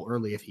enroll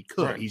early if he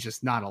could. Right. He's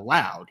just not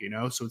allowed,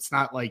 So it's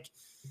not like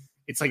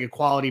it's like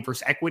equality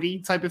versus equity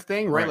type of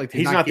thing, right? Like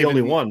he's not the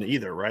only one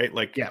either, right?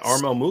 Like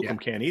Armel Mukam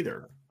can't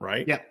either,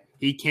 right? Yeah.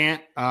 He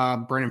can't.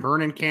 Brennan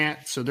Vernon can't.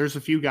 So there's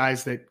a few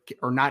guys that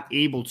are not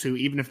able to,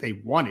 even if they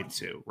wanted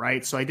to,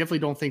 right? So I definitely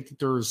don't think that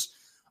there's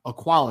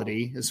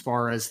equality as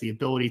far as the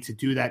ability to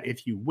do that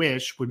if you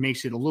wish, which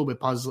makes it a little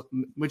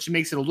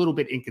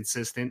bit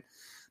inconsistent.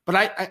 But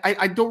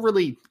I don't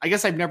really, I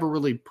guess I've never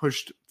really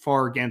pushed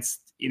far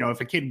against,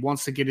 if a kid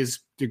wants to get his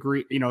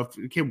degree, if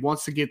a kid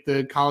wants to get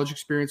the college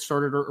experience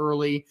started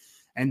early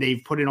and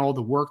they've put in all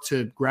the work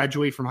to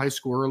graduate from high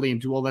school early and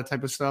do all that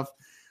type of stuff,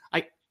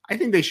 I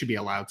think they should be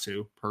allowed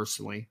to,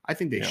 personally. I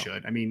think they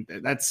should. I mean,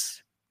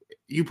 that's,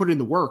 you put in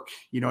the work,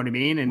 you know what I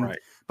mean? And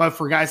but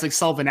for guys like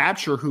Sullivan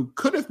Absher, who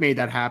could have made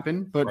that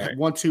happen, but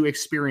want to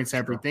experience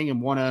everything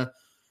and want to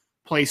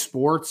play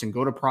sports and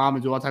go to prom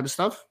and do all that type of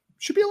stuff,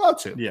 should be allowed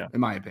to, in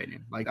my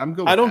opinion. Like, I'm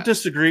good with I don't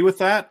disagree with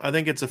that. I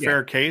think it's a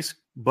fair case,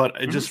 but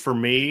just for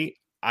me,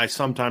 I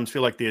sometimes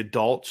feel like the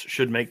adults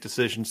should make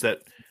decisions that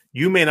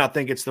you may not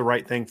think it's the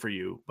right thing for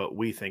you, but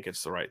we think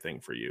it's the right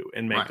thing for you,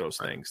 and make those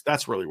things.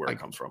 That's really where it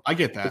comes from. I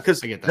get that. Because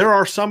there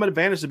are some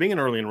advantages to being an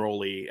early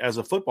enrollee as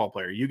a football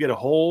player. You get a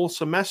whole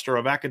semester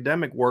of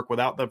academic work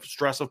without the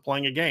stress of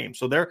playing a game.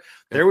 So there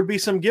would be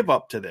some give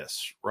up to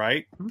this,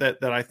 right?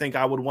 That I think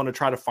I would want to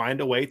try to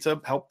find a way to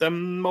help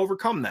them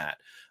overcome that.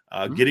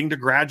 Getting to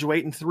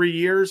graduate in 3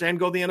 years and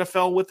go to the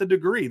NFL with a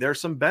degree.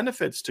 There's some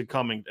benefits to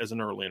coming as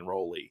an early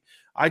enrollee.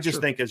 I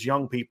just think as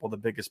young people, the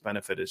biggest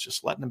benefit is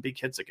just letting them be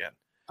kids again.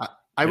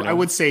 I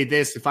would say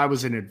this, if I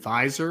was an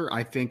advisor,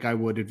 I think I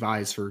would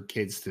advise for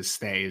kids to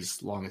stay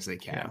as long as they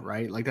can,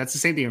 right? Like that's the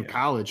same thing in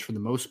college for the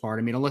most part.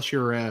 I mean, unless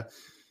you're a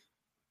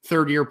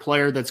third-year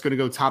player that's going to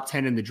go top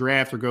 10 in the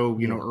draft or go,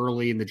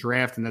 early in the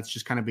draft, and that's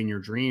just kind of been your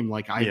dream.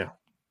 Like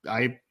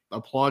I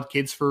applaud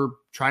kids for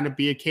trying to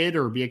be a kid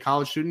or be a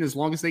college student as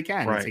long as they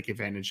can and take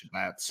advantage of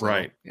that.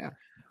 So,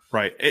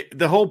 Right.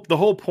 The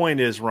whole point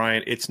is,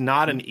 Ryan, it's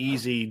not an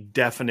easy,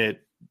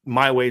 definite,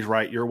 my way's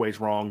right, your way's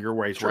wrong, your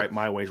way's right,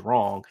 my way's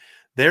wrong.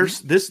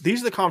 These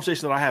are the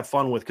conversations that I have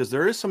fun with, because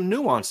there is some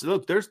nuance.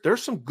 Look,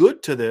 there's some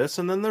good to this,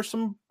 and then there's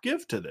some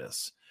give to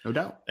this. No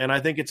doubt. And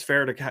I think it's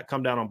fair to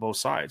come down on both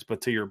sides.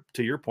 But to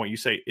your point, you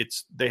say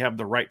they have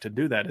the right to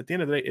do that. At the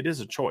end of the day, it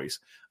is a choice.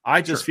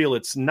 I just feel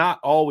it's not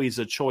always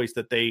a choice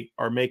that they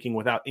are making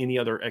without any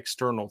other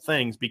external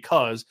things,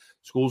 because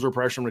schools are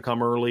pressuring to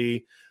come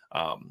early.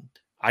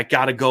 I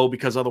got to go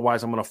because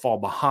otherwise I'm going to fall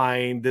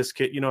behind this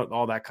kid,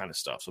 all that kind of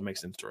stuff. So it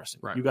makes it interesting.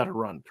 Right. You got to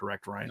run,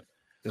 correct, Ryan?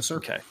 Yes, sir.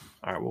 Okay.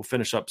 All right. We'll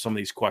finish up some of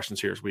these questions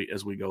here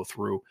as we go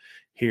through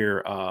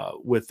here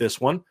with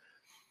this one.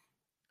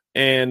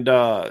 And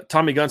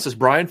Tommy Gunn says,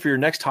 Brian, for your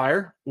next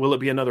hire, will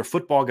it be another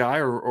football guy,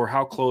 or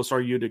how close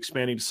are you to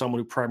expanding to someone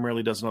who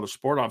primarily does another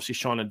sport? Obviously,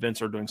 Sean and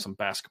Vince are doing some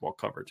basketball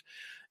coverage.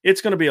 It's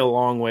going to be a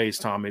long ways,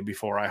 Tommy,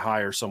 before I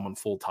hire someone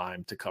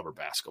full-time to cover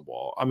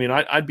basketball. I mean,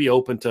 I'd be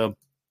open to,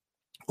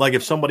 like,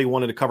 if somebody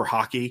wanted to cover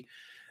hockey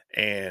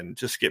and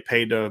just get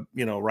paid to,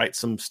 write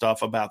some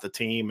stuff about the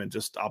team, and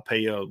just I'll pay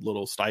you a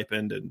little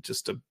stipend and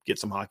just to get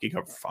some hockey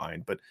cover,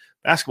 fine. But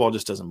basketball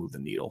just doesn't move the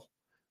needle.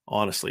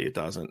 Honestly, it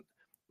doesn't.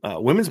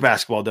 Women's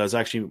basketball does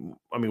actually.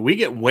 I mean, we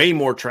get way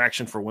more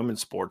traction for women's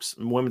sports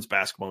and women's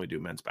basketball than we do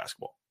men's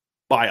basketball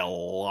by a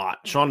lot.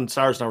 Sean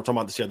Stars and I were talking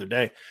about this the other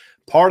day.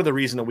 Part of the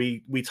reason that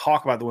we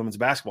talk about the women's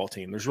basketball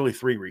team, there's really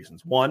three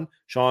reasons. One,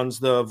 Sean's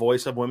the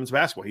voice of women's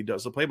basketball. He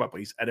does the play-by-play.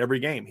 He's at every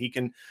game. He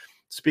can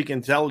speak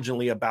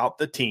intelligently about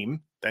the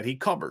team that he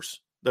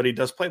covers, that he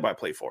does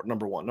play-by-play for,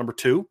 number one. Number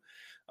two,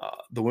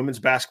 the women's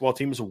basketball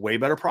team is a way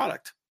better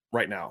product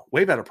right now,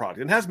 way better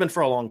product. It has been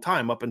for a long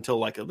time, up until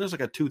there's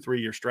like a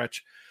 2-3 year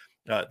stretch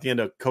at the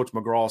end of Coach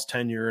McGraw's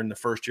tenure and the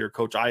first year of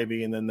Coach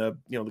Ivy, and then the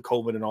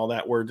COVID and all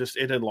that, where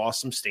it had lost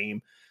some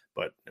steam.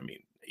 But I mean,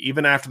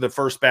 even after the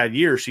first bad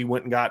year, she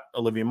went and got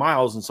Olivia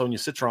Miles and Sonia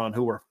Citron,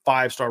 who were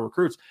 5-star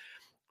recruits.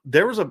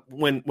 There was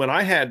when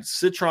I had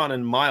Citron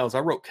and Miles, I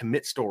wrote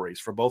commit stories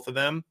for both of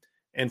them.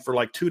 And for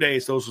like 2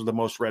 days, those were the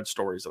most read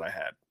stories that I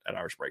had at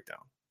Irish Breakdown.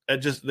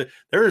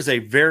 There is a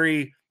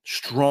very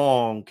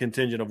strong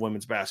contingent of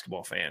women's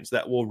basketball fans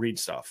that will read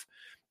stuff.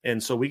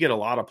 And so we get a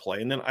lot of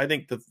play. And then I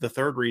think the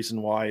third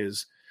reason why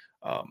is,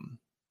 I'm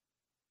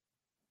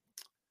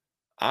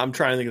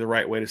trying to think of the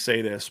right way to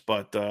say this,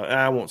 but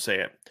I won't say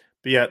it.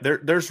 But yeah,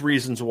 there's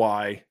reasons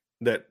why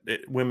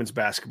women's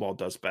basketball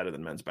does better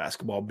than men's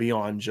basketball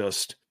beyond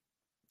just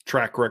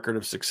track record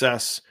of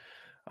success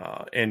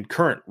and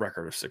current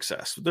record of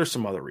success. There's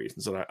some other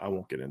reasons that I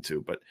won't get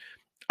into, but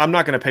I'm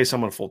not going to pay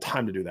someone full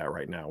time to do that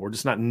right now. We're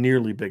just not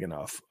nearly big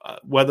enough.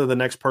 Whether the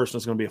next person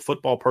is going to be a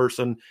football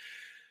person,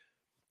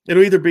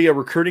 it'll either be a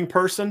recruiting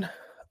person.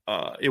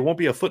 It won't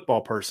be a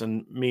football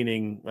person,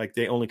 meaning like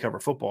they only cover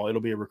football.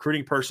 It'll be a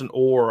recruiting person,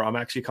 or I'm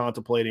actually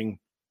contemplating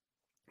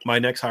my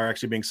next hire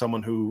actually being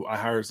someone who I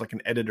hire as like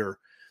an editor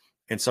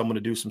and someone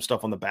to do some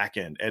stuff on the back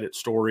end, edit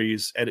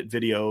stories, edit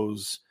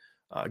videos,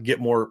 get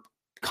more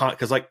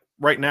because like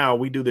right now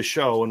we do the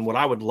show, and what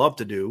I would love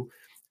to do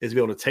is be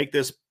able to take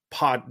this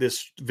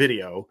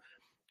video,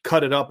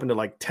 cut it up into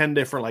like 10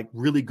 different, like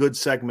really good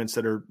segments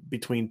that are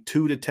between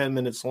 2 to 10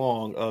 minutes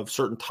long of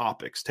certain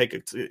topics.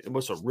 It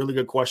was a really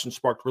good question,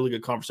 sparked really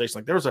good conversation.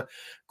 Like there was a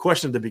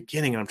question at the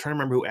beginning, and I'm trying to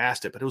remember who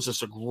asked it, but it was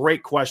just a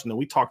great question. And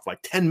we talked for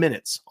like 10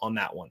 minutes on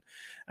that one.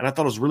 And I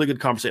thought it was a really good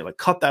conversation. Like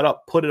cut that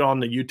up, put it on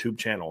the YouTube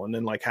channel, and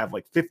then like have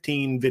like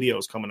 15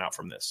 videos coming out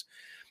from this.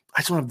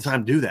 I just don't have the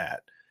time to do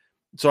that.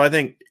 So I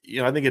think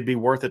it'd be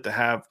worth it to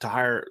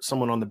hire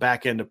someone on the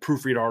back end to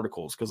proofread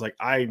articles, because like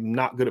I'm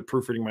not good at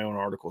proofreading my own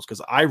articles,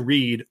 because I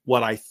read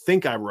what I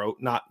think I wrote,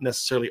 not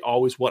necessarily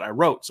always what I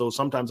wrote. So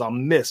sometimes I'll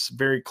miss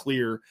very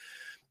clear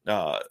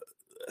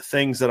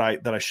things that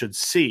I should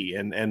see,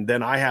 and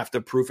then I have to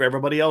proof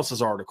everybody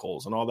else's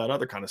articles and all that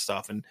other kind of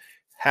stuff. And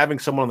having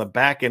someone on the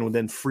back end would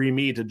then free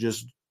me to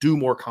just do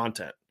more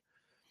content,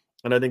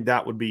 and I think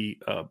that would be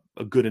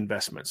a good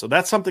investment. So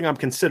that's something I'm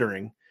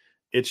considering.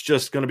 It's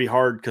just going to be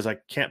hard because I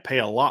can't pay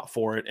a lot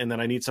for it. And then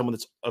I need someone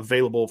that's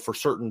available for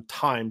certain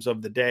times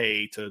of the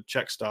day to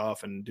check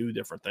stuff and do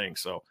different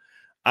things. So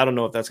I don't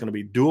know if that's going to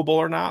be doable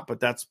or not, but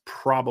that's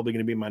probably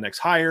going to be my next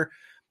hire.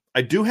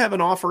 I do have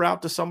an offer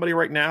out to somebody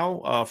right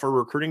now for a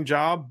recruiting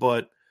job,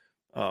 but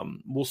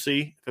we'll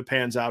see if it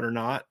pans out or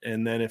not.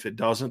 And then if it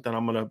doesn't, then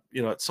I'm going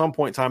to, at some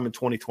point in time in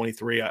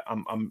 2023,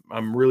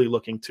 I'm really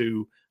looking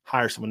to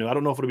hire someone new. I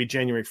don't know if it'll be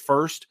January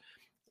 1st.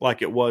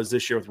 Like it was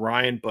this year with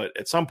Ryan, but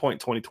at some point in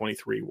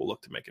 2023, we'll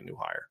look to make a new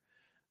hire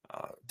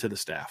to the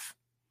staff.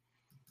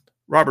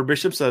 Robert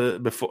Bishop said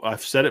it before.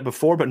 I've said it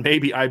before, but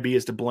maybe IB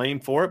is to blame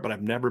for it, but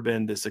I've never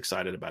been this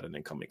excited about an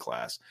incoming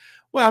class.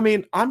 Well, I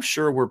mean, I'm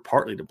sure we're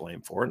partly to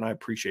blame for it, and I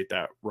appreciate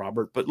that,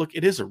 Robert. But look,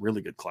 it is a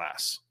really good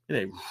class.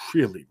 It's a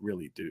really,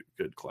 really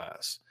good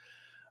class.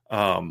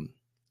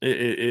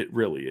 It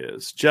really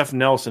is. Jeff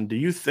Nelson, do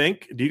you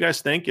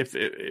guys think if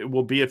it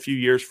will be a few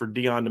years for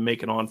Dion to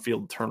make an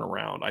on-field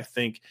turnaround? I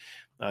think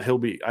he'll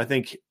be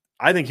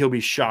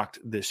shocked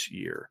this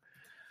year.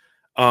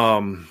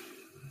 For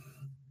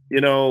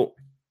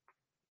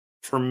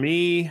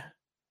me,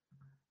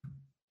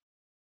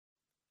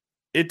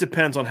 it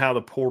depends on how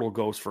the portal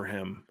goes for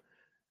him.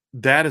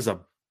 That is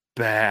a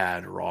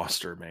bad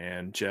roster,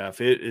 man,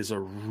 Jeff. It is a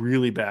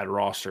really bad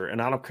roster.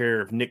 And I don't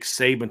care if Nick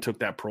Saban took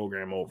that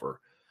program over.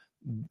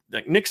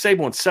 Like Nick Saban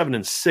went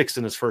 7-6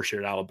 in his first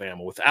year at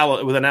Alabama with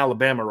an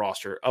Alabama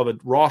roster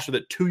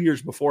that 2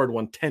 years before had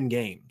won 10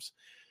 games.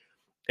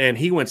 And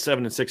he went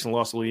 7-6 and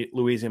lost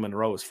Louisiana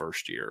Monroe his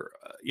first year.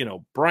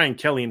 Brian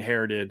Kelly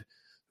inherited,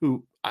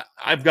 who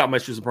I've got my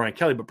issues with Brian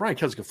Kelly, but Brian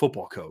Kelly's a good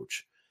football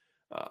coach.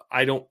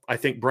 I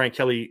think Brian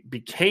Kelly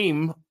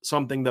became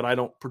something that I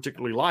don't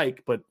particularly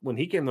like, but when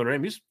he came to Notre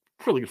Dame, he's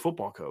a really good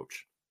football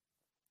coach.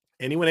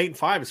 And he went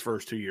 8-5 his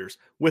first 2 years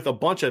with a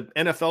bunch of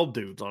NFL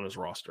dudes on his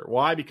roster.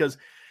 Why? Because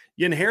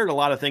you inherit a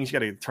lot of things you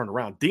got to turn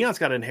around. Deion's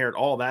got to inherit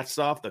all that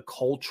stuff, the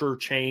culture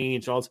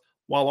change, all this,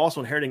 while also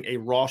inheriting a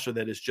roster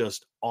that is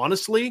just,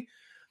 honestly,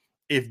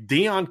 if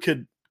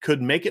Deion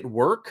could make it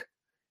work,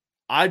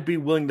 I'd be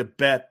willing to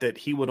bet that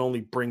he would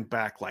only bring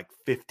back like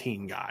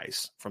 15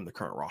 guys from the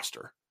current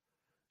roster.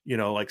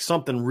 Like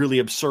something really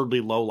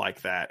absurdly low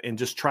like that, and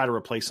just try to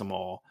replace them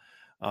all.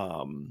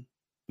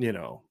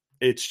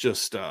 It's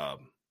just,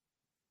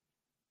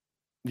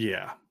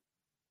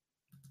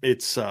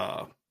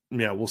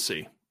 we'll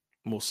see.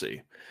 We'll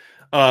see.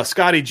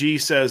 Scotty G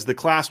says the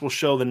class will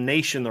show the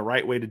nation the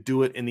right way to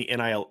do it in the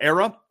NIL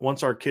era.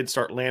 Once our kids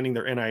start landing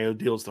their NIL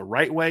deals the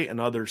right way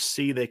and others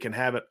see they can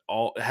have it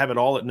all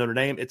at Notre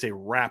Dame, it's a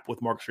wrap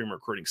with Marcus Freeman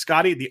recruiting.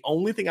 Scotty, the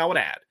only thing I would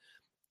add,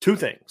 2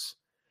 things,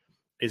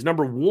 is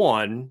number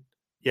one,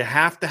 you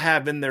have to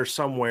have in there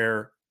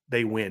somewhere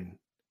they win.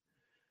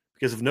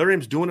 Because if Notre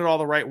Dame's doing it all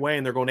the right way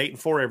and they're going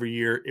 8-4 every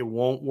year, it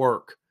won't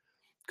work.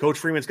 Coach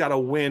Freeman's got to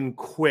win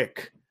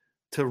quick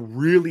to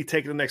really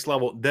take it to the next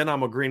level. Then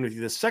I'm agreeing with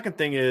you. The second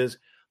thing is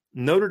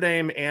Notre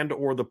Dame and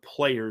or the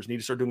players need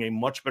to start doing a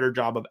much better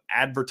job of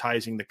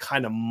advertising the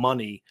kind of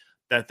money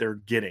that they're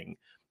getting.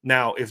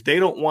 Now, if they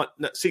don't want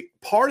 – see,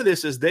 part of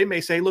this is they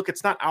may say, look,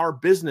 it's not our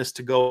business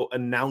to go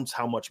announce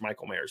how much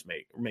Michael Mayer's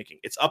making.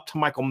 It's up to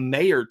Michael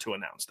Mayer to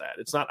announce that.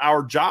 It's not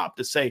our job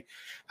to say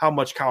how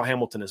much Kyle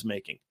Hamilton is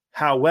making.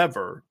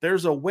 However,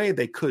 there's a way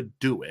they could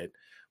do it.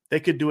 They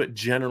could do it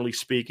generally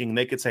speaking.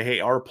 They could say, hey,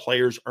 our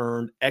players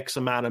earned X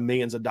amount of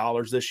millions of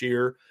dollars this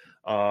year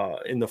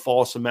in the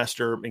fall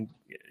semester,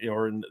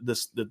 or in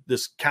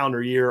this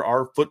calendar year.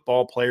 Our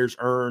football players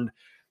earned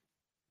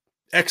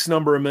X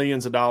number of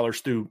millions of dollars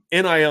through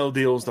NIL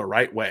deals the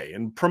right way,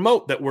 and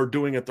promote that we're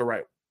doing it the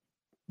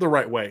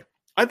right way.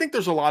 I think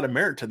there's a lot of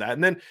merit to that.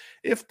 And then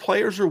if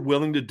players are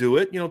willing to do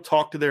it,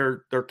 talk to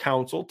their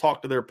counsel,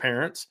 talk to their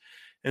parents,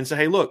 and say,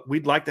 hey, look,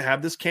 we'd like to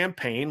have this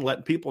campaign,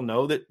 letting people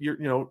know that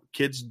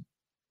kid's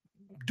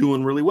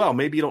doing really well.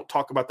 Maybe you don't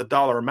talk about the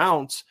dollar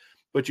amounts,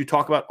 but you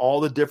talk about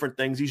all the different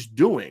things he's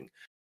doing.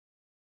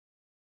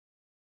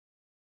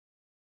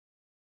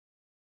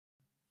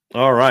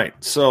 All right.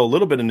 So a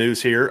little bit of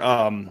news here.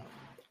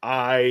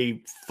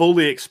 I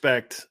fully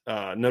expect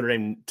Notre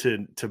Dame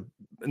to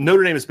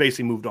Notre Dame has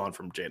basically moved on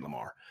from Jayden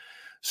Limar.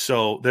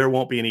 So there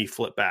won't be any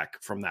flip back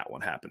from that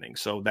one happening.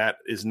 So that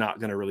is not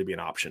going to really be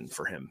an option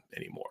for him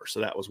anymore. So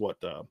that was what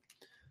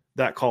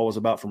that call was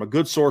about from a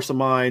good source of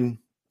mine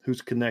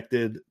who's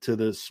connected to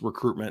this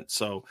recruitment.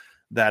 So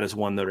that is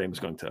one Notre Dame is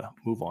going to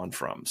move on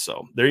from.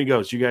 So there you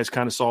go. So you guys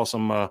kind of saw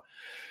some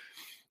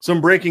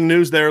breaking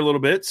news there a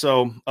little bit.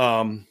 So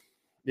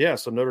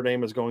so Notre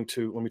Dame is going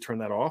to – let me turn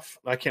that off.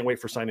 I can't wait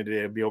for signing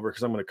day to be over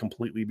because I'm going to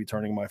completely be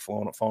turning my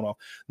phone off.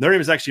 Notre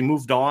Dame has actually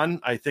moved on.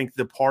 I think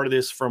the part of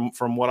this from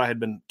what I had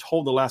been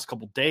told the last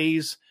couple of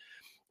days,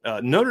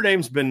 Notre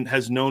Dame's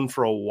has known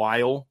for a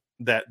while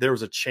that there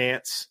was a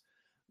chance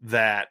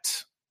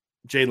that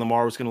Jayden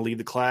Limar was going to leave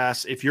the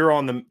class. If you're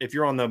on the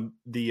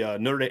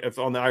Notre Dame, if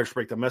on the Irish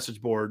Break the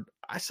message board,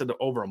 I said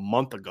over a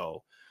month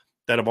ago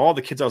that of all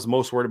the kids I was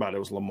most worried about, it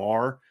was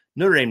Limar.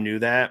 Notre Dame knew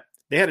that.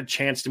 They had a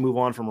chance to move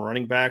on from a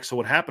running back. So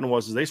what happened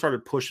was they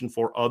started pushing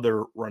for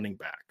other running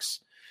backs.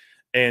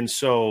 And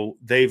so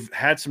they've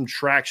had some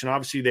traction.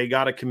 Obviously, they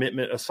got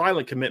a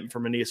silent commitment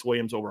from Aeneas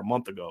Williams over a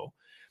month ago.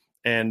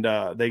 And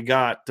they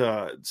got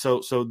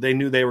so they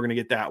knew they were going to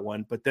get that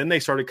one. But then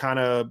they started kind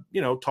of,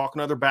 talking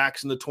to other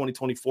backs in the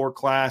 2024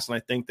 class. And I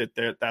think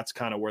that's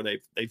kind of where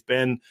they've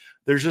been.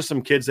 There's just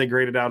some kids they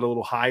graded out a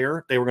little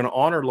higher. They were going to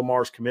honor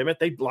Lamar's commitment.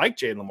 They like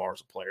Jayden Limar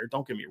as a player.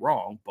 Don't get me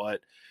wrong.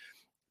 But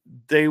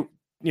they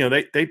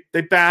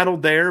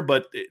battled there,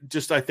 but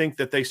I think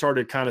that they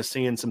started kind of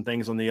seeing some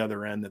things on the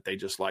other end that they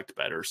just liked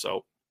better.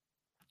 So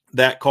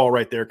that call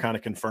right there kind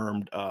of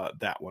confirmed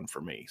that one for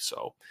me.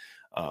 So,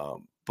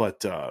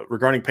 but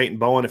regarding Peyton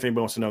Bowen, if anybody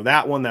wants to know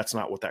that one, that's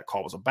not what that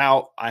call was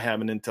about. I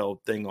have an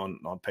intel thing on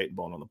Peyton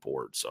Bowen on the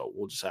board. So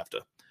we'll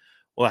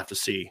have to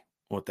see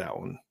what that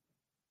one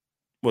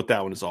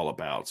is all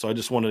about. So I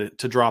just wanted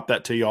to drop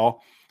that to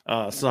y'all.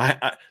 So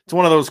it's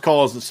one of those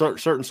calls that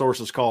certain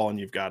sources call, and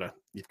you've kind of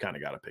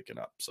got to pick it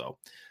up. So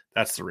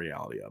that's the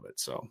reality of it.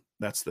 So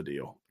that's the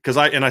deal. Because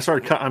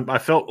I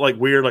felt like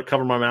weird, like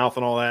covering my mouth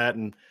and all that,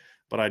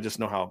 but I just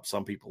know how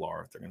some people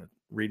are. They're going to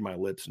read my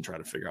lips and try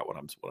to figure out what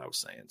I was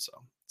saying. So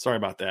sorry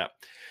about that.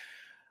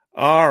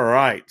 All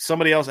right.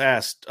 Somebody else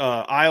asked,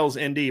 Isles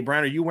ND,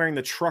 Brian, are you wearing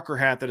the trucker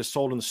hat that is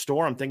sold in the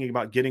store? I'm thinking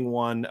about getting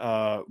one,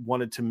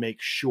 wanted to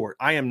make short.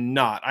 I am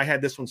not. I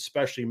had this one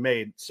specially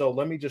made. So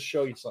let me just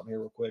show you something here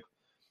real quick.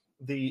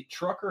 the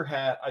trucker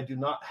hat, I do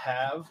not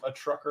have a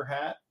trucker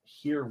hat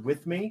here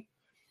with me,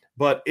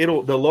 but the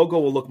logo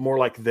will look more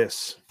like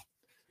this.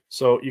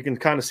 So you can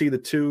kind of see the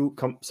two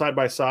come side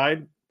by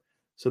side.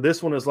 So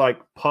this one is like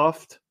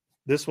puffed.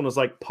 This one is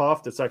like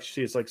puffed. It's like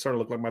starting to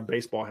look like my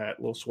baseball hat,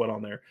 a little sweat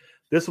on there.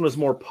 This one is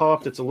more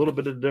puffed. It's a little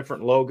bit of a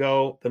different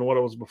logo than what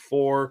it was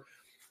before.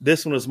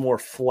 This one is more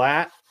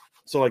flat.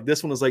 So like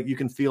this one is like, you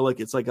can feel like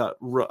it's like I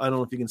don't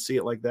know if you can see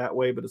it like that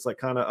way, but it's like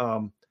kind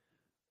of,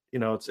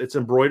 it's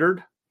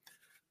embroidered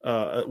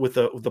with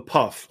the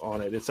puff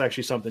on it. It's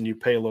actually something you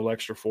pay a little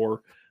extra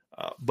for.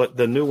 But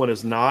the new one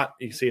is not.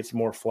 You can see it's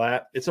more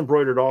flat. It's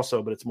embroidered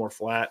also, but it's more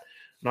flat.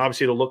 And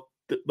obviously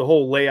the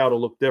whole layout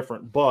will look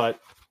different. But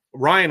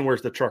Ryan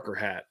wears the trucker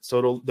hat,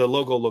 so the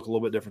logo will look a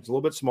little bit different. It's a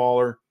little bit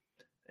smaller.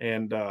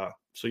 And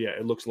so, yeah,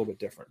 it looks a little bit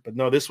different. But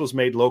no, this was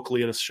made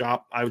locally at a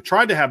shop. I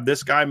tried to have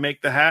this guy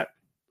make the hat.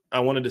 I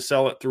wanted to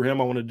sell it through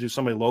him. I wanted to do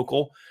somebody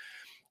local.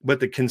 But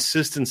the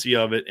consistency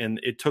of it, and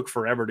it took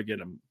forever to get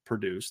them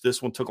produced.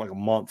 This one took like a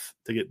month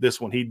to get this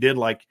one. He did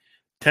like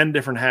 10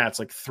 different hats,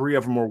 like 3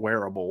 of them were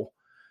wearable.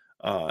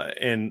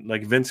 And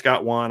like Vince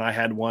got one, I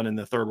had one, and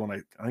the third one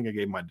I think I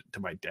gave to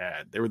my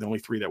dad. They were the only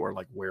 3 that were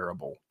like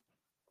wearable,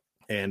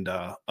 and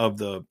of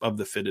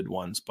the fitted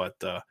ones. But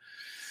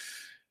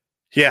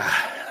yeah,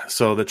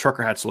 so the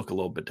trucker hats look a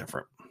little bit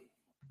different.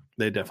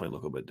 They definitely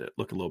look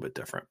a little bit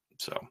different.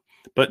 So,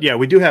 but yeah,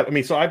 we do have. I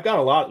mean, so I've got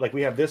a lot. Like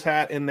we have this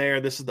hat in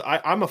there. This is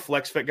I'm a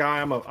flex fit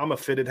guy. I'm a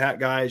fitted hat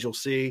guy, as you'll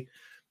see.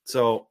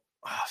 So.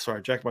 Sorry,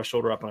 I jacked my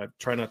shoulder up and I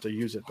try not to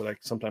use it, but I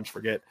sometimes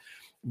forget.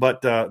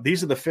 But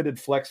these are the fitted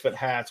flex fit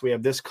hats. We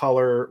have this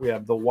color. We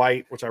have the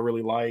white, which I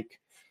really like.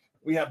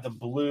 We have the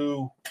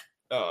blue.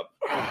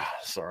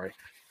 Sorry.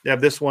 We have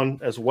this one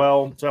as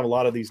well. So I have a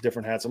lot of these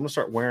different hats. I'm going to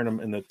start wearing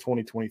them in the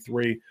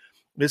 2023.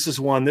 This is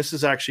one. This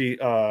is actually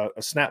a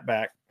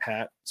snapback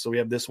hat. So we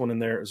have this one in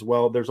there as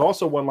well. There's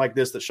also one like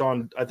this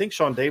that I think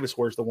Sean Davis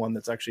wears, the one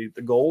that's actually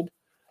the gold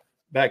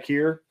back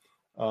here.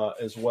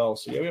 As well.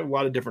 So yeah, we have a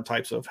lot of different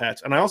types of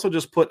hats. And I also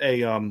just put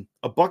a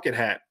bucket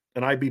hat,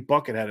 an IB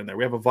bucket hat in there.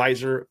 We have a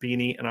visor,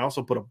 beanie, and I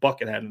also put a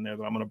bucket hat in there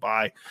that I'm going to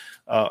buy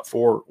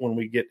for when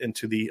we get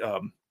into the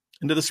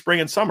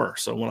spring and summer.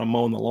 So when I'm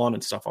mowing the lawn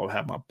and stuff, I'll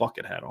have my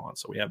bucket hat on.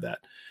 So we have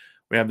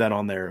that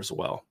on there as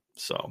well.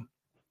 So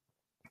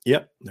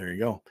yep, there you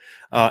go.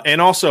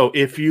 And also,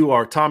 if you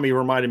are, Tommy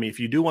reminded me, if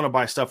you do want to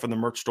buy stuff from the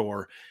merch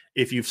store,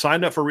 if you've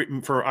signed up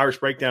for Irish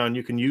Breakdown,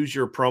 you can use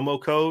your promo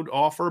code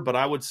offer, but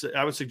I would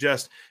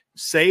suggest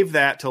save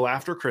that till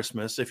after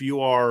Christmas. If you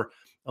are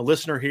a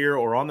listener here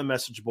or on the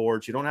message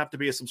boards, you don't have to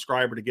be a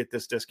subscriber to get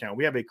this discount.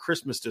 We have a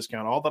Christmas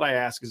discount. All that I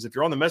ask is if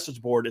you're on the message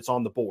board, it's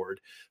on the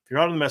board. If you're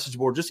not on the message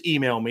board, just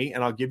email me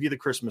and I'll give you the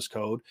Christmas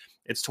code.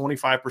 It's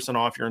 25%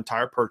 off your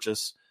entire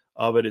purchase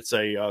of it. It's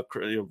a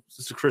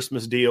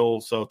Christmas deal,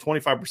 so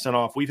 25%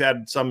 off. We've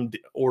had some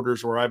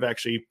orders where I've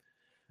actually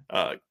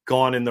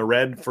gone in the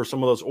red for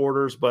some of those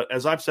orders. But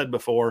as I've said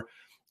before,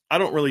 I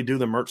don't really do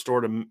the merch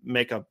store to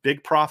make a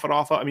big profit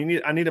off of it. I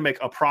mean, I need to make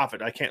a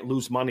profit. I can't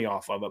lose money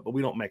off of it, but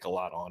we don't make a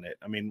lot on it.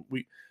 I mean,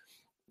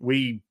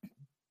 we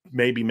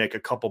maybe make a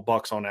couple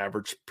bucks on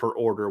average per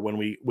order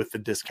with the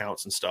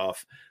discounts and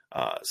stuff.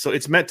 So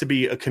it's meant to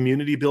be a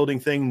community building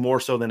thing more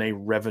so than a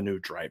revenue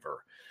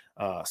driver.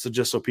 So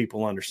just so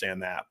people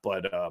understand that.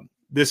 But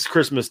this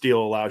Christmas deal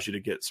allows you to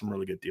get some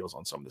really good deals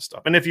on some of this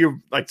stuff. And if you're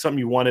like something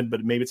you wanted,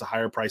 but maybe it's a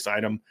higher price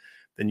item,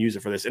 then use it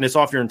for this. And it's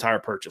off your entire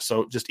purchase.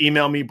 So just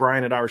email me,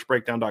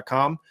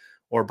 Brian@irishbreakdown.com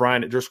or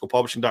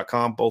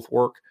Brian@driscollpublishing.com. Both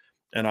work.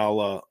 And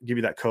I'll give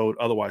you that code.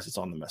 Otherwise, it's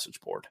on the message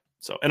board.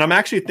 So, and I'm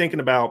actually thinking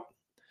about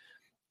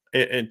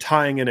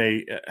tying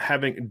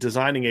in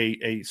designing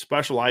a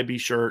special IB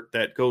shirt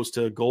that goes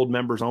to gold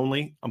members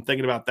only. I'm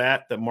thinking about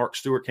that Mark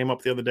Stewart came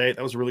up the other day.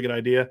 That was a really good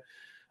idea.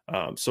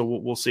 So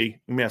we'll see.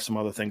 We may have some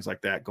other things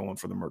like that going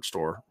for the merch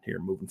store here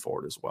moving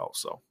forward as well.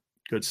 So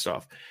good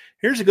stuff.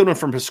 Here's a good one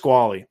from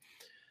Pasquale.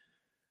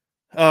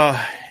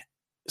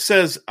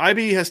 Says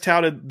IB has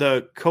touted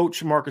the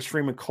coach Marcus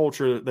Freeman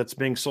culture that's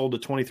being sold to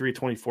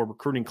 23-24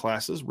 recruiting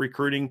classes.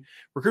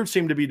 Recruits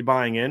seem to be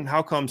buying in.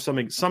 How come some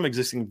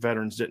existing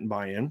veterans didn't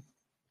buy in?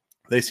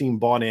 They seem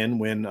bought in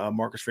when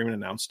Marcus Freeman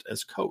announced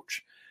as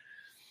coach.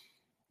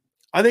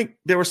 I think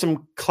there were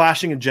some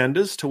clashing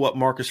agendas to what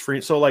Marcus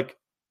Freeman. So like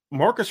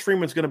Marcus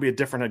Freeman's going to be a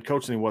different head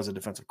coach than he was a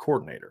defensive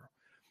coordinator.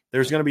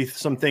 There's going to be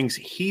some things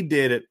he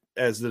did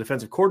as the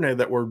defensive coordinator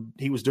that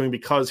he was doing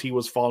because he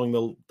was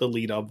following the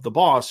lead of the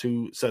boss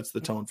who sets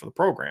the tone for the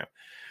program.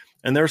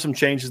 And there are some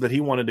changes that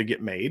he wanted to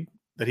get made,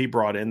 that he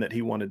brought in, that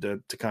he wanted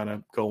to kind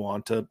of go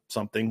on to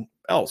something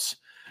else.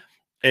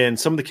 And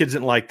some of the kids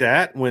didn't like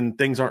that. When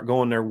things aren't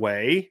going their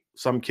way,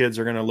 some kids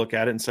are going to look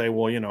at it and say,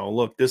 well,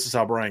 look, this is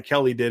how Brian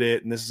Kelly did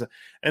it.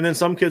 And then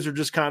some kids are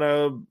just kind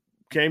of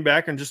came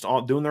back and just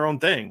doing their own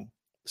thing.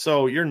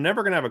 So you're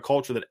never going to have a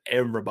culture that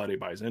everybody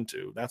buys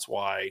into. That's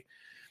why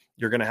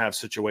you're going to have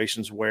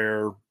situations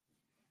where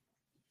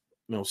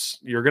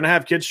you're going to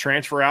have kids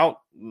transfer out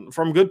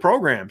from good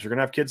programs. You're going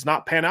to have kids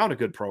not pan out at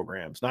good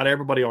programs. Not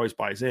everybody always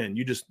buys in.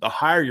 The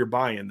higher your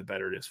buy-in, the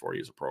better it is for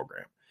you as a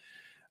program.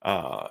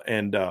 I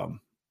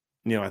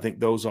think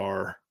those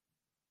are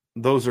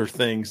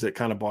things that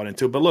kind of bought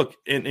into it. But look,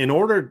 in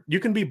order, you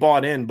can be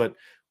bought in, but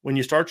when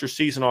you start your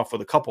season off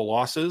with a couple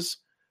losses,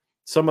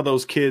 some of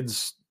those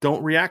kids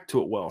don't react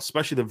to it well,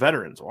 especially the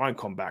veterans. Well, I can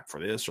come back for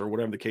this or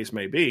whatever the case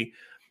may be.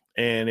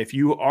 And if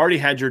you already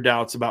had your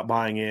doubts about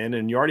buying in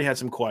and you already had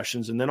some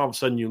questions, and then all of a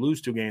sudden you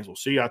lose 2 games, well,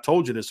 see, I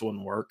told you this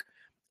wouldn't work.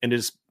 And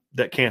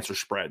that cancer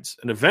spreads.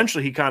 And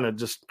eventually he kind of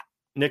just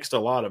nixed a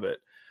lot of it.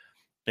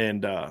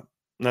 And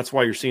that's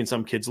why you're seeing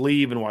some kids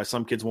leave and why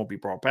some kids won't be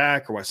brought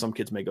back or why some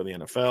kids may go to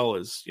the NFL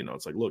is,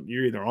 it's like, look,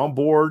 you're either on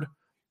board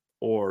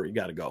or you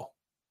got to go.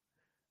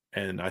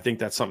 And I think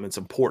that's something that's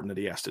important that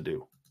he has to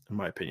do, in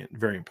my opinion.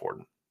 Very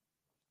important.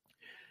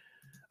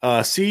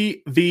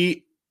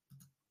 CVLE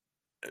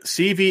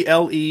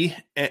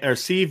or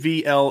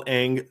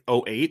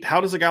CVL 08.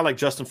 How does a guy like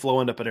Justin Flo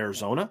end up at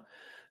Arizona?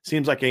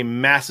 Seems like a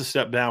massive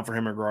step down for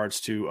him in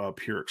regards to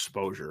pure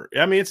exposure.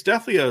 I mean, it's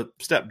definitely a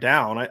step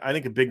down. I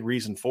think a big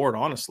reason for it,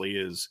 honestly,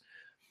 is,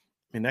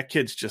 that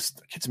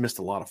kid's missed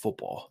a lot of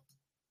football.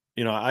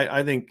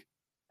 I think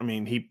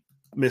he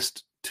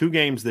missed 2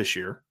 games this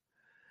year.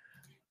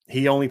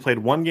 He only played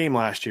 1 game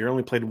last year,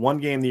 only played 1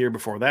 game the year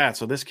before that.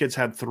 So this kid's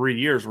had 3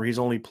 years where he's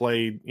only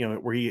played,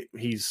 where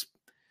he's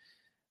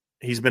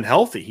been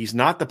healthy. He's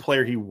not the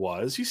player he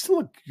was. He's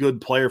still a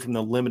good player from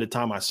the limited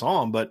time I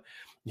saw him, but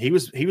he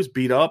was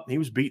beat up, he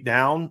was beat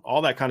down,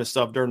 all that kind of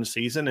stuff during the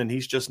season, and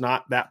he's just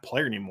not that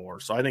player anymore.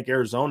 So I think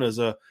Arizona is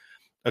a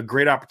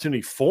great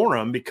opportunity for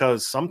him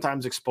because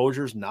sometimes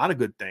exposure is not a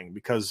good thing,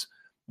 because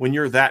when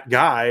you're that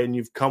guy and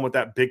you've come with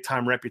that big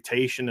time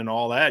reputation and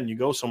all that, and you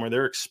go somewhere,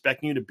 they're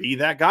expecting you to be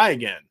that guy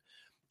again.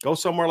 Go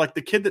somewhere like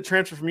the kid that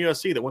transferred from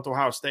USC that went to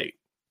Ohio State.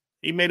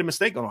 He made a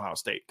mistake on Ohio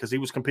State because he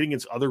was competing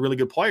against other really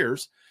good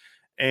players.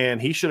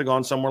 And he should have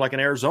gone somewhere like in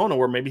Arizona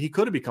where maybe he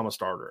could have become a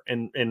starter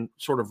and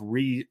sort of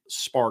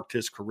re-sparked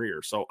his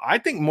career. So I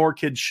think more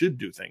kids should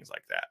do things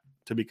like that,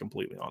 to be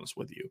completely honest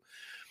with you,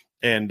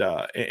 and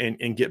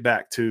get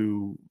back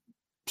to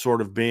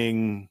sort of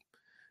being,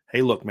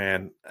 hey, look,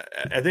 man,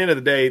 at the end of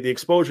the day, the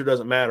exposure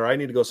doesn't matter. I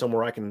need to go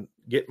somewhere I can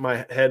get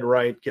my head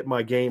right, get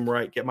my game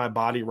right, get my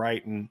body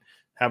right, and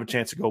have a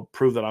chance to go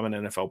prove that I'm an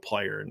NFL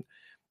player.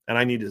 And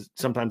I need to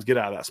sometimes get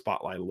out of that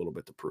spotlight a little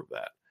bit to prove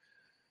that.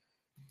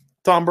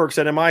 Tom Burke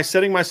said, am I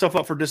setting myself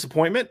up for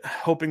disappointment,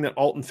 hoping that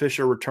Alton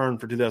Fisher return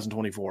for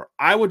 2024?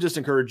 I would just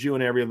encourage you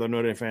and every other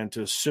Notre Dame fan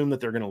to assume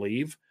that they're going to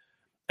leave.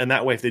 And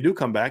that way, if they do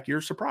come back,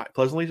 you're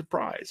pleasantly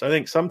surprised. I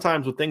think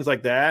sometimes with things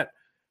like that,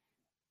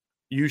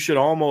 you should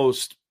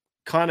almost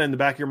kind of in the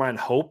back of your mind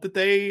hope that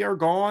they are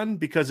gone,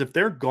 because if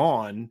they're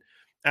gone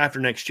after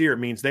next year, it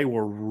means they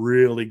were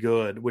really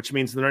good, which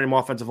means the Notre Dame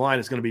offensive line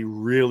is going to be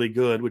really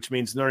good, which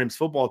means Notre Dame's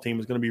football team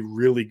is going to be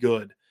really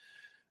good.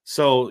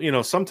 So,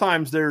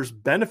 sometimes there's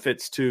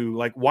benefits to,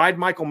 like, why'd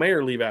Michael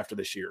Mayer leave after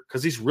this year?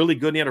 Because he's really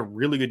good and he had a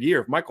really good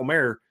year. If Michael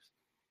Mayer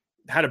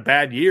had a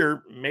bad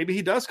year, maybe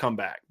he does come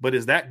back. But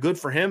is that good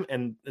for him?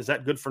 And is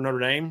that good for Notre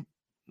Dame?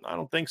 I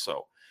don't think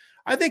so.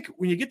 I think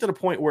when you get to the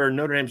point where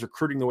Notre Dame's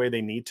recruiting the way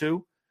they need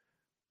to,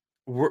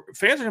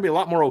 fans are going to be a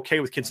lot more okay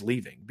with kids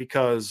leaving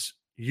because,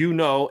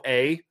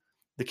 the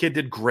kid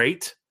did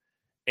great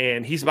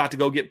and he's about to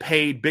go get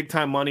paid big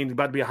time money and he's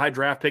about to be a high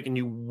draft pick, and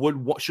you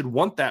should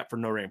want that for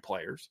Notre Dame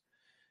players.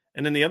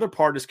 And then the other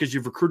part is because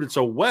you've recruited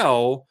so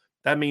well,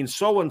 that means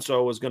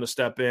so-and-so is going to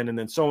step in, and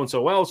then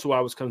so-and-so else who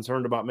I was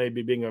concerned about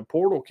maybe being a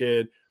portal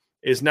kid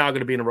is now going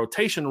to be in a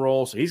rotation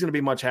role, so he's going to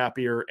be much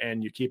happier,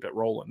 and you keep it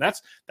rolling.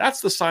 That's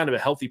the sign of a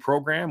healthy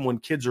program when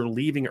kids are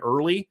leaving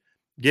early,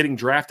 getting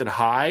drafted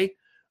high.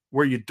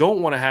 Where you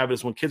don't want to have it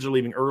is when kids are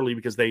leaving early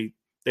because they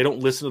don't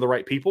listen to the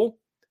right people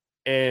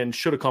and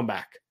should have come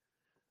back.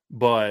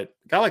 But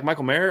a guy like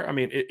Michael Mayer,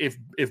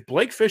 if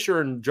Blake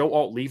Fisher and Joe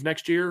Alt leave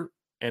next year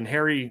and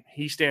Harry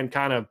Hiestand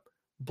kind of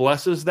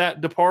blesses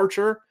that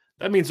departure,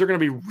 that means they're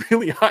going to be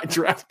really high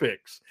draft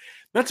picks.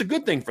 That's a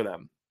good thing for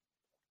them.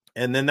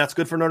 And then that's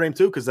good for Notre Dame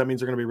too, because that means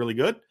they're going to be really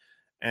good.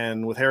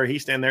 And with Harry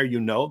Hiestand there,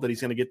 that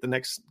he's going to get the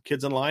next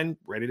kids in line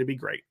ready to be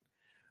great.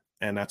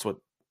 And that's what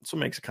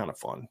makes it kind of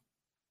fun.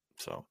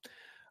 So,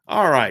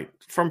 all right.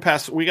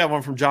 We got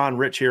one from John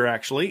Rich here,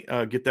 actually.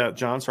 Get that,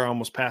 John. Sorry, I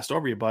almost passed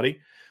over you, buddy.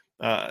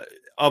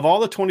 Of all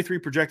the 23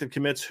 projected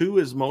commits, who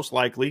is most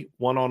likely,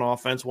 one on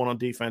offense, one on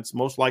defense,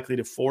 most likely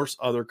to force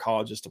other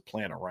colleges to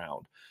plan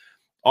around?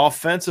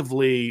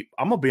 Offensively,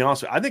 I'm going to be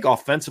honest with you. I think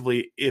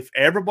offensively, if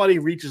everybody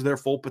reaches their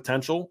full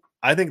potential,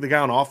 I think the guy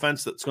on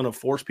offense that's going to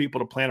force people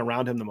to plan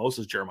around him the most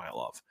is Jeremiah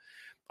Love.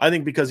 I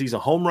think because he's a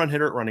home run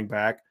hitter at running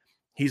back.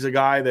 He's a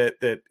guy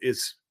that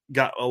is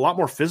got a lot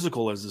more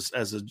physical as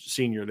a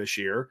senior this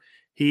year.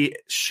 He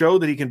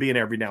showed that he can be an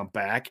every down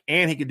back,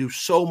 and he can do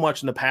so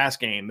much in the pass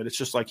game that it's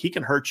just like he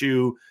can hurt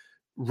you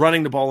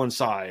running the ball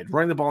inside,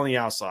 running the ball on the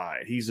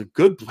outside. He's a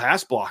good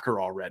pass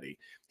blocker already.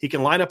 He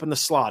can line up in the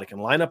slot. He can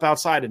line up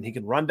outside, and he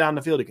can run down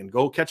the field. He can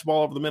go catch the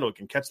ball over the middle. He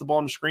can catch the ball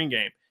in the screen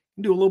game.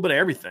 He can do a little bit of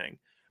everything.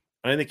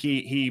 And I think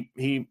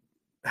he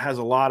has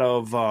a lot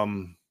of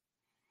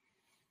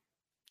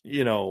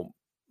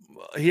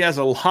he has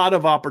a lot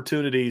of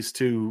opportunities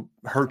to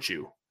hurt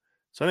you.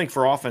 So I think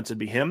for offense, it'd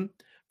be him.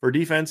 For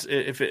defense,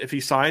 if he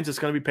signs, it's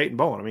going to be Peyton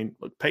Bowen. I mean,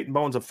 look, Peyton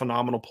Bowen's a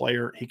phenomenal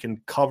player. He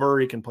can cover.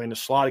 He can play in the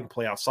slot. He can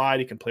play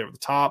outside. He can play over the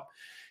top.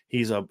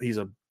 He's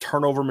a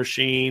turnover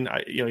machine.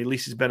 At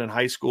least he's been in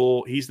high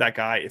school. He's that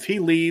guy. If he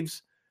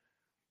leaves,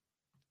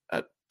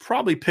 I'd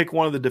probably pick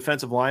one of the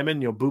defensive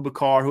linemen,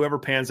 Boubacar, whoever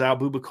pans out,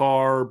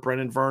 Boubacar,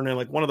 Brennan Vernon,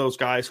 like one of those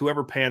guys,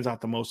 whoever pans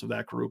out the most of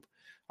that group.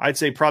 I'd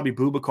say probably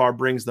Boubacar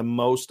brings the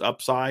most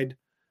upside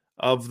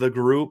of the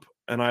group.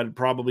 And I'd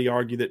probably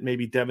argue that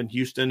maybe Devin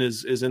Houston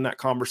is in that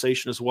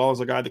conversation as well,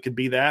 as a guy that could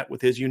be that with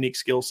his unique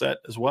skill set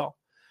as well.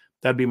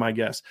 That'd be my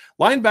guess.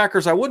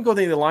 Linebackers, I wouldn't go with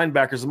any of the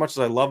linebackers as much as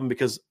I love them,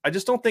 because I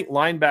just don't think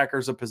linebacker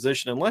is a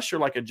position, unless you're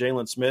like a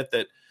Jalen Smith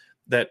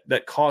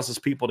that causes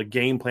people to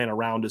game plan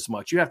around as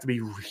much. You have to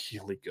be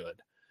really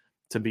good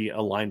to be a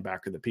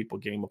linebacker that people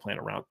game plan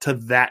around to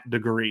that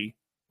degree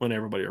when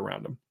everybody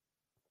around them.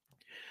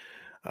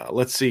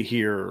 Let's see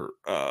here.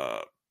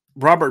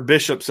 Robert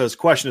Bishop says,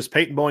 question, is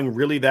Peyton Bowen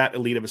really that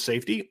elite of a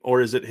safety,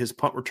 or is it his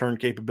punt return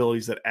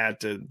capabilities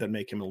that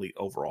make him elite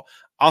overall?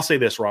 I'll say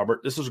this, Robert,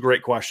 this is a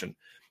great question.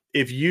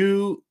 If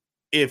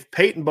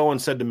Peyton Bowen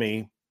said to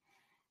me,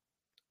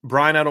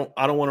 Brian, I don't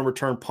want to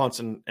return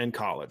punts in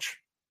college.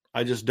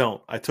 I just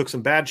don't. I took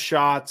some bad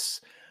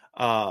shots.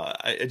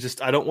 I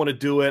don't want to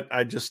do it.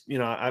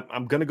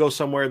 I'm going to go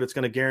somewhere that's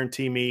going to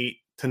guarantee me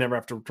to never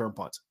have to return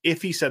punts.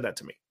 If he said that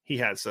to me, he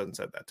has said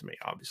that to me,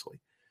 obviously.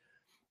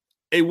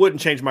 It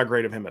wouldn't change my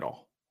grade of him at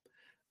all.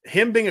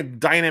 Him being a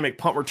dynamic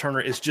punt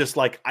returner is just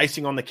like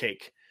icing on the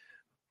cake.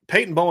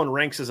 Peyton Bowen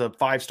ranks as a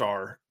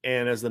 5-star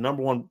and as the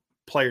number one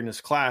player in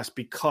his class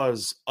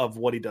because of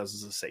what he does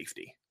as a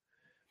safety.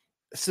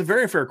 It's a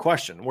very fair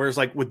question. Whereas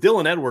like with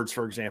Dylan Edwards,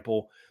 for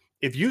example,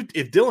 if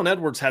Dylan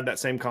Edwards had that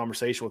same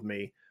conversation with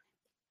me,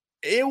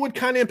 it would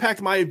kind of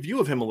impact my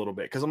view of him a little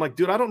bit. Cause I'm like,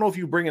 dude, I don't know if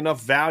you bring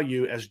enough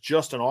value as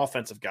just an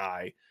offensive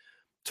guy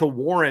to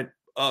warrant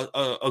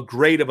a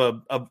grade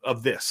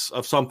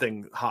of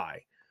something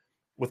high.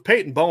 With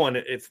Peyton Bowen,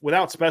 if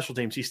without special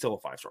teams, he's still a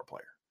 5-star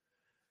player.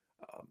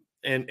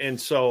 And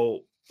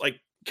so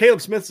like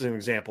Caleb Smith is an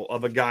example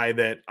of a guy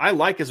that I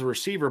like as a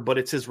receiver, but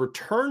it's his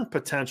return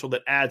potential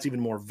that adds even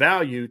more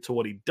value to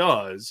what he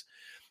does.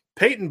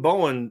 Peyton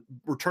Bowen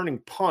returning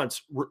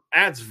punts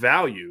adds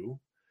value,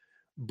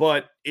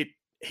 but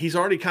he's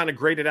already kind of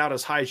graded out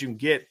as high as you can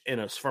get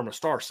from a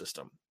star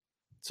system.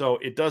 So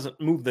it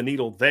doesn't move the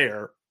needle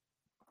there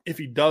if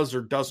he does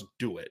or doesn't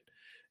do it,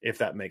 if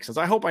that makes sense.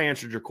 I hope I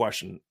answered your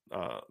question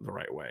the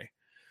right way.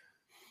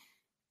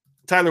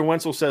 Tyler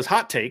Wenzel says,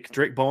 hot take,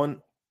 Drake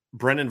Bowen,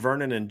 Brennan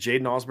Vernon, and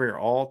Jaden Osbury are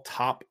all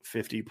top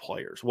 50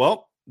 players.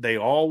 Well, they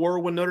all were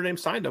when Notre Dame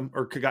signed them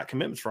or got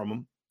commitments from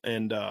them,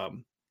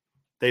 and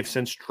they've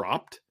since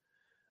dropped.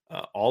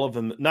 All of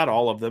them, not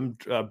all of them.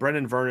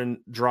 Brennan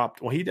Vernon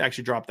dropped. Well, he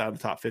actually dropped out of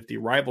the top 50.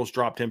 Rivals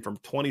dropped him from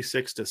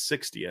 26th to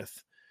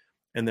 60th.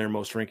 In their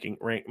most recent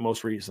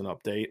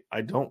update.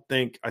 I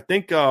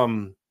think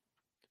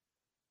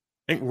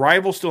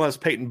Rival still has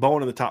Peyton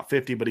Bowen in the top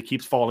 50, but he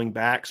keeps falling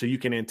back. So you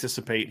can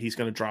anticipate he's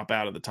going to drop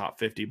out of the top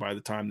 50 by the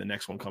time the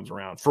next one comes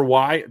around. For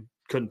why,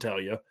 couldn't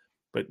tell you,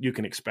 but you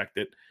can expect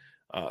it.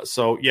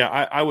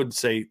 I would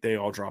say they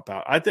all drop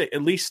out. I think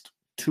at least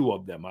 2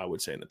 of them, I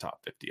would say, in the top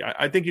 50.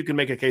 I think you can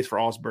make a case for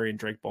Osbury and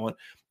Drake Bowen.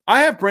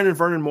 I have Brennan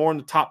Vernon more in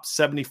the top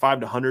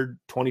 75 to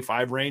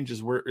 125 range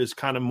is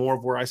kind of more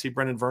of where I see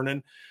Brennan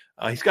Vernon.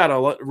 He's got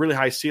a really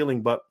high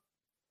ceiling, but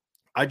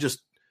I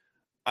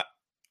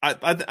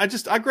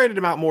graded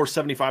him out more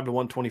 75 to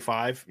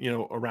 125,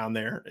 around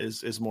there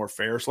is more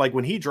fair. So like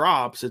when he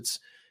drops,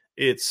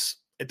 it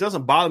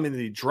doesn't bother me that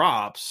he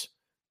drops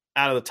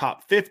out of the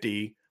top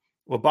 50.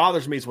 What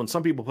bothers me is when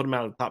some people put him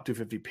out of the top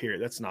 250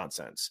 period. That's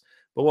nonsense.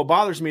 But what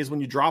bothers me is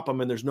when you drop them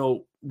and there's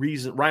no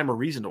rhyme or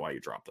reason to why you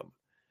drop them.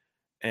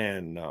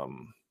 And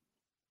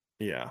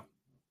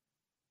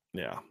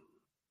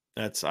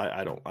that's,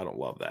 I don't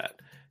love that.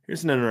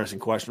 Here's an interesting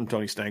question from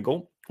Tony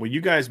Stengel. Will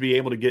you guys be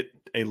able to get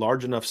a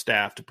large enough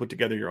staff to put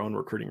together your own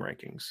recruiting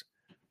rankings?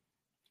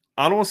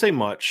 I don't want to say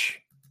much,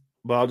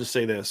 but I'll just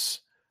say this.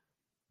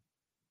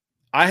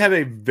 I have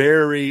a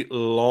very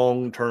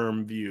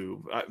long-term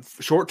view.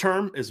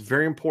 Short-term is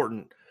very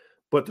important,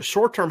 but the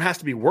short-term has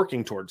to be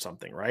working towards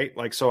something, right?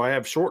 Like, so I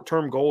have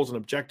short-term goals and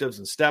objectives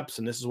and steps,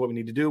 and this is what we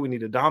need to do. We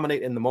need to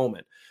dominate in the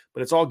moment,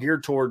 but it's all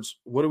geared towards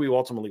what do we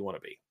ultimately want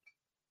to be?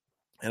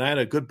 And I had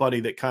a good buddy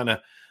that kind of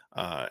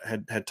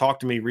had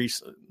talked to me a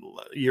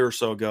year or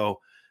so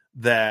ago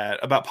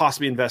about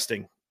possibly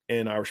investing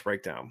in Irish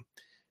Breakdown.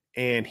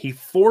 And he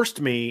forced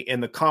me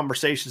in the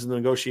conversations and the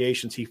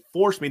negotiations, he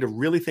forced me to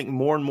really think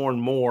more and more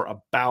and more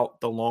about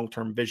the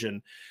long-term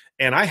vision.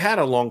 And I had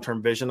a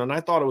long-term vision, and I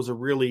thought it was a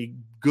really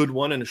good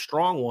one and a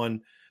strong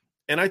one.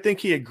 And I think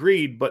he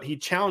agreed, but he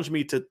challenged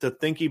me to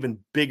think even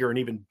bigger and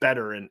even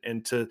better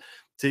and to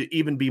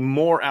even be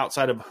more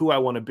outside of who I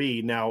want to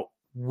be. Now,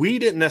 we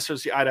didn't necessarily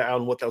see eye to eye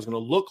on what that was going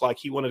to look like.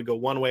 He wanted to go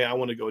one way. I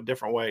wanted to go a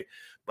different way,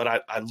 but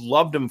I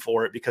loved him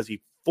for it because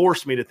he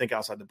forced me to think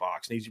outside the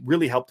box, and he's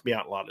really helped me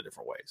out in a lot of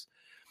different ways.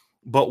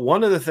 But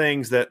one of the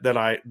things that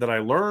I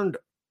learned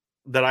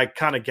that I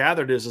kind of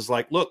gathered is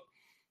like, look,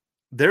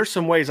 there's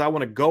some ways I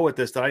want to go with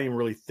this that I didn't even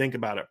really think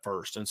about at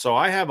first. And so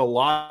I have a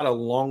lot of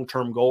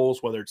long-term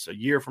goals, whether it's a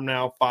year from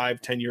now,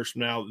 5-10 years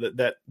from now,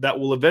 that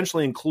will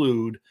eventually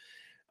include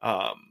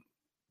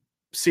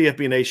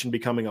CFB Nation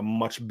becoming a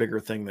much bigger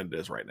thing than it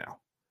is right now.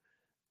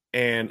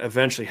 And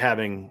eventually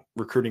having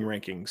recruiting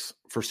rankings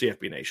for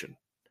CFB Nation.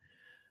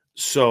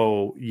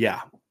 So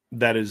yeah,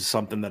 that is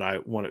something that I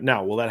want to.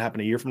 Now, will that happen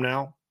a year from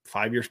now,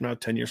 5 years from now,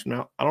 10 years from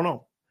now? I don't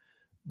know.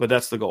 But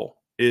that's the goal,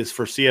 is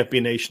for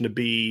CFB Nation to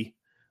be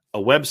a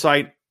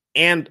website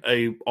and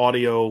a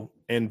audio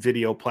and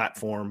video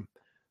platform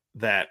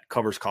that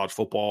covers college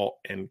football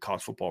and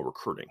college football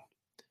recruiting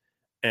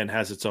and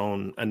has its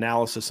own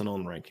analysis and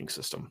own ranking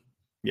system.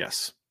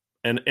 Yes.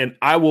 And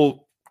I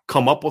will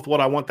come up with what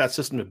I want that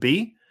system to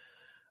be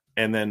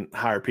and then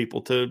hire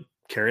people to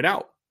carry it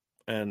out.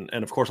 And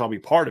of course I'll be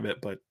part of it,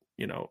 but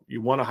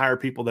you want to hire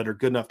people that are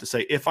good enough to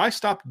say, if I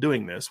stopped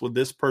doing this, would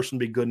this person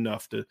be good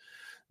enough to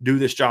do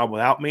this job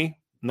without me?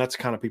 And that's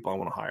the kind of people I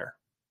want to hire.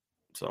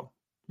 So,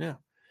 yeah.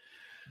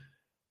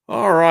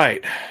 All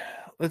right.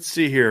 Let's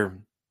see here.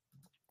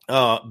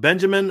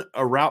 Benjamin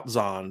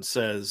Arautzon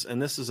says,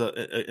 and this is an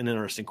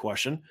interesting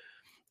question.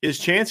 Is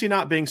Chancey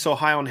not being so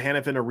high on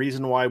Hannafin a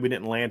reason why we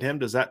didn't land him?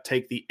 Does that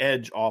take the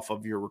edge off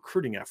of your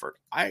recruiting effort?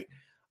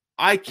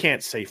 I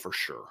can't say for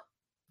sure,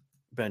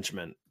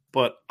 Benjamin,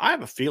 but I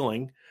have a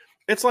feeling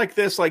it's like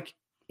this. Like,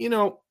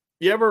 you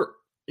ever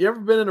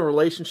been in a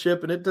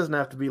relationship, and it doesn't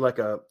have to be like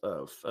a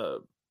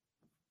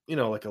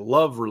like a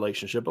love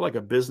relationship, but like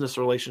a business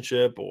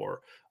relationship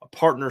or a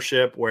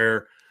partnership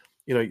where,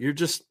 you're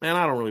just, man,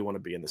 I don't really want to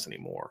be in this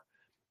anymore.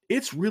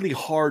 It's really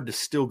hard to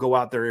still go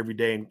out there every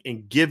day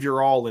and give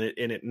your all in it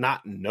and it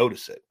not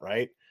notice it.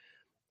 Right.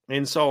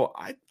 And so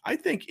I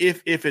think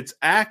if it's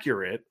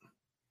accurate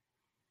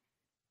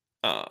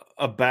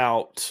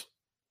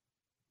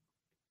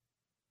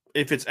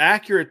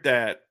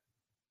that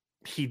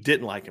he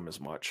didn't like him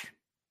as much,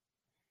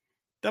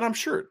 then I'm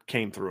sure it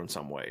came through in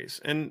some ways.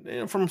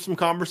 And from some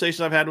conversations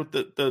I've had with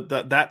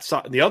that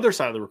side, the other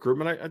side of the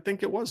recruitment, I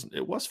think it was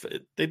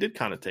they did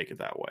kind of take it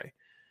that way.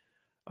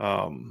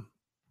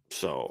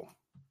 So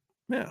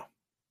yeah,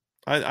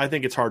 I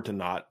think it's hard to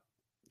not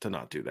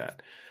do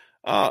that.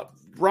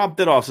 Rob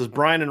Didoff says,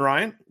 Brian and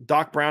Ryan,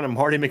 Doc Brown and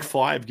Marty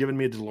McFly have given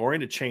me a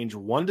DeLorean to change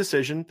one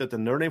decision that the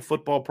Notre Dame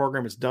football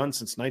program has done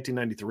since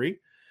 1993.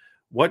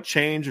 What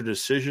change or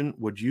decision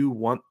would you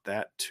want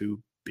that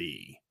to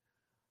be?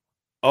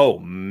 Oh,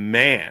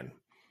 man.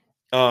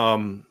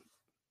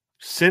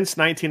 Since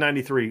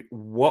 1993,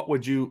 what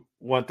would you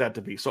want that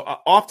to be? So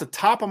off the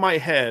top of my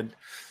head,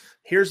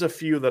 here's a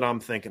few that I'm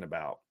thinking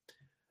about.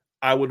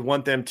 I would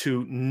want them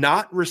to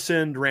not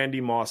rescind Randy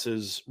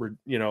Moss's,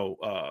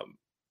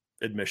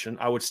 admission.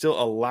 I would still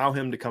allow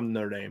him to come to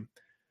Notre Dame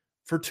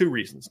for two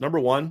reasons. Number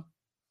one,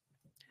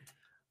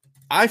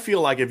 I feel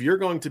like if you're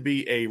going to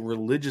be a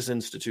religious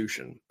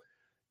institution,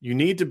 you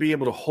need to be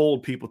able to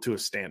hold people to a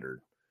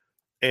standard.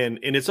 And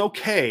it's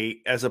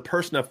okay as a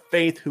person of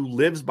faith who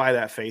lives by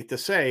that faith to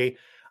say,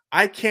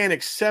 I can't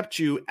accept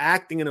you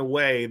acting in a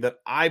way that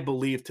I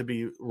believe to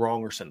be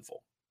wrong or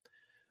sinful.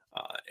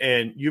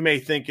 And you may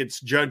think it's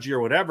judgy or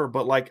whatever,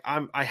 but like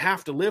I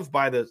have to live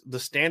by the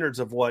standards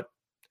of what,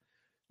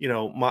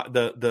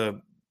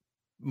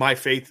 my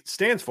faith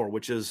stands for,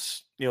 which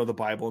is, the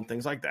Bible and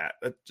things like that.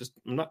 I'm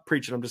not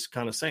preaching. I'm just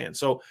kind of saying.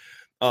 So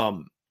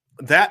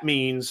that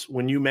means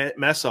when you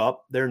mess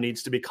up, there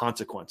needs to be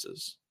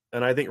consequences.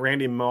 And I think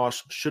Randy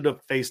Moss should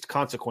have faced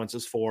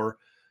consequences for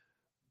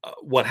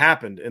what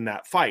happened in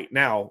that fight.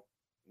 Now,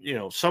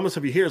 some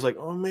of you here is like,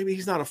 oh, maybe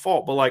he's not at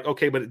fault, but like,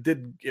 okay, but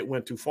it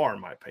went too far in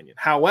my opinion.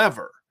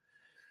 However,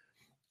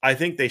 I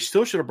think they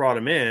still should have brought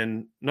him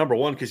in, number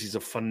one, because he's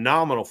a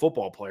phenomenal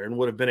football player and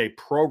would have been a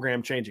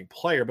program changing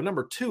player. But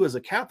number two, as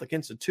a Catholic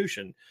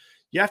institution,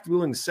 you have to be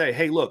willing to say,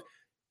 hey, look,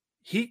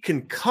 he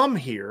can come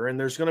here and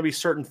there's going to be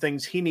certain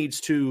things he needs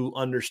to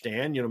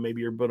understand.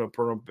 Maybe you're put on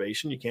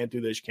probation. You can't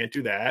do this. You can't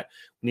do that.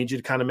 We need you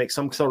to kind of make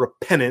some sort of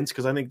penance,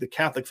 because I think the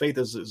Catholic faith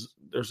is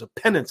there's a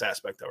penance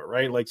aspect of it,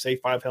 right? Like say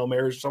 5 Hail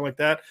Marys or something like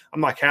that.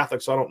 I'm not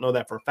Catholic, so I don't know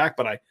that for a fact,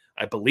 but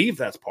I believe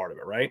that's part of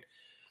it, right?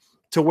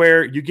 To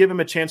where you give him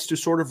a chance to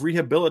sort of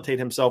rehabilitate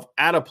himself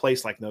at a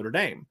place like Notre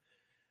Dame.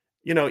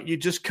 You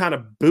just kind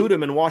of boot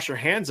him and wash your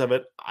hands of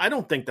it. I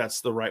don't think that's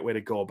the right way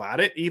to go about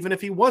it, even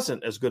if he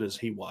wasn't as good as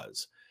he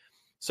was.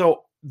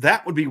 So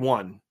that would be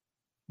one,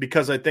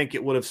 because I think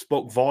it would have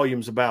spoke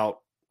volumes about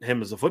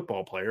him as a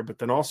football player, but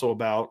then also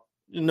about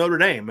Notre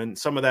Dame and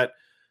some of that,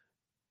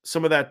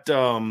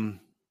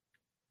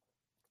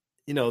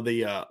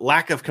 the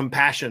lack of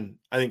compassion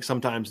I think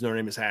sometimes Notre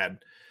Dame has had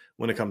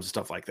when it comes to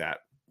stuff like that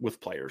with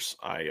players.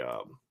 I'm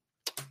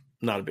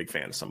not a big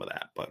fan of some of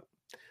that, but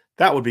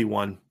that would be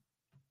one.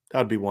 That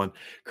would be one.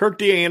 Kirk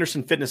D.A.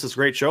 Anderson Fitness is a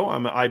great show.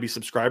 I'm an IB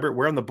subscriber.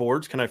 Where on the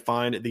boards can I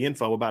find the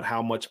info about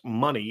how much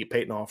money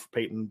Peyton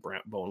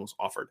Bowen was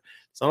offered?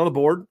 It's not on the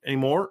board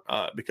anymore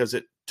because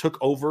it took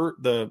over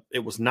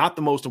it was not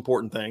the most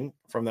important thing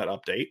from that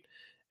update.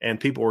 And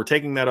people were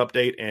taking that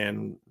update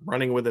and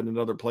running with it in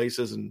other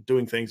places and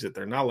doing things that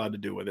they're not allowed to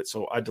do with it.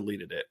 So I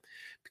deleted it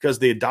because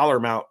the dollar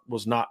amount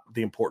was not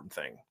the important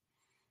thing.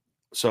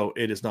 So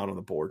it is not on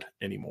the board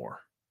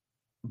anymore.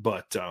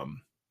 But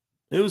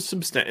it was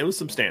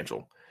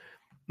substantial.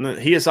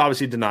 He has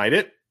obviously denied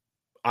it.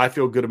 I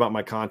feel good about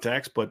my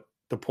contacts, but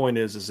the point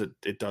is that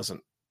it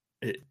doesn't.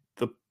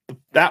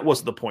 That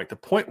wasn't the point. The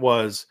point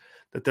was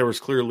that there was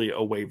clearly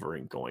a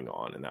wavering going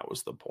on, and that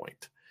was the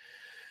point.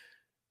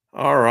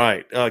 All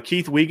right.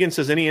 Keith Wiegand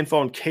says, any info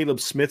on Caleb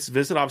Smith's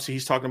visit? Obviously,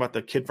 he's talking about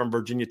the kid from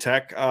Virginia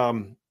Tech.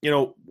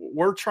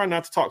 We're trying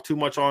not to talk too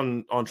much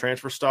on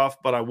transfer stuff,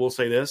 but I will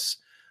say this.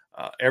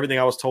 Everything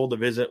I was told, the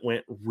visit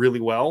went really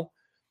well.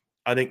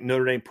 I think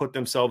Notre Dame put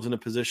themselves in a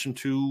position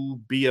to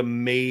be a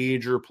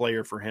major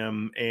player for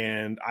him,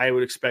 and I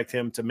would expect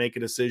him to make a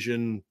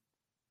decision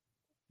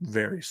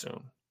very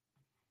soon.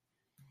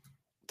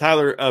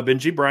 Tyler,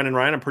 Benji, Brian, and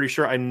Ryan, I'm pretty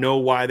sure I know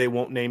why they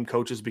won't name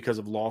coaches because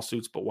of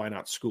lawsuits, but why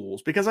not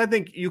schools? Because I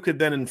think you could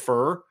then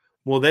infer,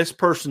 well, this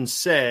person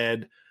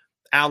said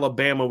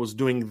Alabama was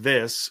doing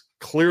this.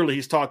 Clearly,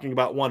 he's talking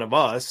about one of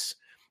us.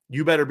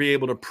 You better be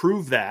able to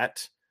prove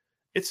that.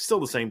 It's still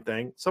the same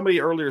thing.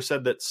 Somebody earlier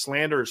said that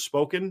slander is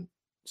spoken,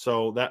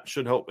 so that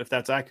should help. If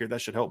that's accurate,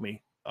 that should help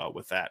me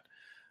with that.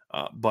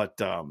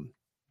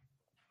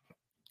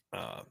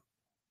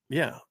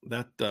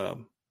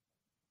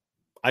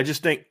 I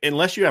just think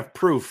unless you have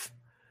proof,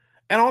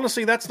 and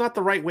honestly, that's not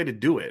the right way to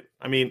do it.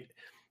 I mean,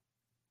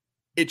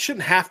 it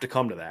shouldn't have to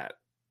come to that.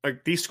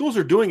 Like, these schools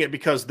are doing it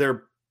because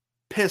they're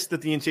pissed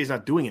that the NCAA is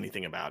not doing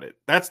anything about it.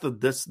 That's the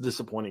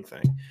disappointing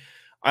thing.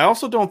 I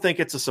also don't think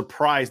it's a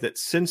surprise that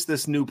since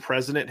this new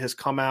president has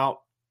come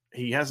out,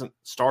 he hasn't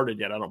started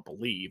yet, I don't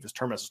believe. His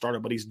term hasn't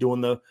started, but he's doing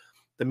the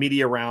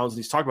media rounds, and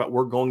he's talking about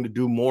we're going to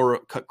do more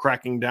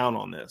cracking down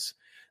on this.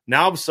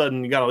 Now, all of a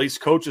sudden, you got all these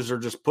coaches are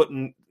just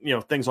putting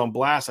things on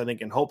blast, I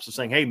think, in hopes of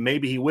saying, hey,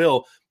 maybe he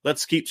will.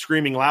 Let's keep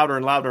screaming louder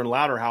and louder and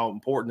louder how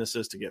important this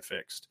is to get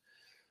fixed.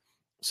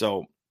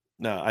 So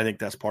I think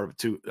that's part of it,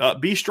 too.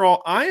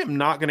 B-Straw, I am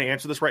not going to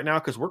answer this right now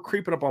because we're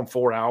creeping up on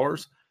 4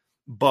 hours.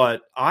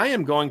 But I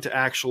am going to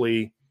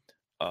actually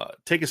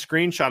take a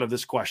screenshot of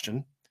this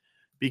question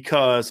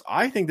because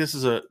I think this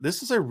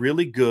is a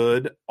really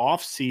good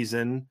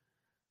off-season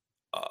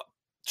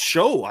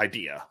show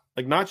idea.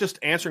 Like, not just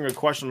answering a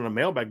question on a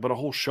mailbag, but a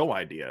whole show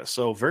idea.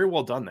 So very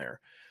well done there.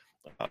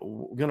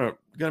 We're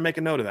gonna make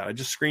a note of that. I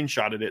just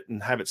screenshotted it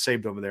and have it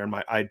saved over there in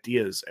my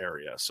ideas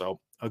area. So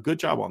a good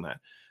job on that.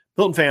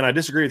 Hilton fan, I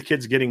disagree with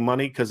kids getting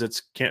money because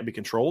it can't be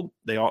controlled.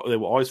 They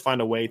will always find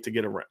a way to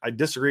get around. I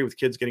disagree with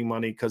kids getting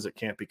money because it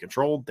can't be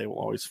controlled. They will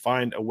always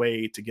find a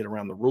way to get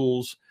around the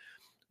rules.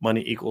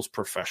 Money equals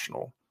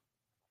professional.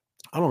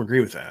 I don't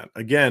agree with that.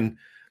 Again,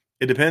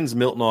 it depends,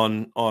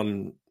 Milton,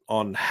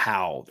 on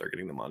how they're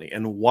getting the money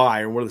and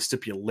why, and what are the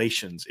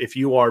stipulations. If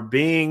you are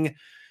being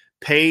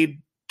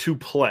paid to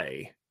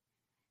play,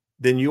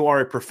 then you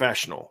are a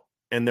professional,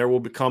 and there will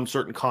become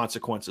certain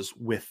consequences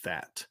with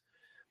that.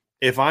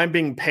 If I'm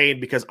being paid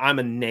because I'm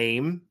a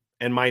name,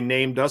 and my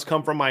name does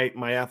come from my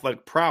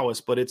athletic prowess,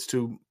 but it's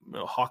to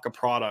hawk a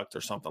product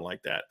or something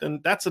like that,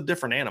 then that's a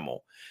different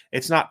animal.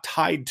 It's not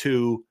tied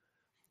to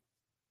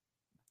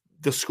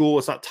the school.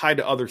 It's not tied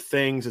to other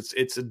things.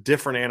 It's a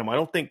different animal. I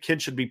don't think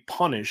kids should be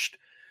punished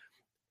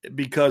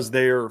because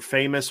they're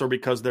famous or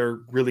because they're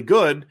really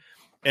good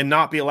and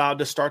not be allowed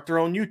to start their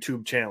own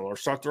YouTube channel or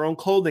start their own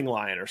clothing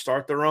line or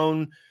start their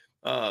own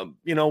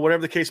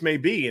whatever the case may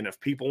be. And if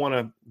people want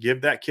to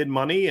give that kid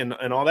money and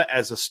all that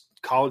as a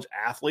college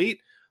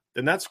athlete,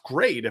 then that's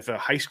great. If a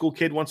high school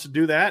kid wants to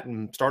do that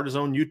and start his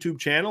own YouTube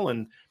channel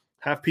and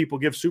have people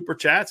give super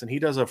chats and he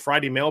does a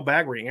Friday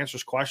mailbag where he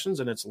answers questions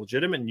and it's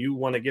legitimate and you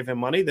want to give him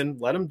money, then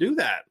let him do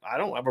that. I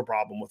don't have a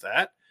problem with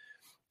that.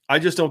 I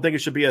just don't think it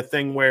should be a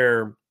thing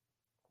where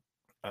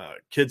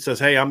kid says,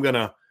 hey, I'm going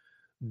to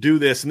do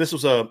this. And this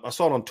was I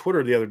saw it on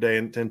Twitter the other day,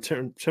 and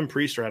Tim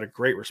Priester had a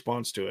great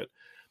response to it.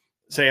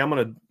 Say, I'm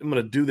going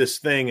to do this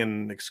thing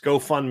and it's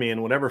GoFundMe,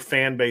 and whatever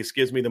fan base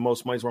gives me the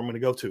most money is where I'm going to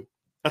go to.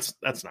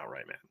 That's not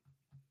right, man.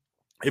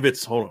 If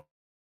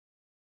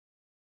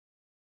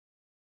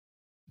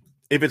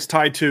it's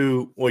tied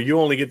to, well, you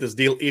only get this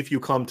deal if you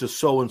come to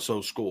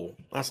so-and-so school.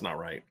 That's not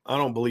right. I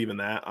don't believe in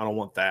that. I don't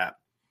want that.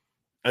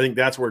 I think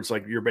that's where it's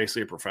like you're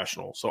basically a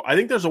professional. So I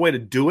think there's a way to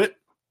do it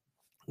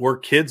where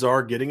kids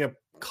are getting a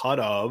cut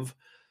of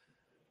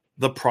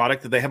the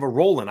product that they have a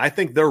role in. I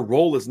think their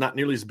role is not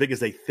nearly as big as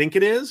they think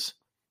it is.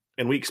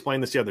 And we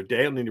explained this the other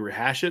day. I don't need to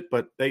rehash it,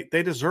 but they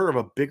deserve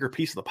a bigger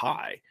piece of the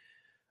pie.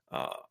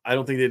 I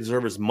don't think they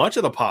deserve as much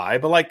of the pie,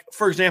 but like,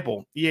 for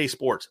example, EA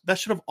Sports, that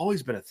should have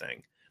always been a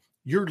thing.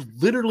 You're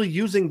literally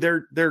using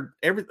their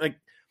everything. Like,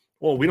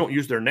 well, we don't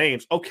use their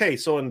names. Okay,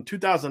 so in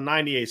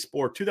 2009 EA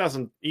Sport,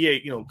 2000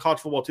 EA, college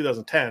football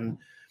 2010,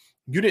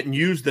 you didn't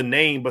use the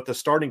name, but the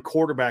starting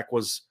quarterback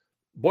was,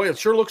 boy, it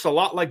sure looks a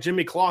lot like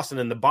Jimmy Clausen.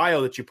 And the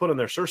bio that you put in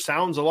there sure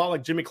sounds a lot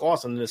like Jimmy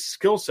Clausen. The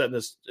skill set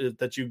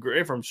that you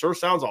grade from sure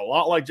sounds a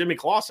lot like Jimmy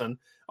Clausen.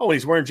 Oh, and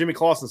he's wearing Jimmy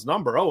Clausen's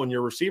number. Oh, and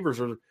your receivers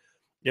are,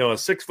 a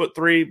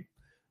 6'3",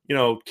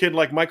 kid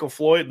like Michael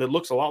Floyd that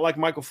looks a lot like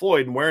Michael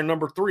Floyd and wearing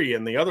number 3,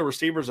 and the other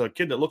receiver's a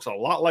kid that looks a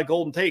lot like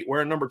Golden Tate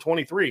wearing number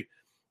 23.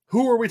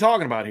 Who are we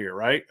talking about here,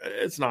 right?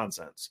 It's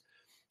nonsense.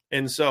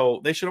 And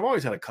so they should have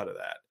always had a cut of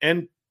that.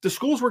 And the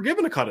schools were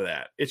given a cut of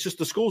that. It's just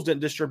the schools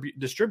didn't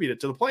distribute it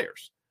to the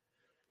players.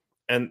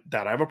 And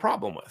that I have a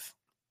problem with.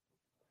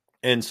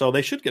 And so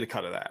they should get a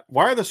cut of that.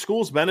 Why are the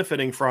schools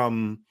benefiting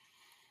from,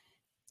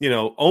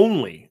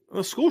 only?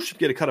 The schools should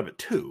get a cut of it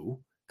too.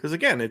 Because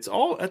again, it's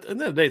all, at the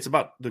end of the day, it's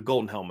about the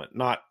golden helmet,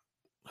 not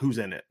who's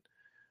in it,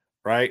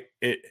 right?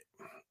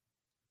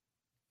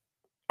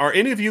 Are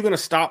any of you going to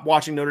stop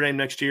watching Notre Dame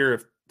next year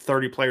if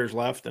 30 players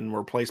left and were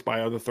replaced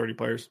by other 30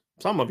 players?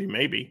 Some of you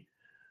maybe,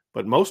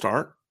 but most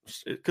aren't,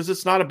 because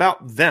it's not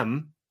about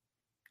them.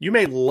 You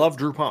may love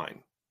Drew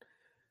Pine,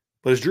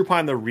 but is Drew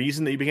Pine the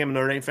reason that you became a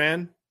Notre Dame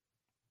fan?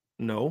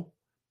 No.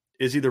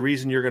 Is he the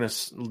reason you're going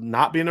to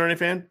not be a Notre Dame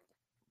fan?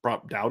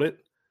 Doubt it.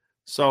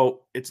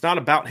 So it's not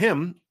about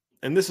him.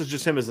 And this is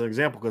just him as an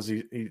example because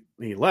he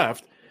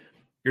left.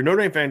 You're a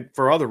Notre Dame fan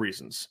for other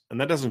reasons. And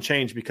that doesn't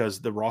change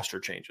because the roster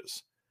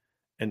changes.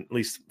 And at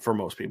least for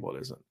most people,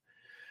 it isn't.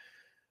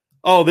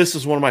 Oh, this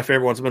is one of my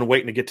favorite ones. I've been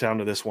waiting to get down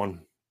to this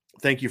one.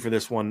 Thank you for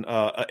this one.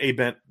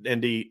 A-Bent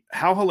ND.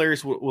 How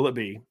hilarious will it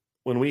be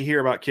when we hear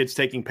about kids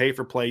taking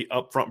pay-for-play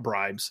upfront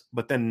bribes,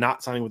 but then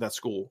not signing with that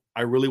school?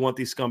 I really want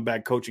these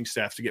scumbag coaching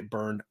staffs to get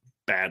burned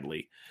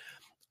badly.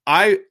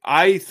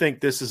 I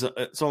think this is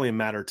it's only a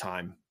matter of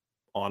time,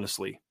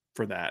 honestly,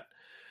 for that.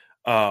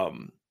 I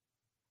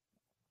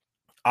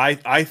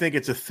think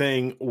it's a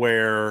thing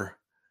where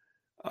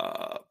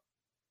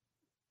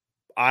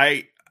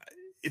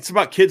it's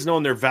about kids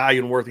knowing their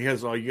value and worth.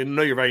 Because you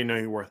know your value, know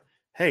your worth.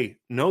 Hey,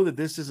 know that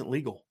this isn't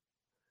legal.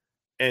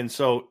 And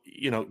so,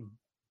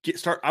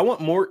 I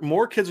want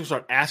more kids to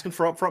start asking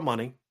for upfront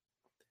money,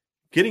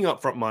 getting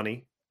upfront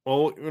money.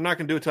 Well, we're not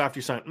going to do it till after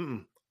you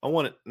sign. I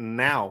want it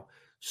now.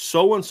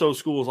 So-and-so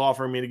school is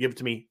offering me to give it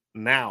to me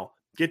now.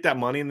 Get that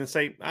money and then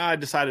say, I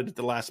decided at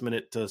the last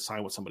minute to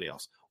sign with somebody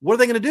else. What are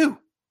they going to do?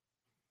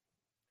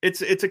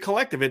 It's a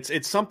collective.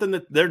 It's something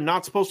that they're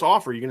not supposed to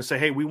offer. You're going to say,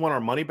 hey, we want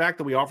our money back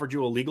that we offered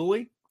you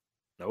illegally?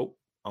 Nope,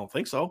 I don't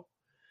think so.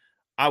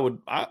 I would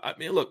have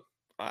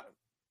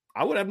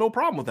no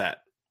problem with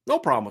that. No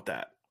problem with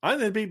that. I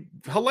think it'd be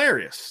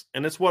hilarious.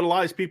 And it's what a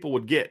lot of these people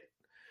would get.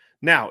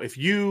 Now, if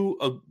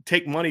you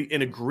take money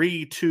and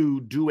agree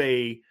to do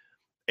a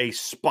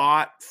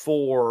spot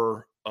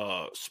for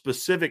a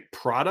specific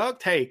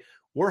product, hey,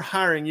 we're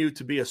hiring you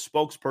to be a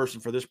spokesperson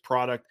for this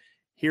product.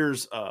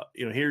 Here's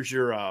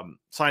your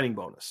signing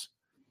bonus.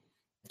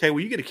 Okay,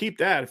 well, you get to keep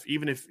that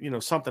even if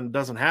something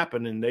doesn't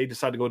happen and they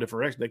decide to go a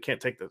different direction, they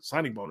can't take the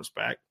signing bonus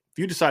back. If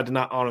you decide to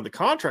not honor the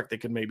contract, they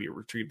could maybe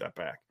retrieve that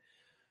back.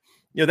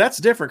 That's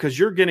different because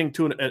you're getting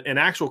to an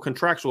actual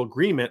contractual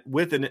agreement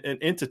with an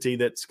entity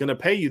that's going to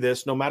pay you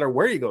this no matter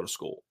where you go to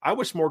school. I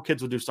wish more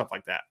kids would do stuff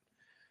like that.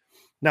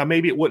 Now,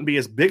 maybe it wouldn't be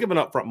as big of an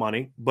upfront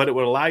money, but it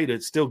would allow you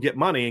to still get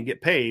money and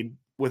get paid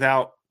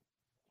without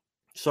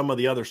some of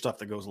the other stuff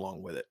that goes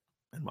along with it,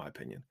 in my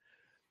opinion.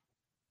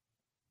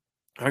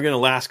 I'm going to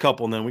last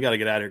couple, and then we got to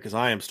get out of here because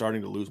I am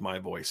starting to lose my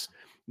voice.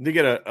 Did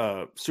get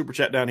a super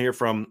chat down here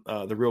from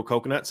the Real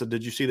Coconut. So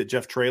did you see that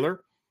Jeff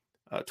Traylor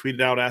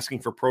tweeted out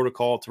asking for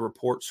protocol to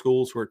report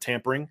schools who are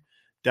tampering?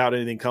 Doubt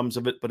anything comes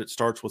of it, but it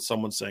starts with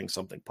someone saying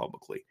something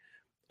publicly.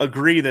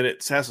 Agree that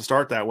it has to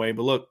start that way,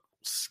 but look,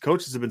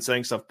 coaches have been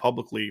saying stuff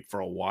publicly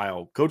for a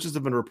while. Coaches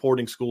have been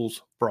reporting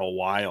schools for a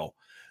while.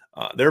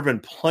 There have been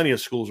plenty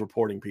of schools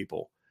reporting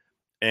people,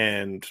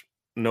 and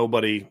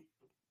nobody.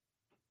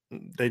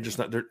 They're just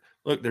not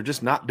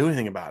doing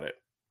anything about it.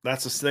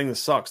 That's the thing that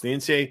sucks. The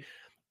NCAA.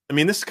 I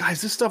mean, this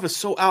stuff is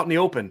so out in the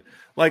open.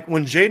 Like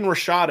when Jaden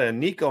Rashada and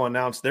Nico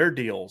announced their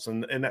deals,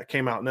 and that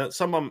came out, and then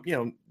some of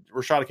them,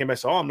 Rashada came back and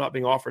said, I'm not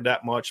being offered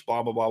that much,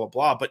 blah blah blah blah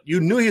blah. But you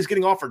knew he was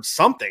getting offered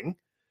something.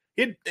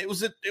 It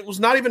wasn't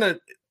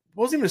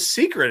even a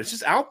secret. It's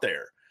just out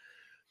there.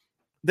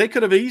 They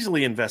could have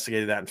easily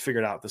investigated that and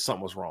figured out that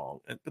something was wrong,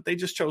 but they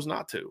just chose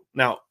not to.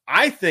 Now,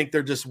 I think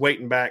they're just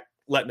waiting back,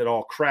 letting it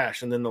all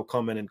crash, and then they'll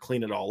come in and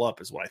clean it all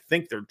up is what I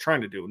think they're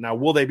trying to do. Now,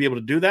 will they be able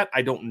to do that?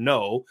 I don't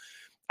know.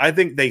 I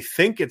think they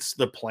think it's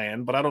the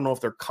plan, but I don't know if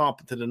they're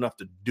competent enough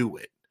to do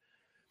it.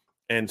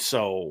 And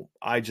so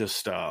I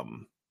just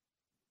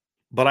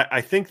but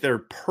I think they're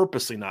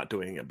purposely not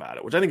doing anything about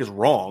it, which I think is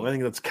wrong. I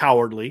think that's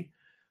cowardly,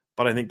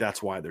 but I think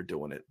that's why they're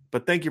doing it.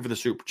 But thank you for the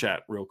super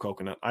chat, Real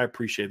Coconut. I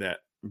appreciate that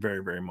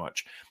very, very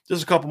much.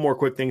 Just a couple more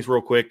quick things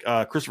real quick.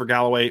 Christopher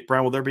Galloway,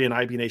 Brian, will there be an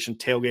IB Nation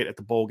tailgate at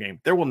the bowl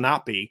game? There will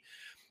not be.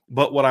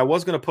 But what I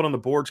was going to put on the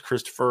boards,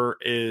 Christopher,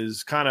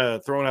 is kind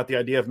of throwing out the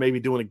idea of maybe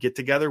doing a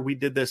get-together. We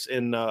did this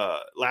in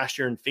last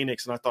year in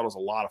Phoenix, and I thought it was a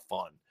lot of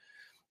fun.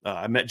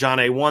 I met John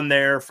A1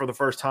 there for the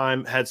first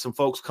time, had some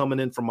folks coming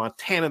in from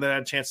Montana that I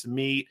had a chance to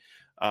meet.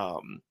 A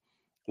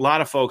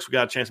lot of folks, we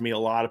got a chance to meet a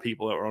lot of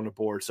people that were on the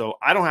board. So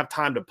I don't have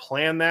time to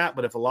plan that,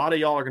 but if a lot of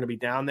y'all are going to be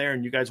down there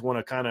and you guys want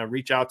to kind of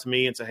reach out to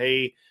me and say,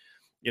 hey,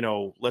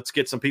 let's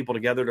get some people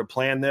together to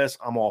plan this,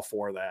 I'm all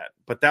for that.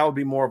 But that would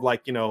be more of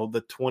like, the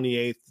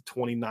 28th,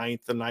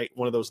 29th, the night,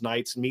 one of those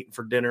nights, meeting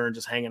for dinner and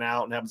just hanging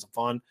out and having some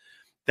fun.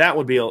 That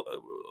would be a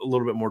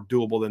little bit more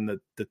doable than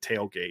the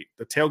tailgate.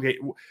 The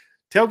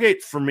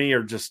tailgate for me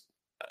are just,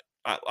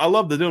 I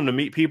love to do them to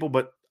meet people,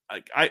 but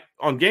I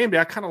on game day,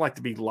 I kind of like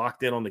to be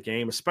locked in on the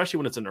game, especially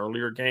when it's an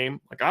earlier game.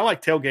 Like I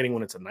like tailgating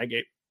when it's a night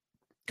game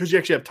because you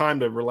actually have time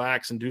to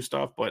relax and do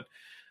stuff, but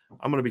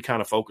I'm going to be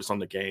kind of focused on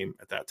the game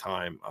at that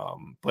time.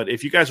 But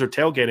if you guys are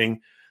tailgating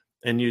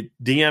and you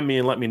DM me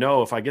and let me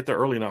know, if I get there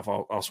early enough,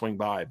 I'll swing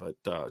by, but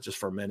just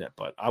for a minute.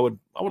 But I would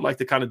like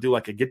to kind of do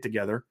like a get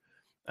together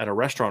at a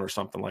restaurant or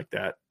something like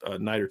that a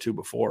night or two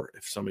before,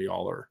 if some of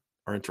y'all are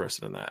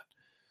interested in that.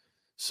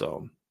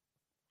 So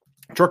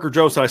Trucker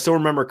Joe said, I still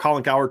remember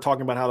Colin Cowherd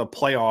talking about how the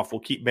playoff will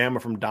keep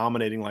Bama from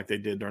dominating like they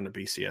did during the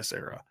BCS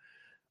era.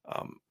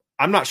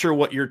 I'm not sure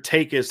what your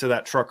take is to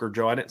that, Trucker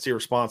Joe. I didn't see a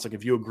response. Like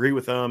if you agree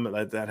with them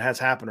that has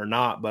happened or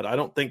not, but I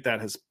don't think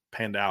that has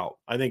panned out.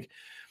 I think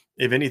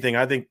if anything,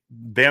 I think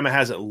Bama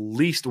has at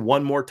least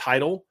one more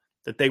title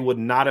that they would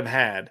not have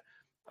had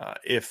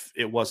if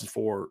it wasn't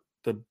for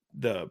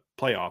the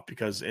playoff,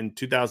 because in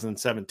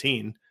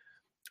 2017,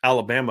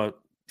 Alabama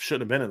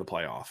shouldn't have been in the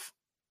playoff.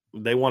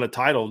 They won a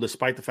title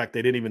despite the fact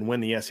they didn't even win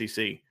the SEC.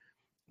 They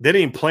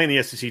didn't even play in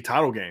the SEC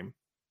title game.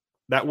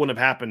 That wouldn't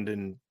have happened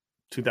in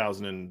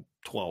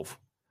 2012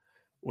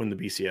 when the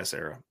BCS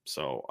era.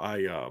 So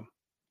I don't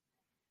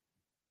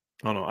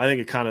know. I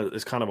think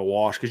it's kind of a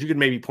wash, because you could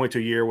maybe point to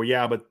a year where,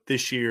 yeah, but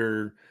this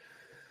year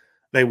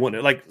they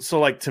wouldn't.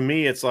 Like to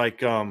me, it's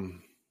like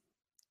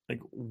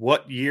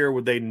what year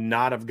would they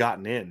not have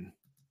gotten in,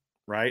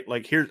 right?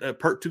 Like here's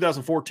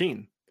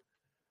 2014.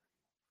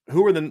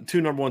 Who were the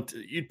two number one?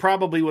 You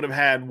probably would have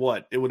had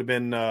what? It would have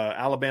been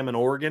Alabama and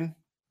Oregon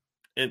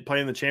and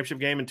playing the championship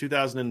game in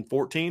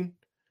 2014,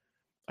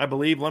 I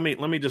believe. Let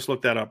me just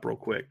look that up real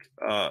quick.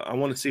 I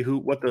want to see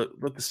what the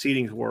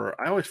seedings were.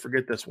 I always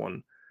forget this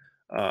one.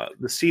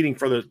 The seeding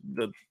for the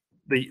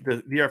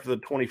year after the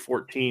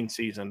 2014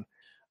 season,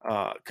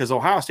 because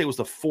Ohio State was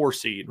the 4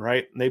 seed,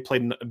 right? And they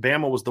played.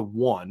 Bama was the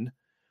 1.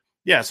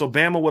 Yeah, so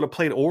Bama would have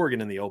played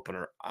Oregon in the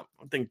opener. I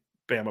think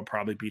Bama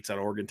probably beats that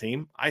Oregon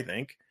team, I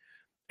think.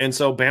 And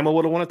so Bama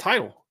would have won a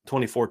title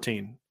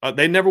 2014.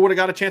 They never would have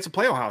got a chance to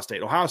play Ohio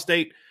State. Ohio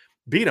State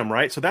beat them,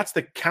 right? So that's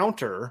the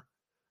counter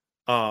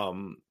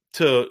to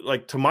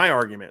my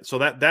argument. So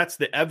that's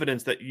the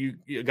evidence that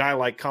a guy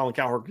like Colin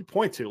Cowherd could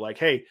point to. Like,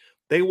 hey,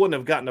 they wouldn't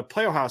have gotten to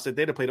play Ohio State.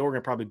 They'd have played Oregon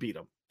and probably beat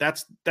them.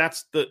 That's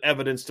the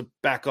evidence to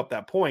back up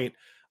that point.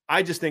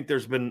 I just think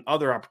there's been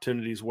other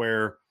opportunities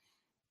where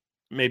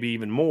maybe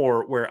even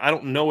more, where I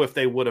don't know if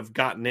they would have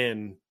gotten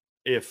in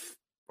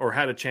or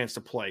had a chance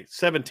to play.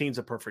 17 is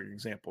a perfect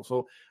example.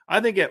 So I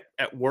think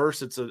at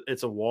worst,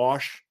 it's a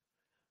wash.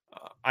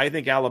 I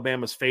think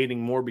Alabama's fading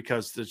more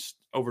because there's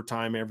over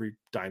time, every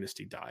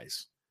dynasty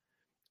dies,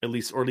 or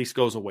at least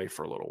goes away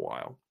for a little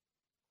while.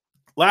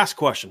 Last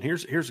question.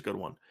 Here's a good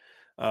one.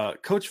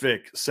 Coach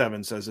Vic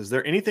 7 says, is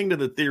there anything to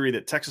the theory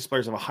that Texas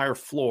players have a higher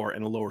floor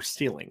and a lower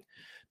ceiling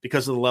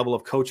because of the level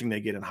of coaching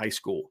they get in high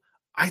school?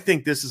 I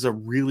think this is a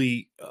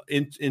really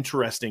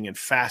interesting and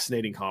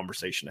fascinating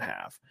conversation to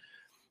have,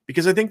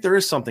 because I think there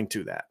is something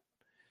to that.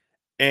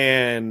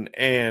 And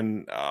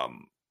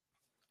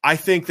I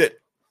think that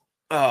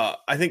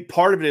I think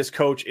part of it is,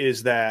 coach,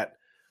 is that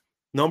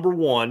number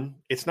one,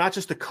 it's not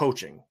just the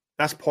coaching.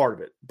 That's part of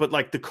it. But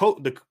like the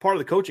part of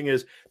the coaching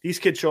is these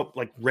kids show up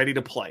like ready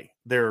to play.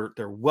 They're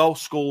well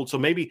schooled. So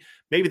maybe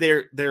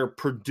they're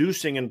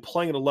producing and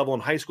playing at a level in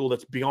high school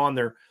that's beyond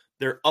their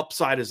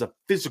upside as a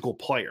physical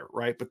player,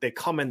 right? But they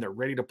come in, they're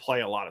ready to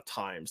play a lot of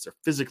times. They're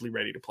physically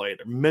ready to play.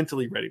 They're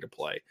mentally ready to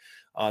play.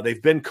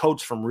 They've been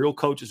coached from real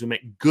coaches who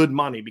make good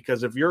money,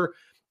 because if you're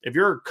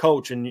a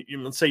coach and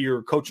let's say you're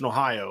a coach in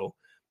Ohio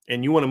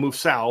and you want to move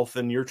south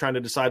and you're trying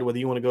to decide whether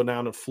you want to go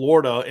down to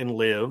Florida and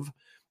live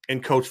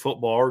and coach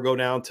football, or go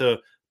down to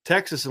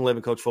Texas and live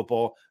and coach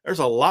football, there's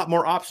a lot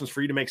more options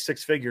for you to make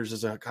 6 figures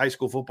as a high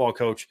school football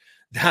coach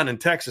down in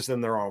Texas than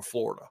there are in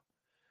Florida.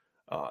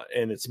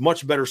 And it's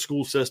much better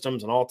school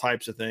systems and all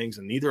types of things.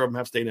 And neither of them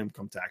have state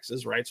income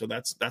taxes, right? So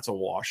that's a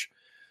wash.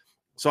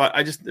 So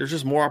there's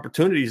just more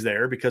opportunities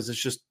there,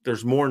 because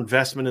there's more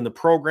investment in the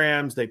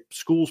programs.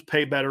 Schools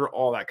pay better,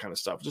 all that kind of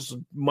stuff. Just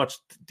a much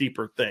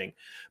deeper thing.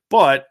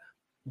 But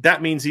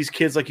that means these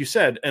kids, like you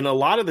said, and a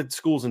lot of the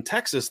schools in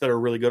Texas that are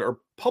really good are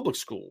public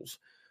schools,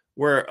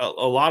 where a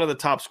lot of the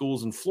top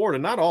schools in Florida,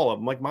 not all of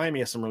them, like Miami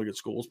has some really good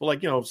schools, but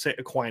like, say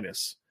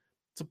Aquinas,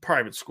 it's a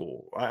private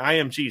school.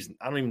 IMGs,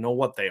 I don't even know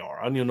what they are.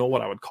 I don't even know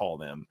what I would call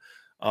them.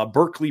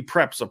 Berkeley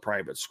Prep's a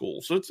private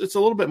school. So it's a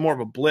little bit more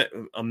of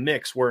a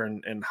mix, where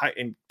in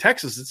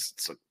Texas,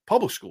 it's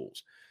public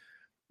schools.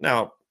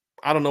 Now,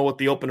 I don't know what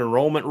the open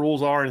enrollment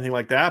rules are or anything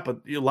like that, but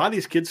a lot of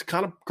these kids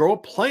kind of grow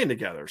up playing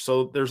together.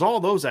 So there's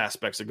all those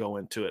aspects that go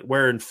into it,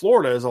 where in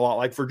Florida is a lot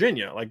like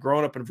Virginia. Like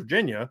growing up in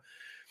Virginia,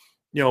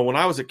 when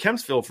I was at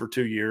Kempsville for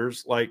 2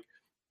 years, like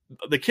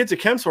the kids at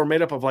Kempsville are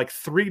made up of like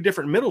 3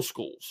 different middle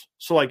schools.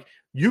 So like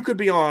you could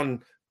be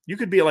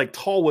at like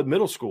Tallwood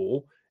Middle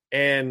School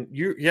and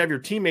you have your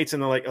teammates,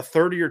 and then like a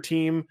third of your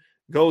team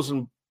goes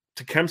to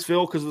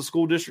Kempsville because of the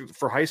school district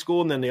for high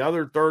school, and then the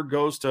other third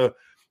goes to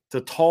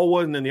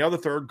Tallwood, and then the other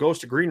third goes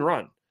to Green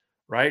Run,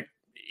 right?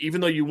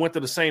 Even though you went to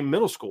the same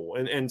middle school.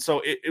 And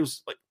so it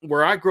was like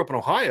where I grew up in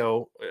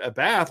Ohio at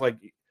Bath, like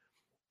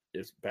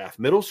it's Bath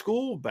Middle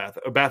School, Bath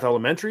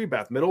Elementary,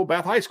 Bath Middle,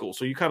 Bath High School.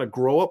 So you kind of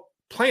grow up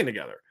playing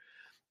together.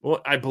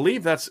 Well, I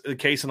believe that's the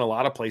case in a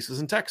lot of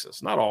places in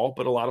Texas. Not all,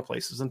 but a lot of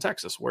places in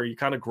Texas where you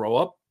kind of grow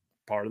up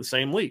part of the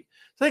same league.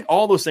 So I think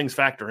all those things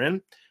factor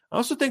in. I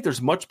also think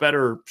there's much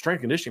better strength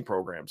and conditioning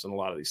programs in a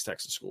lot of these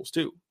Texas schools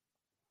too.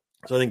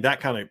 So I think that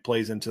kind of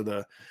plays into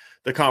the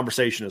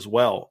conversation as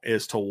well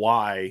as to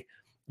why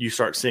you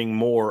start seeing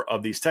more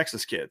of these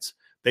Texas kids.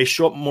 They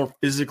show up more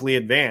physically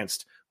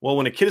advanced. Well,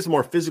 when a kid is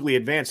more physically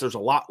advanced, there's a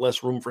lot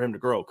less room for him to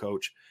grow,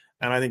 Coach.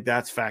 And I think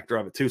that's a factor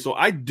of it too. So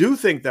I do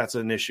think that's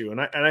an issue.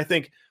 And I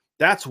think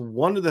that's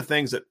one of the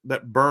things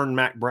that burned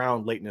Mack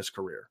Brown late in his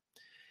career.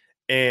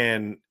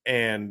 And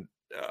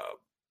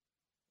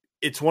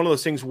it's one of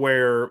those things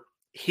where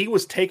he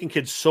was taking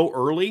kids so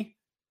early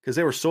because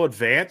they were so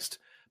advanced,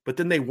 but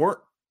then they weren't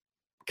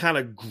kind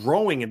of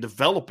growing and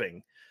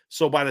developing.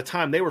 So by the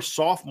time they were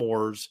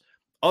sophomores,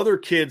 other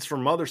kids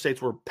from other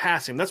states were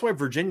passing. That's why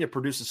Virginia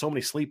produces so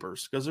many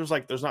sleepers, because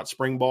there's not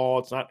spring ball.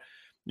 It's not,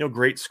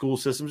 great school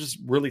systems, just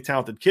really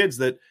talented kids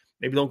that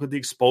maybe don't get the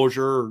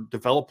exposure or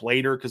develop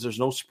later because there's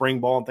no spring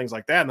ball and things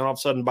like that. And then all of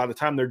a sudden, by the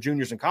time they're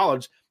juniors in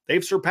college,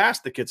 they've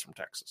surpassed the kids from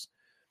Texas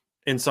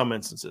in some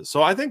instances.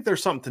 So I think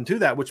there's something to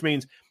that, which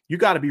means you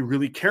got to be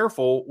really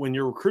careful when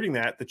you're recruiting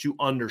that you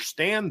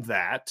understand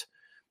that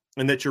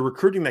and that you're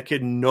recruiting that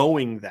kid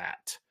knowing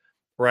that,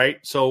 right?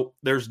 So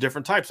there's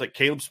different types, like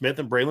Caleb Smith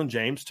and Braylon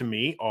James, to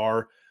me,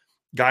 are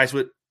guys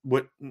with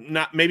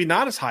not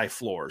as high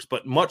floors,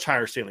 but much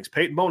higher ceilings.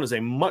 Peyton Bowen is a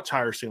much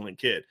higher ceiling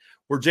kid,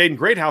 where Jaden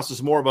Greathouse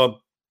is more of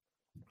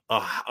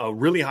a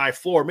really high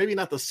floor, maybe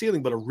not the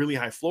ceiling, but a really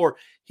high floor.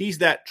 He's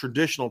that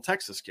traditional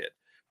Texas kid.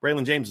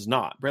 Braylon James is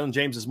not. Braylon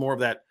James is more of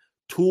that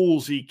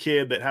toolsy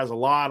kid that has a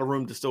lot of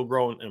room to still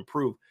grow and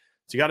improve.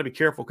 So you got to be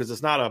careful, because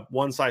it's not a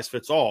one size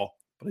fits all.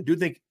 But I do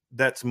think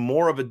that's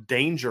more of a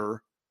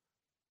danger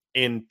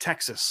in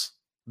Texas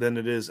than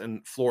it is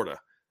in Florida.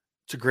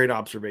 It's a great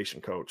observation,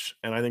 Coach.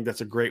 And I think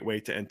that's a great way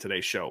to end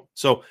today's show.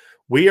 So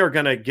we are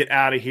going to get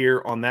out of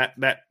here on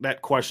that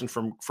question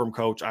from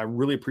Coach. I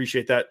really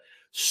appreciate that.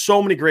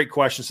 So many great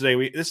questions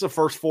today. This is the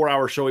first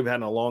 4-hour show we've had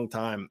in a long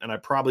time, and I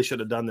probably should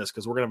have done this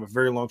because we're going to have a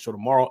very long show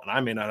tomorrow, and I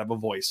may not have a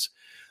voice.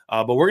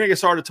 But we're going to get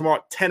started tomorrow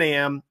at 10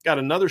 a.m. Got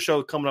another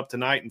show coming up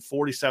tonight in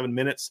 47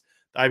 minutes.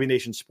 The Ivy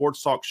Nation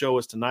Sports Talk show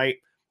is tonight.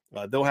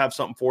 They'll have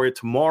something for you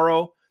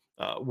tomorrow.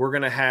 We're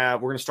going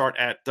to start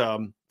at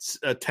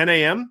 10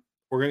 a.m.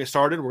 We're going to get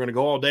started. We're going to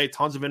go all day,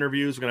 tons of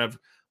interviews. We're going to have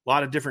a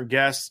lot of different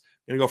guests.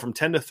 We're going to go from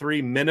 10 to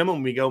 3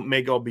 minimum. We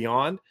may go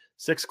beyond.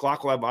 6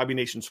 o'clock, we'll have Ivy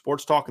Nation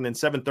Sports Talk. And then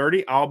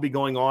 7:30, I'll be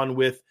going on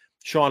with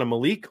Sean and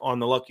Malik on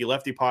the Lucky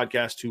Lefty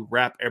podcast to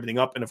wrap everything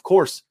up. And, of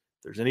course,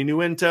 if there's any new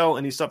intel,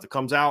 any stuff that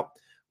comes out,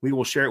 we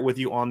will share it with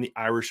you on the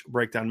Irish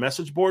Breakdown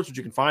message boards, which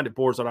you can find at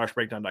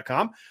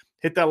boards.irishbreakdown.com.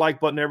 Hit that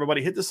like button,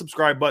 everybody. Hit the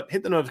subscribe button.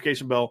 Hit the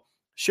notification bell.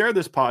 Share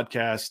this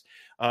podcast.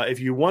 If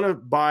you want to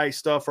buy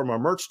stuff from our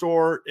merch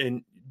store,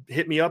 and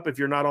hit me up if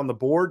you're not on the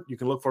board. You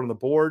can look for it on the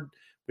board.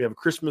 We have a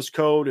Christmas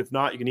code. If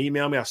not, you can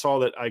email me. I saw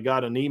that I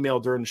got an email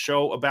during the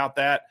show about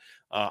that.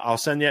 I'll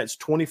send you. It's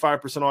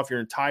 25% off your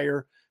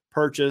entire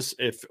purchase.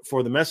 If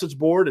for the message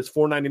board, it's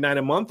 $4.99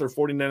 a month or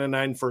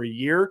 $40.99 for a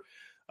year.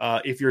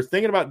 If you're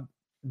thinking about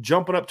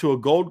jumping up to a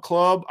gold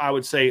club, I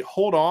would say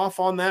hold off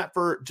on that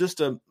for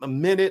just a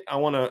minute. I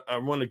want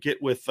to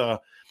get with a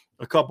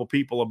couple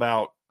people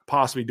about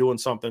possibly doing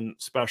something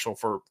special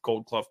for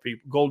Gold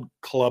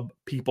Club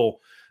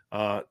people.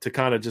 To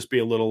kind of just be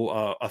a little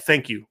a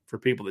thank you for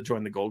people that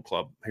join the Gold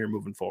Club here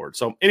moving forward.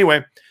 So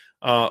anyway,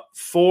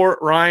 for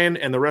Ryan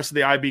and the rest of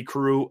the IB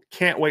crew,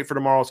 can't wait for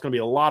tomorrow. It's going to be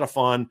a lot of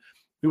fun.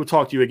 We will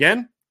talk to you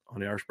again on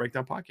the Irish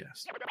Breakdown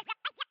Podcast.